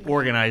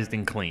organized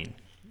and clean.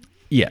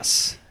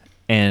 yes,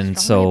 and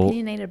Strongly so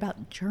opinionated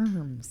about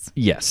germs.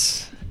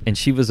 yes, and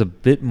she was a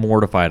bit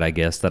mortified, I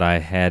guess, that I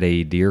had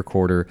a deer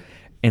quarter,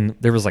 and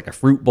there was like a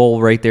fruit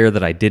bowl right there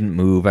that I didn't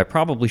move. I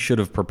probably should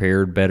have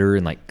prepared better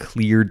and like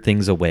cleared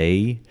things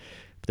away.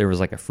 There was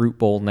like a fruit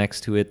bowl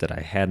next to it that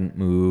I hadn't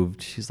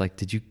moved. She's like,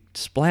 "Did you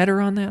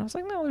splatter on that?" I was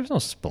like, "No, there's no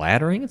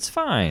splattering. It's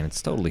fine.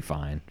 It's totally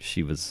fine." Do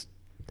you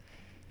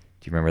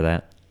remember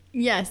that?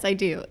 Yes, I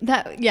do.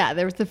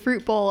 There was the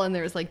fruit bowl and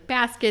there was like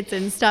baskets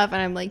and stuff,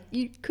 and I'm like,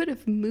 you could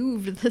have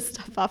moved the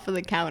stuff off of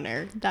the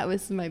counter. That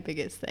was my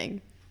biggest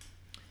thing.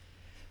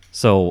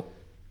 So,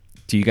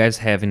 do you guys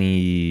have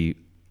any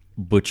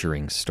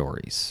butchering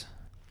stories?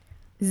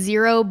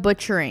 Zero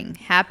butchering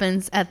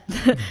happens at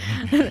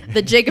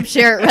the Jacob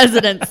Sherritt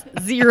residence.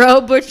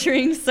 Zero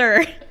butchering,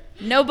 sir.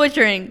 No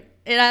butchering.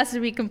 It has to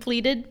be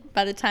completed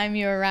by the time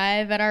you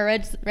arrive at our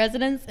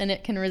residence, and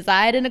it can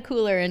reside in a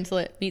cooler until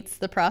it meets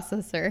the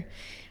processor.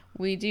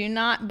 We do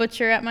not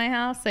butcher at my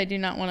house. I do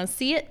not want to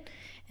see it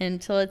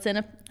until it's in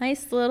a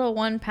nice little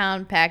 1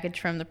 pound package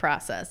from the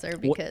processor,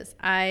 because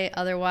I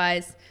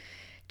otherwise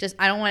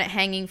I don't want it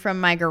hanging from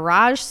my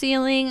garage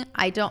ceiling.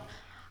 I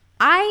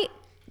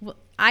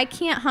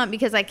can't hunt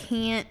because I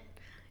can't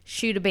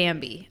shoot a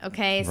Bambi.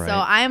 Okay, Right.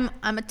 so I'm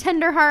a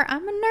tender heart.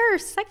 I'm a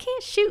nurse. I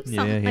can't shoot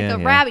something like a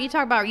rabbit. You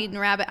talk about eating a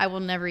rabbit. I will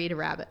never eat a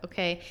rabbit.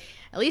 Okay,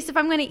 at least if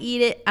I'm going to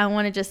eat it, I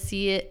want to just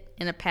see it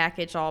in a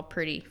package all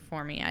pretty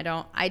for me.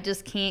 I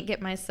just can't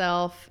get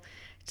myself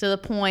to the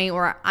point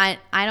where I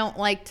don't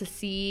like to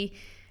see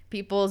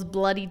people's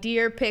bloody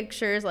deer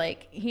pictures.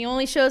 Like, he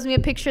only shows me a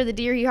picture of the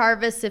deer he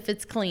harvests if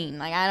it's clean.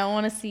 Like, I don't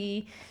want to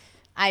see,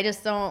 I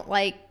just don't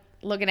like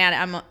looking at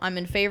it. I'm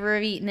in favor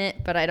of eating it,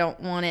 but I don't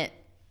want it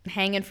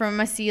hanging from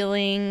my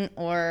ceiling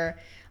or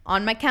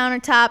on my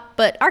countertop.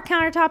 But our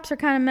countertops are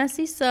kind of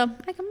messy, so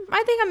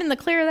I think I'm in the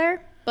clear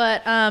there.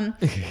 But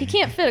you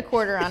can't fit a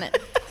quarter on it.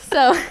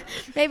 So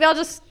maybe I'll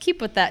just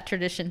keep with that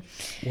tradition.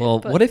 Well,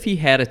 what if he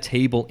had a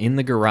table in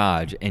the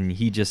garage and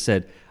he just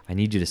said, I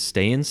need you to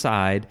stay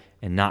inside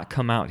and not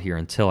come out here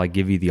until I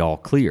give you the all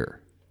clear?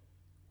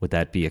 Would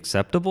that be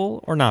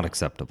acceptable or not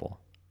acceptable?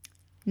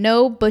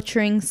 No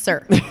butchering,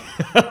 sir.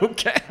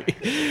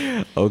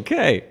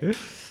 Okay.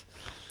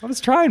 I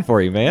was trying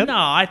for you, man. No,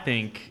 I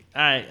think,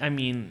 I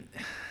mean,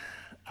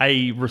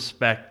 I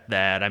respect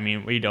that. I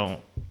mean, we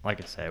don't,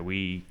 like I said,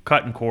 we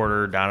cut and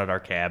quarter down at our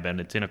cabin.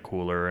 It's in a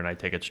cooler, and I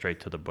take it straight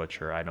to the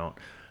butcher. I don't,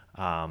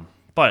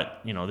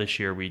 but, you know, this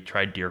year we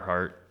tried deer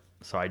heart,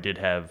 so I did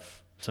have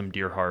some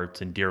deer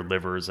hearts and deer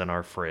livers in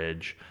our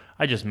fridge.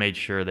 I just made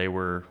sure they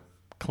were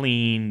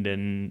cleaned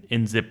and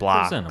in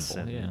Ziplocs.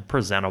 Presentable, yeah.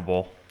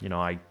 Presentable. You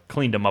know, I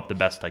cleaned them up the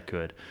best I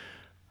could.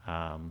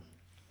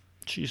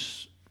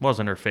 She's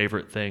wasn't her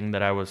favorite thing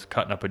that I was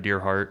cutting up a deer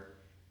heart,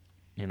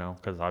 you know,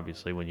 because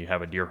obviously when you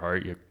have a deer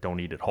heart, you don't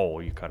eat it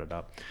whole, you cut it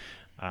up.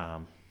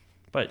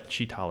 But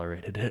she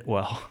tolerated it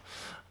well.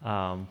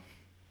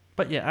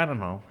 But yeah, I don't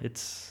know.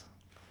 It's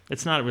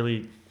not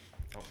really.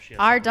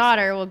 Our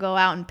daughter will go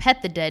out and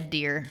pet the dead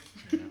deer.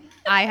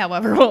 I,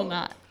 however, will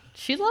not.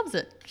 She loves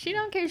it. She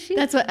don't care.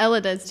 That's what Ella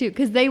does too,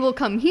 because they will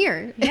come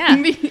here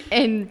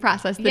and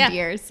process the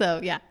deer. So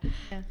yeah.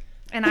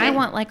 And I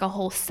want like a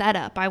whole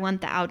setup. I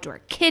want the outdoor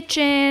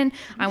kitchen.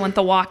 I want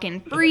the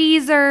walk-in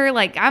freezer.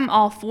 Like, I'm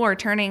all for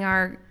turning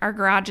our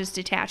garages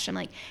detached. I'm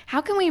like, how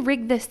can we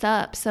rig this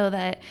up so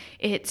that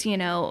it's, you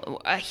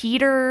know, a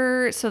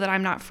heater so that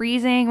I'm not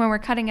freezing when we're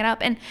cutting it up?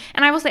 And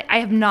I will say,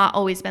 I have not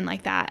always been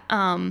like that.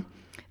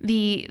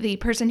 The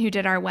person who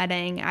did our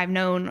wedding, I've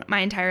known my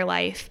entire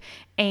life.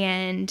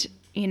 And,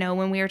 you know,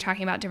 when we were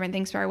talking about different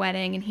things for our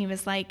wedding, and he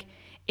was like,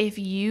 if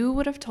you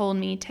would have told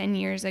me 10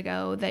 years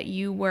ago that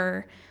you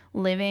were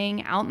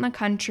living out in the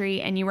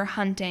country and you were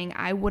hunting,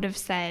 I would have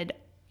said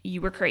you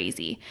were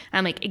crazy. And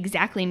I'm like,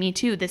 exactly, me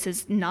too. This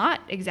is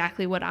not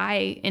exactly what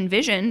I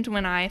envisioned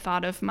when I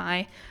thought of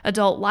my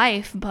adult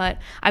life, but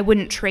I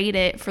wouldn't trade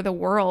it for the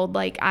world.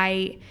 Like,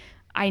 I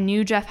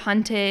knew Jeff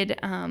hunted,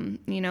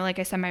 you know, like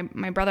I said,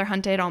 my brother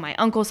hunted, all my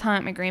uncles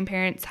hunt, my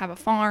grandparents have a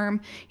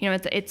farm, you know,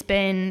 it's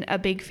been a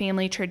big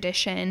family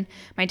tradition.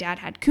 My dad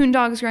had coon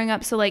dogs growing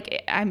up. So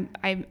like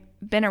I've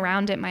been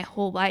around it my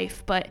whole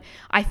life, but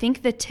I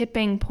think the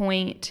tipping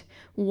point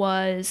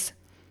was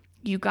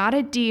you got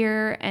a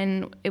deer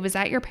and it was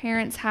at your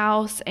parents'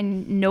 house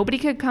and nobody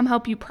could come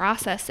help you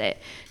process it.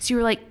 So you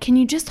were like, can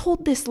you just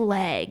hold this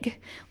leg?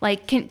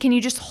 Like, can you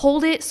just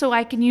hold it so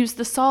I can use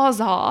the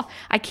Sawzall?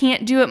 I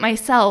can't do it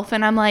myself.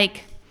 And I'm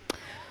like,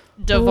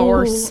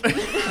 divorce.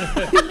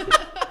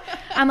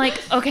 I'm like,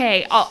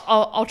 okay,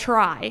 I'll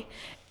try.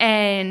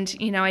 And,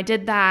 you know, I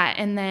did that.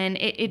 And then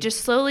it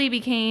just slowly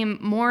became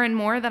more and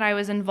more that I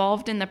was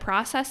involved in the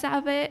process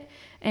of it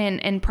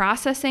and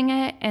processing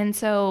it. And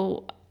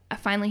so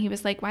finally he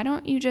was like, why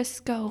don't you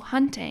just go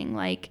hunting?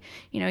 Like,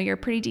 you know, you're a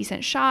pretty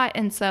decent shot.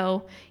 And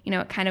so, you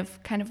know, it kind of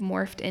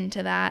morphed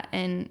into that.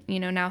 And, you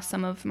know, now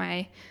some of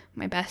my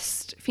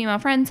best female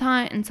friends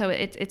hunt. And so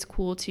it's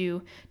cool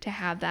to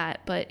have that,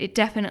 but it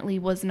definitely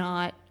was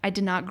not, I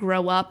did not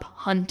grow up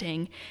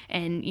hunting.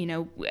 And, you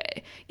know,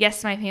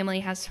 yes, my family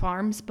has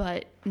farms,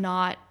 but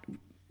not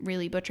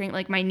really butchering.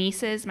 Like my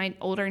nieces, my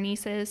older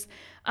nieces,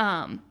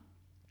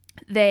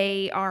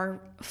 they are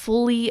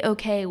fully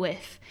okay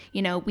with,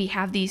 you know, we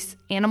have these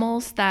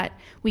animals that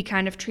we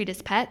kind of treat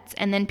as pets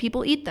and then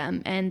people eat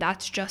them. And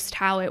that's just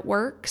how it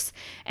works.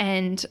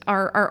 And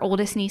our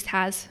oldest niece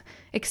has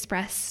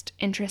expressed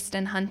interest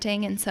in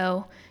hunting. And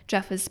so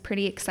Jeff was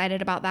pretty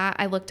excited about that.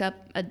 I looked up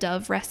a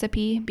dove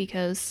recipe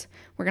because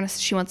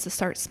she wants to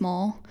start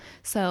small.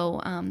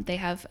 So they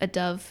have a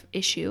dove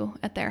issue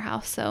at their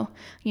house. So,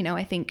 you know,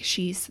 I think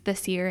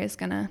this year is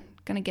going to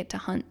get to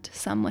hunt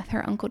some with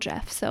her Uncle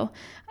Jeff. So,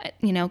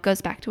 you know, goes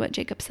back to what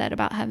Jacob said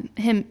about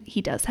him.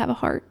 He does have a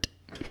heart.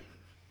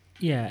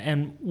 Yeah,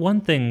 and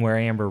one thing where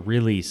Amber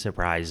really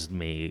surprised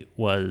me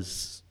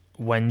was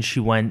when she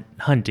went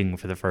hunting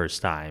for the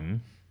first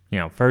time. You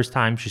know, first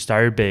time she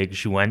started big,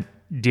 she went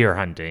deer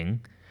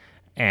hunting.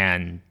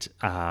 And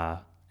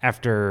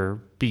after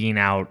being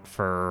out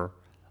for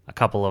a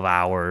couple of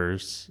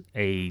hours,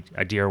 a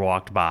deer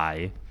walked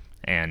by,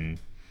 and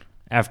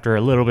after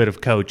a little bit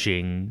of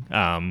coaching,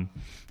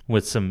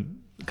 with a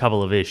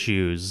couple of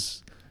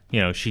issues, you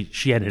know,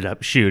 she ended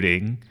up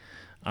shooting.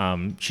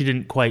 She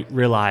didn't quite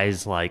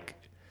realize like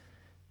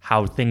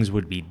how things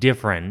would be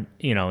different,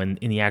 you know, in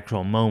the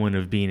actual moment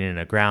of being in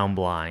a ground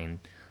blind,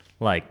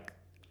 like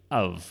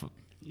of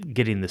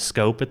getting the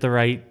scope at the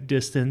right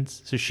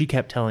distance. So she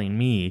kept telling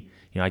me,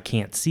 you know, I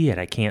can't see it.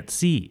 I can't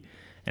see.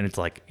 And it's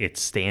like,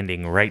 it's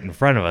standing right in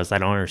front of us. I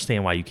don't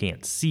understand why you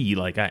can't see.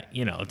 Like,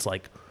 it's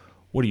like,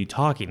 what are you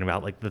talking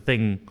about? Like the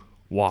thing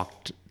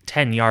walked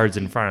 10 yards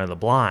in front of the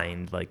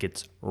blind. Like,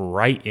 it's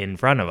right in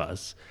front of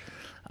us.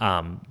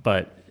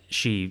 But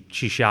she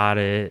shot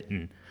it,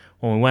 and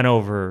when we went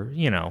over,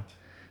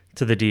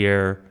 to the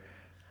deer,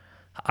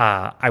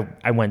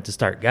 I went to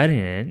start gutting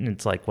it, and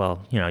it's like,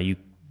 well,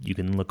 you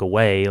can look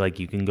away, like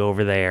you can go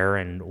over there,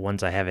 and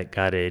once I have it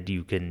gutted,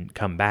 you can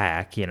come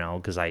back,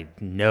 because I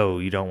know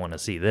you don't want to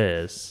see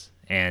this.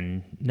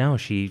 And no,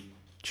 she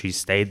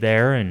stayed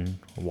there and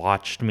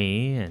watched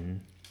me.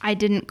 And I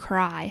didn't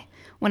cry.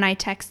 When I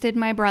texted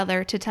my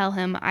brother to tell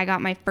him I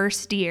got my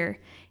first deer,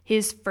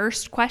 his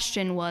first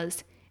question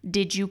was,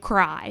 "Did you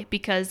cry?"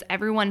 Because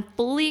everyone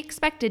fully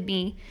expected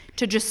me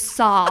to just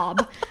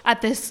sob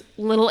at this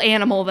little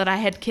animal that I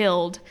had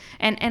killed.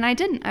 And I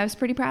didn't. I was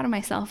pretty proud of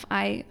myself.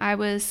 I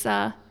was,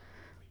 I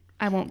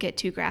won't get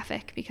too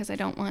graphic because I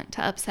don't want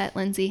to upset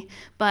Lindsay.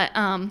 But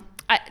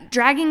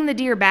dragging the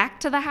deer back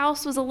to the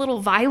house was a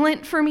little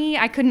violent for me.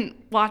 I couldn't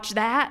watch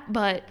that.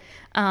 But,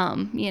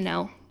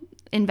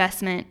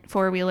 investment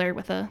four-wheeler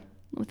with a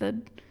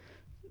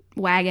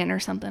wagon or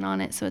something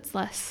on it, so it's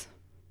less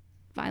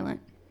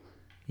violent.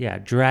 yeah,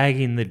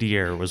 dragging the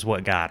deer was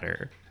what got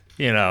her.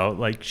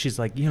 Like, she's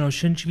like,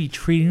 shouldn't you be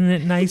treating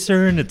it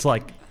nicer? And it's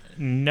like,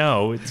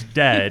 no, it's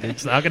dead.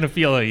 It's not going to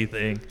feel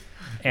anything.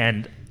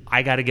 And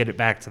I got to get it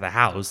back to the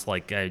house.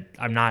 Like,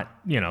 I'm not,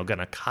 going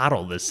to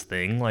coddle this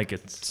thing. Like,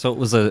 it's... So it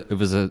was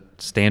a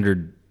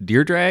standard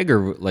deer drag,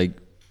 or like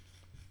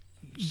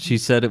she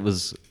said it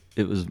was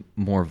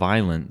more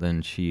violent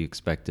than she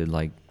expected.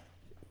 Like,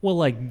 Well,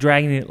 like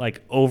dragging it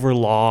like over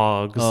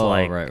logs,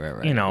 right.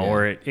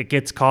 Or it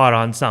gets caught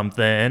on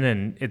something,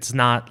 and it's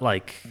not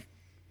like,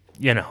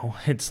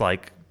 it's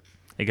like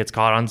it gets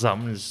caught on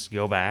something, just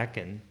go back.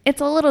 And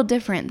It's a little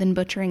different than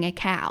butchering a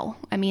cow.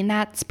 I mean,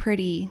 that's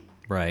pretty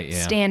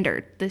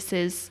standard.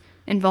 This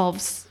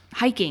involves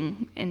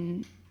hiking,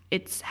 and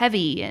it's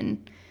heavy,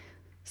 and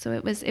so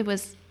it was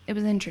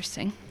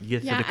interesting. You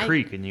get to the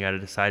creek, and you got to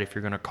decide if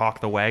you're going to caulk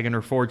the wagon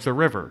or forge the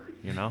river.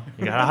 You got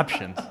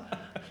options.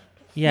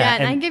 Yeah,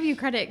 and I give you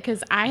credit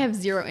because I have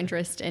zero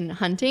interest in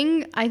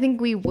hunting. I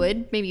think we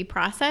would maybe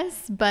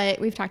process,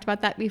 but we've talked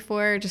about that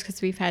before just because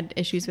we've had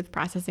issues with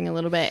processing a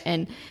little bit,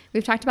 and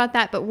we've talked about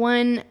that. But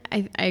one,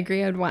 I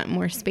agree I would want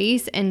more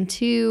space, and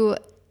two,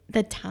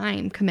 the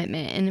time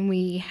commitment. And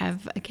we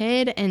have a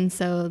kid, and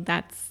so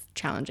that's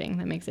challenging.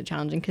 That makes it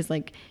challenging because,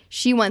 like,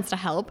 she wants to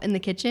help in the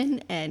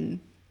kitchen, and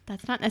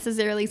that's not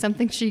necessarily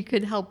something she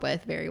could help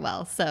with very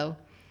well. So...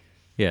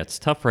 yeah, it's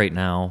tough right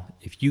now.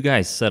 If you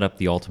guys set up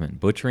the ultimate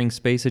butchering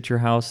space at your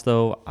house,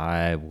 though,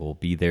 I will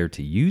be there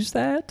to use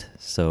that.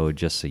 So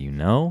just so you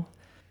know.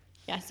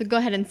 Yeah, so go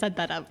ahead and set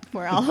that up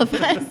for all of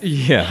us.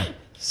 Yeah.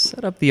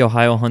 Set up the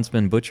Ohio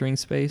Huntsman butchering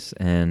space,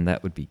 and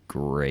that would be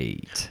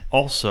great.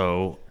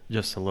 Also,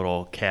 just a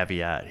little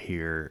caveat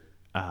here.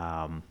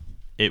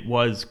 It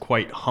was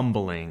quite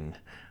humbling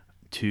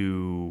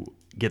to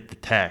get the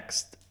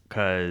text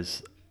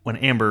because when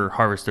Amber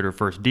harvested her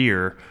first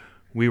deer,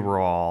 we were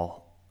all,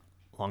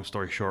 long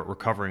story short,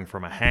 recovering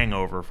from a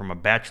hangover from a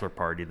bachelor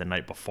party the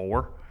night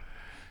before.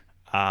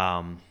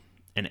 And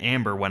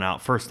Amber went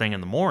out first thing in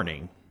the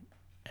morning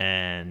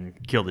and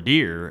killed a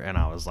deer. And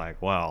I was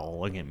like, well,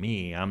 look at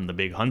me. I'm the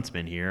big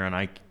huntsman here. And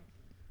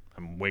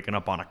I'm waking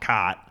up on a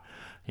cot,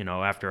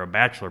 after a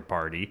bachelor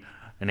party.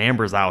 And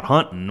Amber's out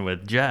hunting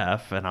with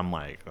Jeff. And I'm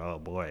like, oh,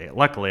 boy.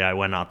 Luckily, I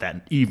went out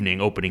that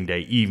evening, opening day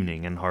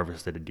evening, and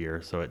harvested a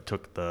deer. So it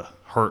took the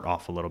hurt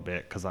off a little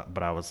bit.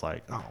 But I was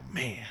like, oh,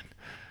 man.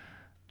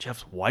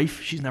 Jeff's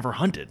wife, she's never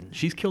hunted.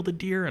 She's killed a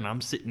deer, and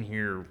I'm sitting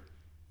here,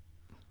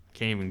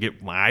 can't even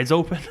get my eyes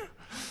open.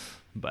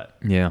 But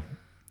yeah.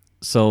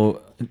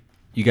 So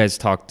you guys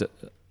talked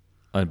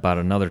about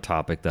another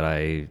topic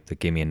that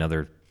gave me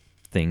another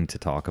thing to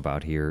talk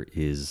about here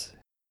is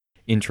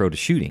intro to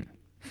shooting.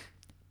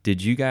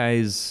 Did you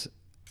guys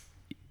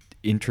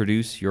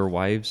introduce your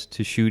wives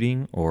to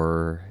shooting,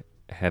 or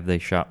have they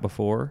shot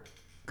before?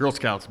 Girl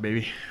Scouts,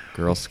 baby.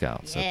 Girl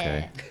Scouts,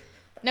 okay.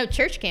 No,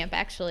 church camp,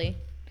 actually.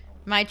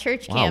 My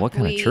church camp. Wow, what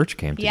kind of church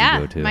camp did you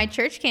go to? My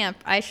church camp.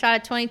 I shot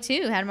at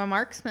 22, had my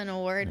marksman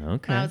award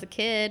when I was a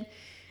kid.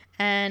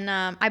 And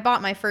I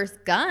bought my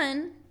first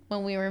gun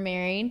when we were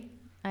married.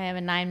 I have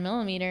a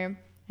 9mm.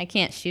 I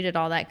can't shoot it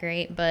all that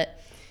great,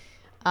 but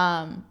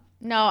no,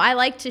 I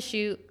like to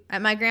shoot.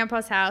 At my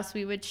grandpa's house,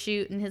 we would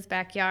shoot in his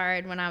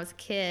backyard when I was a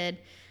kid,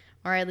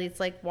 or at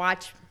least like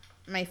watch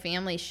my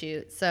family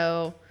shoot.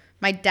 So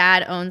my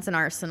dad owns an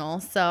arsenal.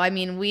 So, I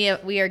mean, we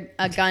are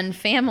a gun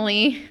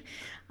family.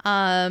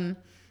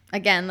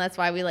 Again, that's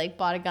why we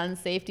bought a gun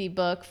safety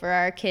book for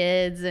our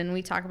kids, and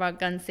we talk about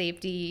gun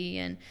safety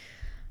and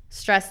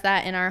stress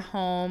that in our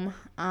home.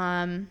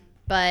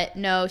 But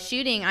no,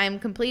 shooting, I'm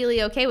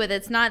completely okay with.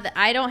 It's not that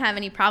I don't have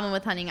any problem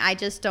with hunting. I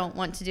just don't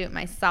want to do it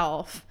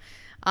myself.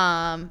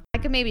 I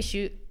could maybe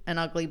shoot an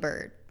ugly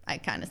bird. I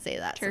kind of say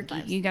that Turkey.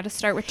 sometimes. You got to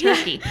start with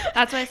turkey.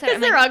 That's what I said.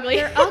 Because they're ugly.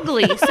 They're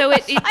ugly. So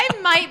I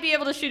might be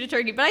able to shoot a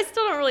turkey, but I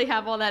still don't really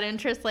have all that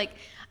interest.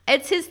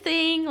 It's his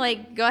thing.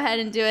 Go ahead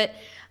and do it.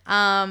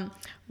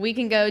 we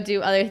can go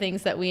do other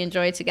things that we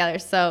enjoy together.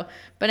 So,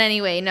 but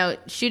anyway, no,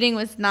 shooting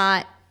was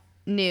not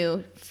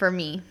new for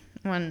me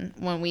when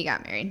we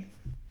got married.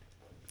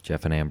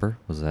 Jeff and Amber,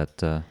 was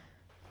that?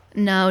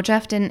 No,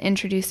 Jeff didn't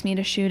introduce me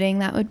to shooting.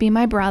 That would be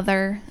my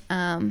brother.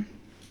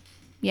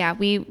 Yeah,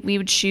 we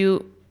would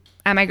shoot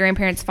at my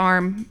grandparents'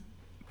 farm.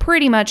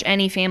 Pretty much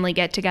any family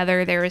get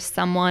together, there is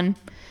someone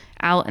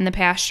out in the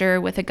pasture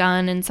with a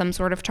gun and some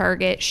sort of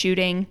target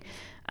shooting.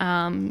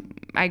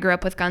 I grew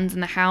up with guns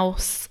in the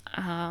house,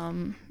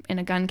 in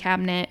a gun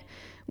cabinet.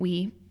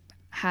 We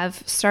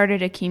have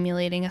started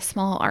accumulating a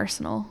small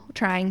arsenal,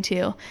 trying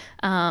to.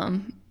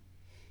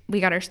 We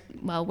got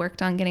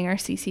worked on getting our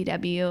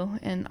CCW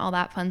and all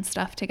that fun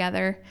stuff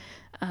together.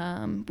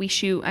 We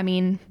shoot. I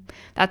mean,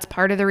 that's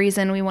part of the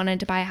reason we wanted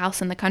to buy a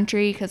house in the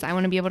country, because I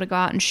want to be able to go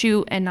out and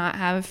shoot and not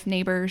have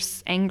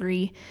neighbors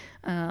angry.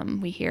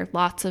 We hear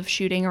lots of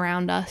shooting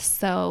around us.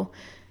 So,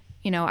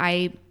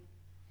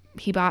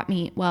 he bought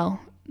me,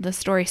 the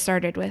story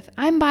started with,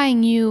 I'm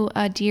buying you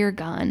a deer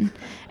gun.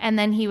 And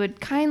then he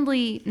would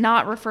kindly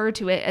not refer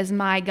to it as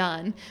my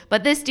gun.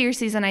 But this deer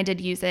season, I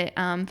did use it,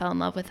 fell in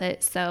love with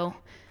it. So,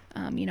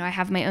 I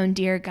have my own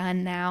deer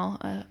gun now,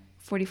 a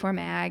 44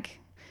 mag.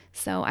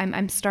 So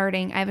I'm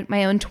starting, I have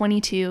my own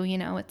 22,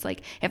 it's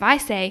like, if I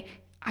say,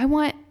 I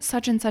want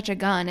such and such a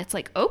gun, it's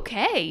like,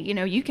 okay,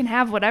 you can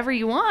have whatever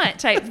you want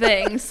type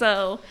thing.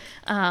 So,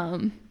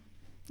 I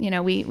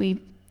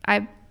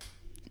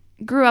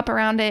grew up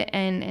around it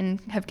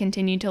and have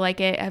continued to like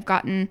it. I've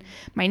gotten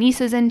my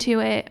nieces into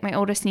it, my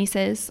oldest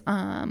nieces,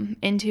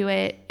 into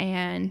it,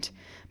 and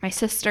my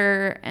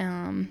sister,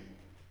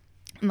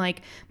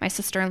 like my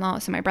sister-in-law,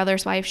 so my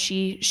brother's wife,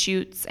 she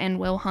shoots and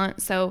will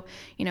hunt. So,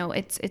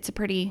 it's a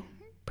pretty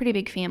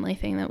big family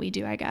thing that we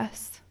do, I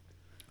guess.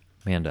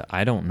 Amanda,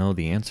 I don't know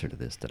the answer to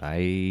this. Did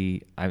I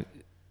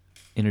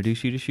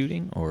introduce you to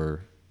shooting,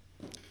 or?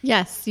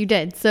 Yes, you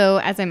did. So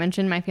as I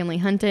mentioned, my family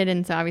hunted,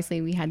 and so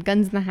obviously we had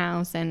guns in the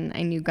house, and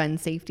I knew gun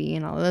safety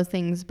and all of those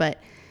things, but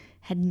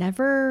had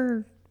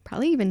never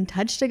probably even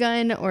touched a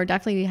gun, or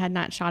definitely had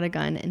not shot a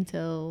gun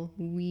until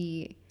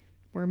we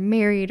were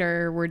married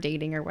or were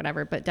dating or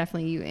whatever. But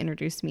definitely you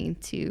introduced me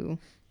to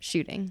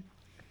shooting.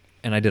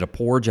 And I did a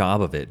poor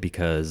job of it,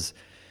 because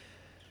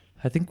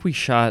I think we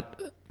shot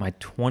my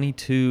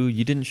 22.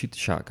 You didn't shoot the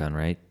shotgun,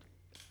 right?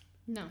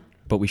 No.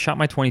 But we shot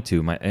my 22,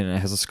 and it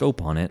has a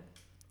scope on it.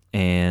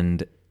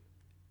 And,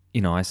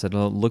 I said,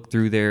 well, look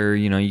through there.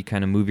 You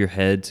kind of move your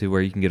head to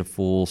where you can get a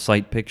full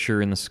sight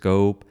picture in the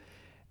scope.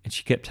 And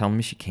she kept telling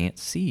me she can't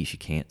see. She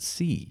can't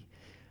see.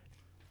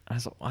 I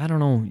was like, I don't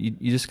know.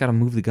 You just got to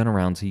move the gun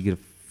around so you get a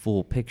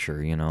full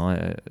picture,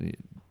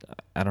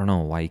 I don't know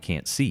why you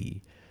can't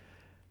see.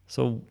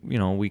 So,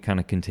 we kind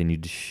of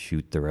continued to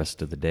shoot the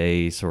rest of the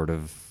day, sort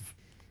of,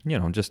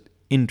 just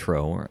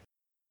intro.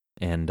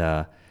 And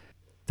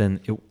then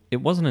it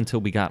wasn't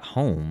until we got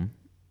home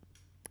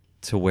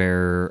to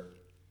where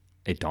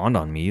it dawned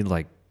on me,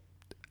 like,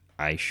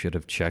 I should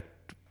have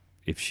checked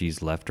if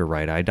she's left or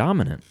right eye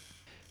dominant.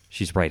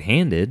 She's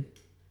right-handed,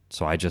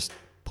 so I just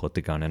put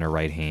the gun in her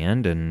right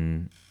hand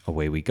and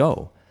away we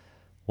go.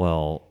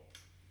 Well,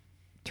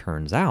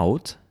 turns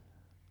out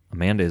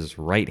Amanda is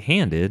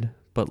right-handed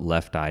but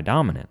left eye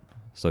dominant.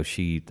 So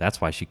that's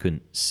why she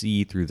couldn't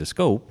see through the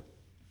scope,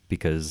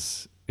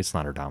 because it's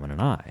not her dominant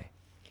eye.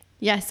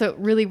 Yeah, so it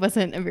really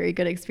wasn't a very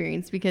good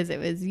experience, because it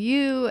was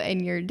you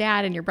and your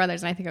dad and your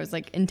brothers, and I think I was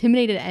like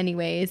intimidated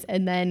anyways.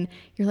 And then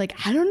you're like,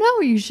 I don't know,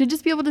 you should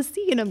just be able to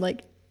see. And I'm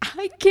like,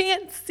 I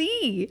can't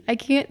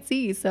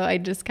see. So I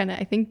just kind of,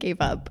 I think,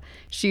 gave up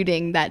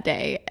shooting that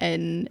day.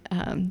 And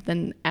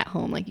then at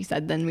home, like you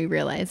said, then we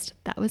realized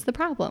that was the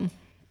problem.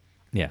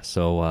 Yeah,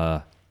 so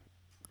I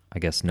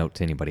guess note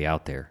to anybody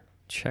out there,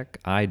 check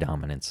eye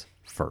dominance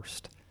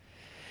first.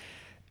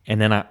 And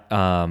then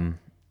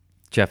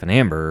Jeff and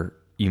Amber,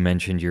 you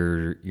mentioned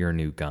your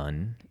new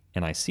gun,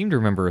 and I seem to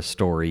remember a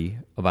story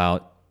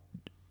about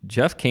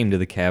Jeff came to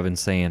the cabin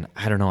saying,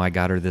 I don't know, I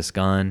got her this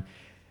gun,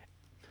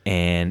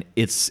 and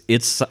it's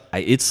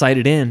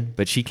sighted in,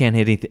 but she can't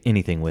hit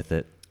anything with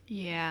it.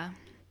 Yeah.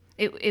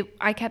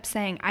 I kept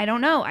saying, I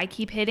don't know. I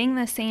keep hitting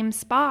the same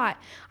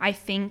spot. I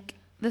think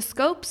the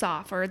scope's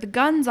off or the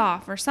gun's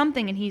off or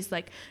something. And he's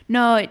like,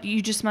 no,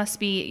 you must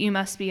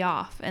be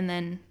off. And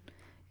then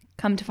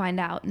come to find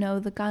out, no,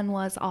 the gun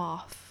was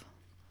off.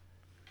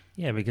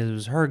 Yeah, because it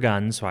was her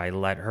gun, so I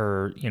let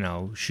her,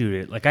 shoot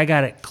it. Like, I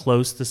got it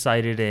close to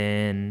sighted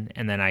in,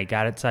 and then I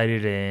got it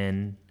sighted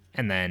in,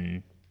 and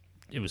then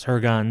it was her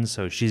gun,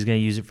 so she's going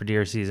to use it for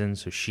deer season,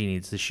 so she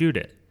needs to shoot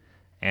it.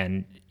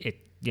 And it,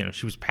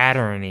 she was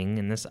patterning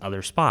in this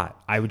other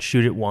spot. I would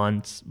shoot it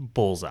once,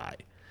 bullseye.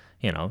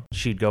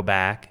 She'd go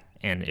back,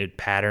 and it'd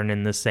pattern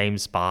in the same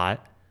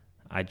spot.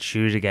 I'd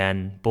shoot it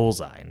again,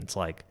 bullseye. And it's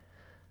like,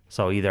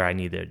 so either I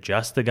need to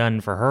adjust the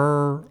gun for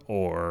her,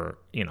 or,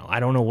 I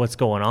don't know what's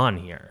going on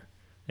here.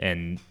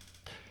 And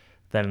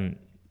then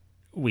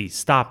we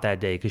stopped that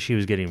day because she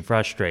was getting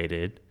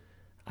frustrated.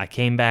 I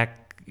came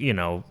back,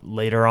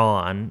 later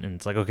on, and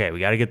it's like, okay, we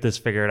got to get this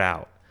figured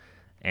out.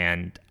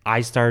 And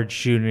I started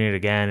shooting it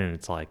again, and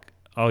it's like,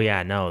 oh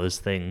yeah, no, this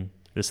thing's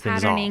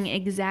Patterning off.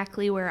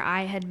 exactly where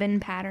I had been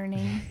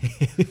patterning.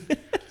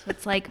 So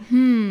it's like,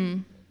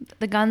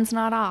 the gun's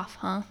not off,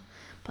 huh?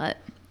 But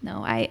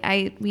no,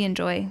 we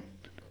enjoy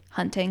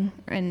hunting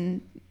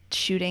and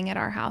shooting at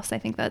our house. I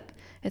think that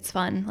it's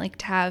fun,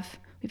 like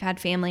we've had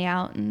family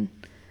out, and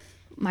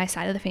my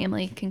side of the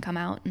family can come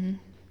out and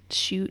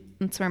shoot.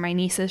 That's where my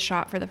nieces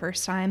shot for the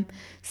first time.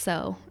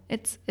 So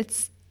it's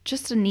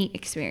just a neat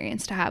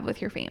experience to have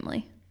with your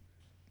family.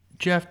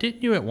 Jeff,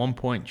 didn't you at one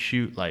point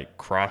shoot like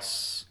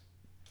cross-eyed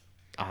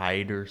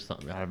or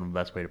something? I don't know the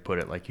best way to put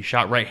it. Like you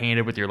shot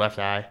right-handed with your left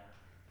eye.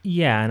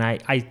 Yeah, and I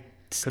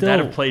still... Could that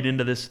have played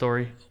into this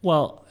story?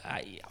 Well,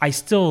 I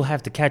still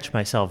have to catch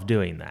myself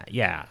doing that,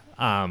 yeah.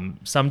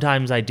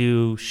 Sometimes I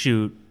do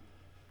shoot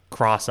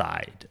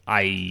cross-eyed.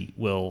 I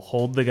will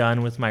hold the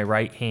gun with my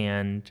right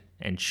hand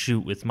and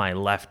shoot with my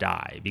left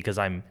eye because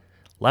I'm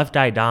left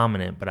eye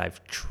dominant, but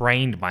I've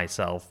trained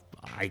myself,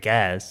 I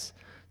guess,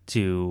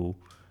 to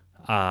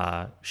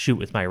shoot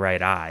with my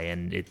right eye,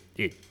 and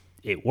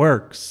it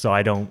works. So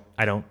I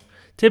don't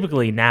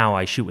typically now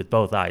I shoot with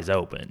both eyes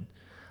open.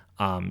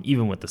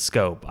 Even with the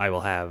scope, I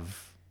will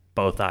have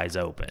both eyes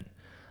open,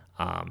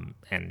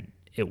 and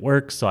it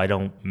works. So I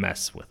don't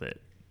mess with it.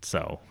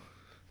 So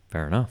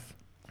Fair enough.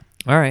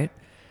 All right.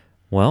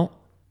 Well,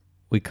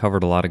 we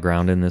covered a lot of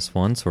ground in this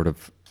one, sort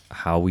of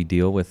how we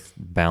deal with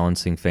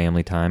balancing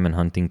family time and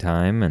hunting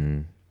time,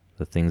 and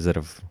the things that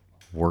have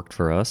worked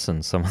for us,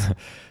 and some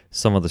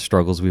of the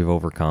struggles we've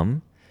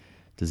overcome.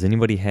 Does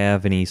anybody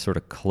have any sort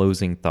of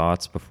closing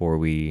thoughts before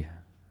we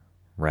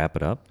wrap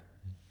it up?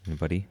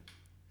 Anybody?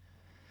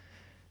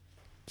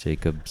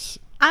 Jacob's.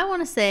 I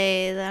want to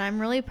say that I'm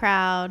really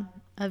proud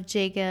of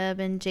Jacob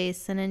and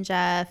Jason and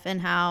Jeff, and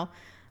how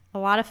a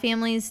lot of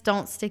families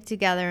don't stick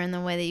together in the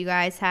way that you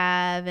guys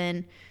have,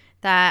 and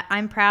that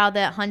I'm proud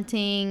that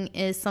hunting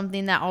is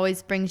something that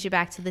always brings you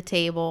back to the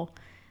table,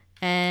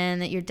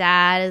 and that your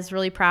dad is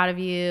really proud of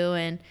you,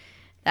 and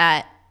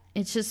that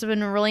it's just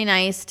been really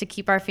nice to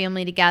keep our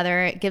family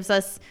together. It gives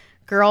us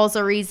girls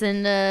a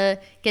reason to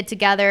get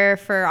together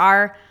for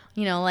our,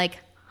 like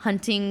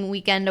hunting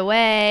weekend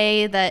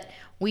away that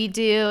we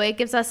do. It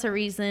gives us a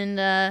reason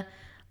to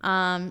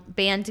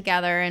band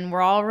together, and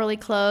we're all really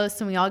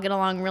close, and we all get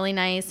along really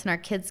nice, and our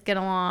kids get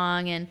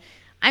along, and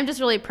I'm just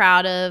really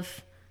proud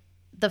of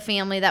the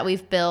family that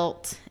we've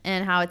built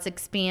and how it's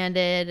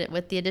expanded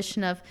with the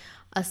addition of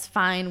us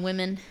fine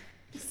women.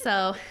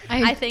 So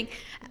I think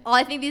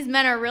these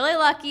men are really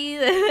lucky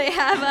that they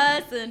have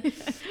us, and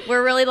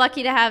we're really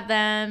lucky to have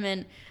them,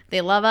 and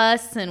they love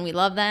us and we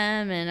love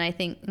them, and I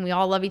think we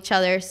all love each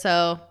other.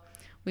 So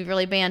we've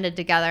really banded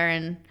together,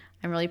 and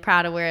I'm really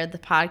proud of where the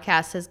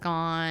podcast has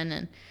gone,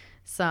 and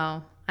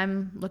so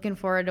I'm looking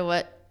forward to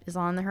what is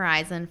on the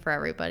horizon for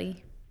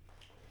everybody.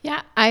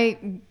 Yeah,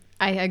 I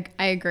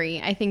agree.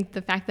 I think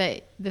the fact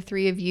that the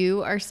three of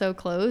you are so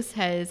close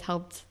has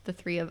helped the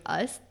three of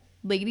us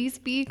ladies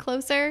be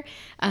closer,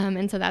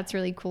 and so that's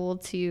really cool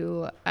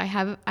too. I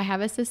have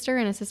a sister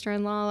and a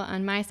sister-in-law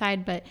on my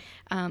side, but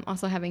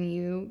also having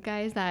you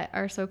guys that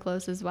are so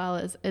close as well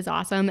is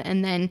awesome.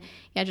 And then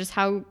just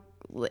how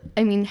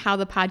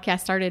the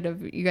podcast started,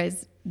 of you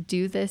guys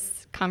do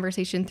this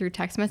conversation through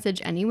text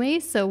message anyway,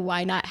 so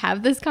why not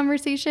have this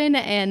conversation?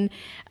 And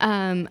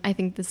I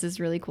think this is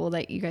really cool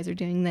that you guys are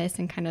doing this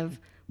and kind of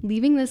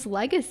leaving this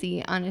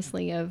legacy,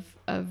 honestly, of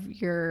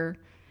your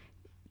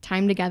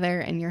time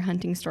together and your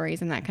hunting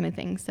stories and that kind of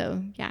thing.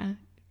 So yeah,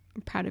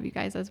 I'm proud of you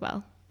guys as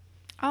well.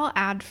 I'll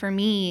add, for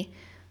me,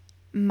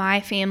 my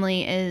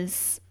family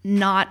is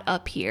not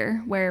up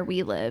here where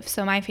we live.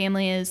 So my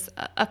family is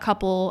a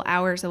couple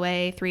hours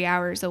away, 3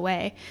 hours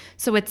away.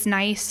 So it's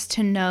nice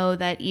to know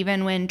that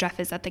even when Jeff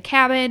is at the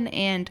cabin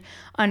and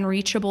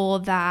unreachable,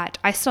 that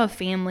I still have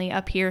family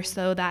up here,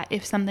 so that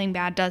if something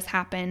bad does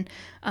happen,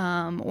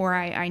 or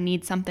I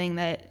need something,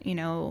 that,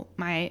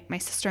 my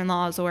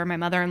sister-in-laws or my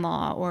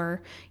mother-in-law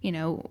or,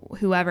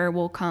 whoever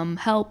will come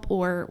help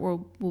or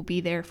will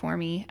be there for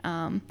me.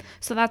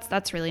 So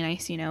that's really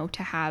nice,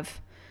 to have,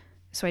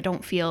 so I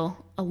don't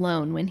feel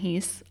alone when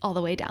he's all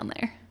the way down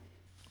there.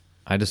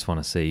 I just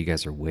want to say you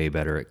guys are way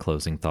better at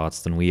closing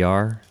thoughts than we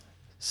are.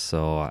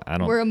 So I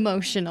don't... We're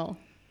emotional.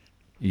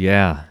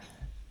 Yeah.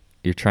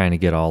 You're trying to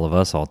get all of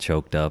us all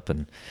choked up.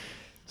 And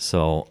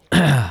so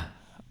I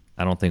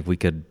don't think we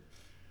could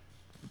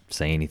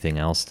say anything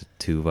else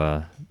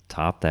to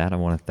top that. I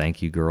want to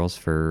thank you girls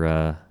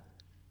for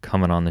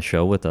coming on the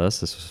show with us.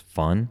 This was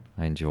fun.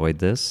 I enjoyed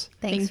this.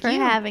 Thanks for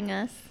having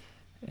us.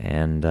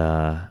 And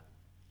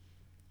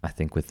I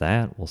think with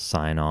that, we'll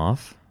sign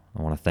off.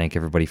 I want to thank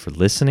everybody for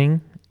listening.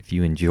 If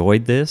you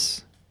enjoyed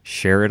this,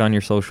 share it on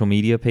your social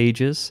media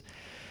pages.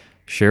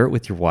 Share it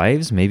with your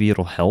wives. Maybe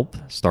it'll help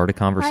start a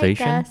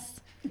conversation.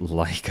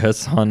 Like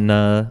us on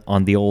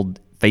the old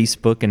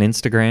Facebook and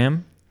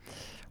Instagram.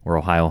 We're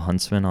Ohio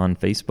Huntsman on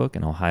Facebook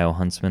and Ohio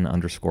Huntsman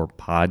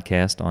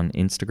 _podcast on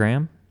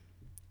Instagram.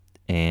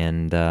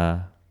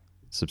 And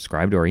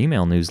subscribe to our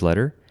email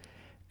newsletter.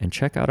 And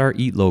check out our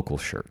Eat Local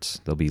shirts.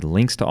 There'll be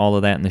links to all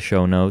of that in the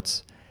show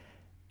notes.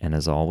 And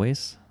as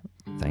always,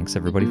 thanks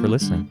everybody for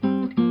listening.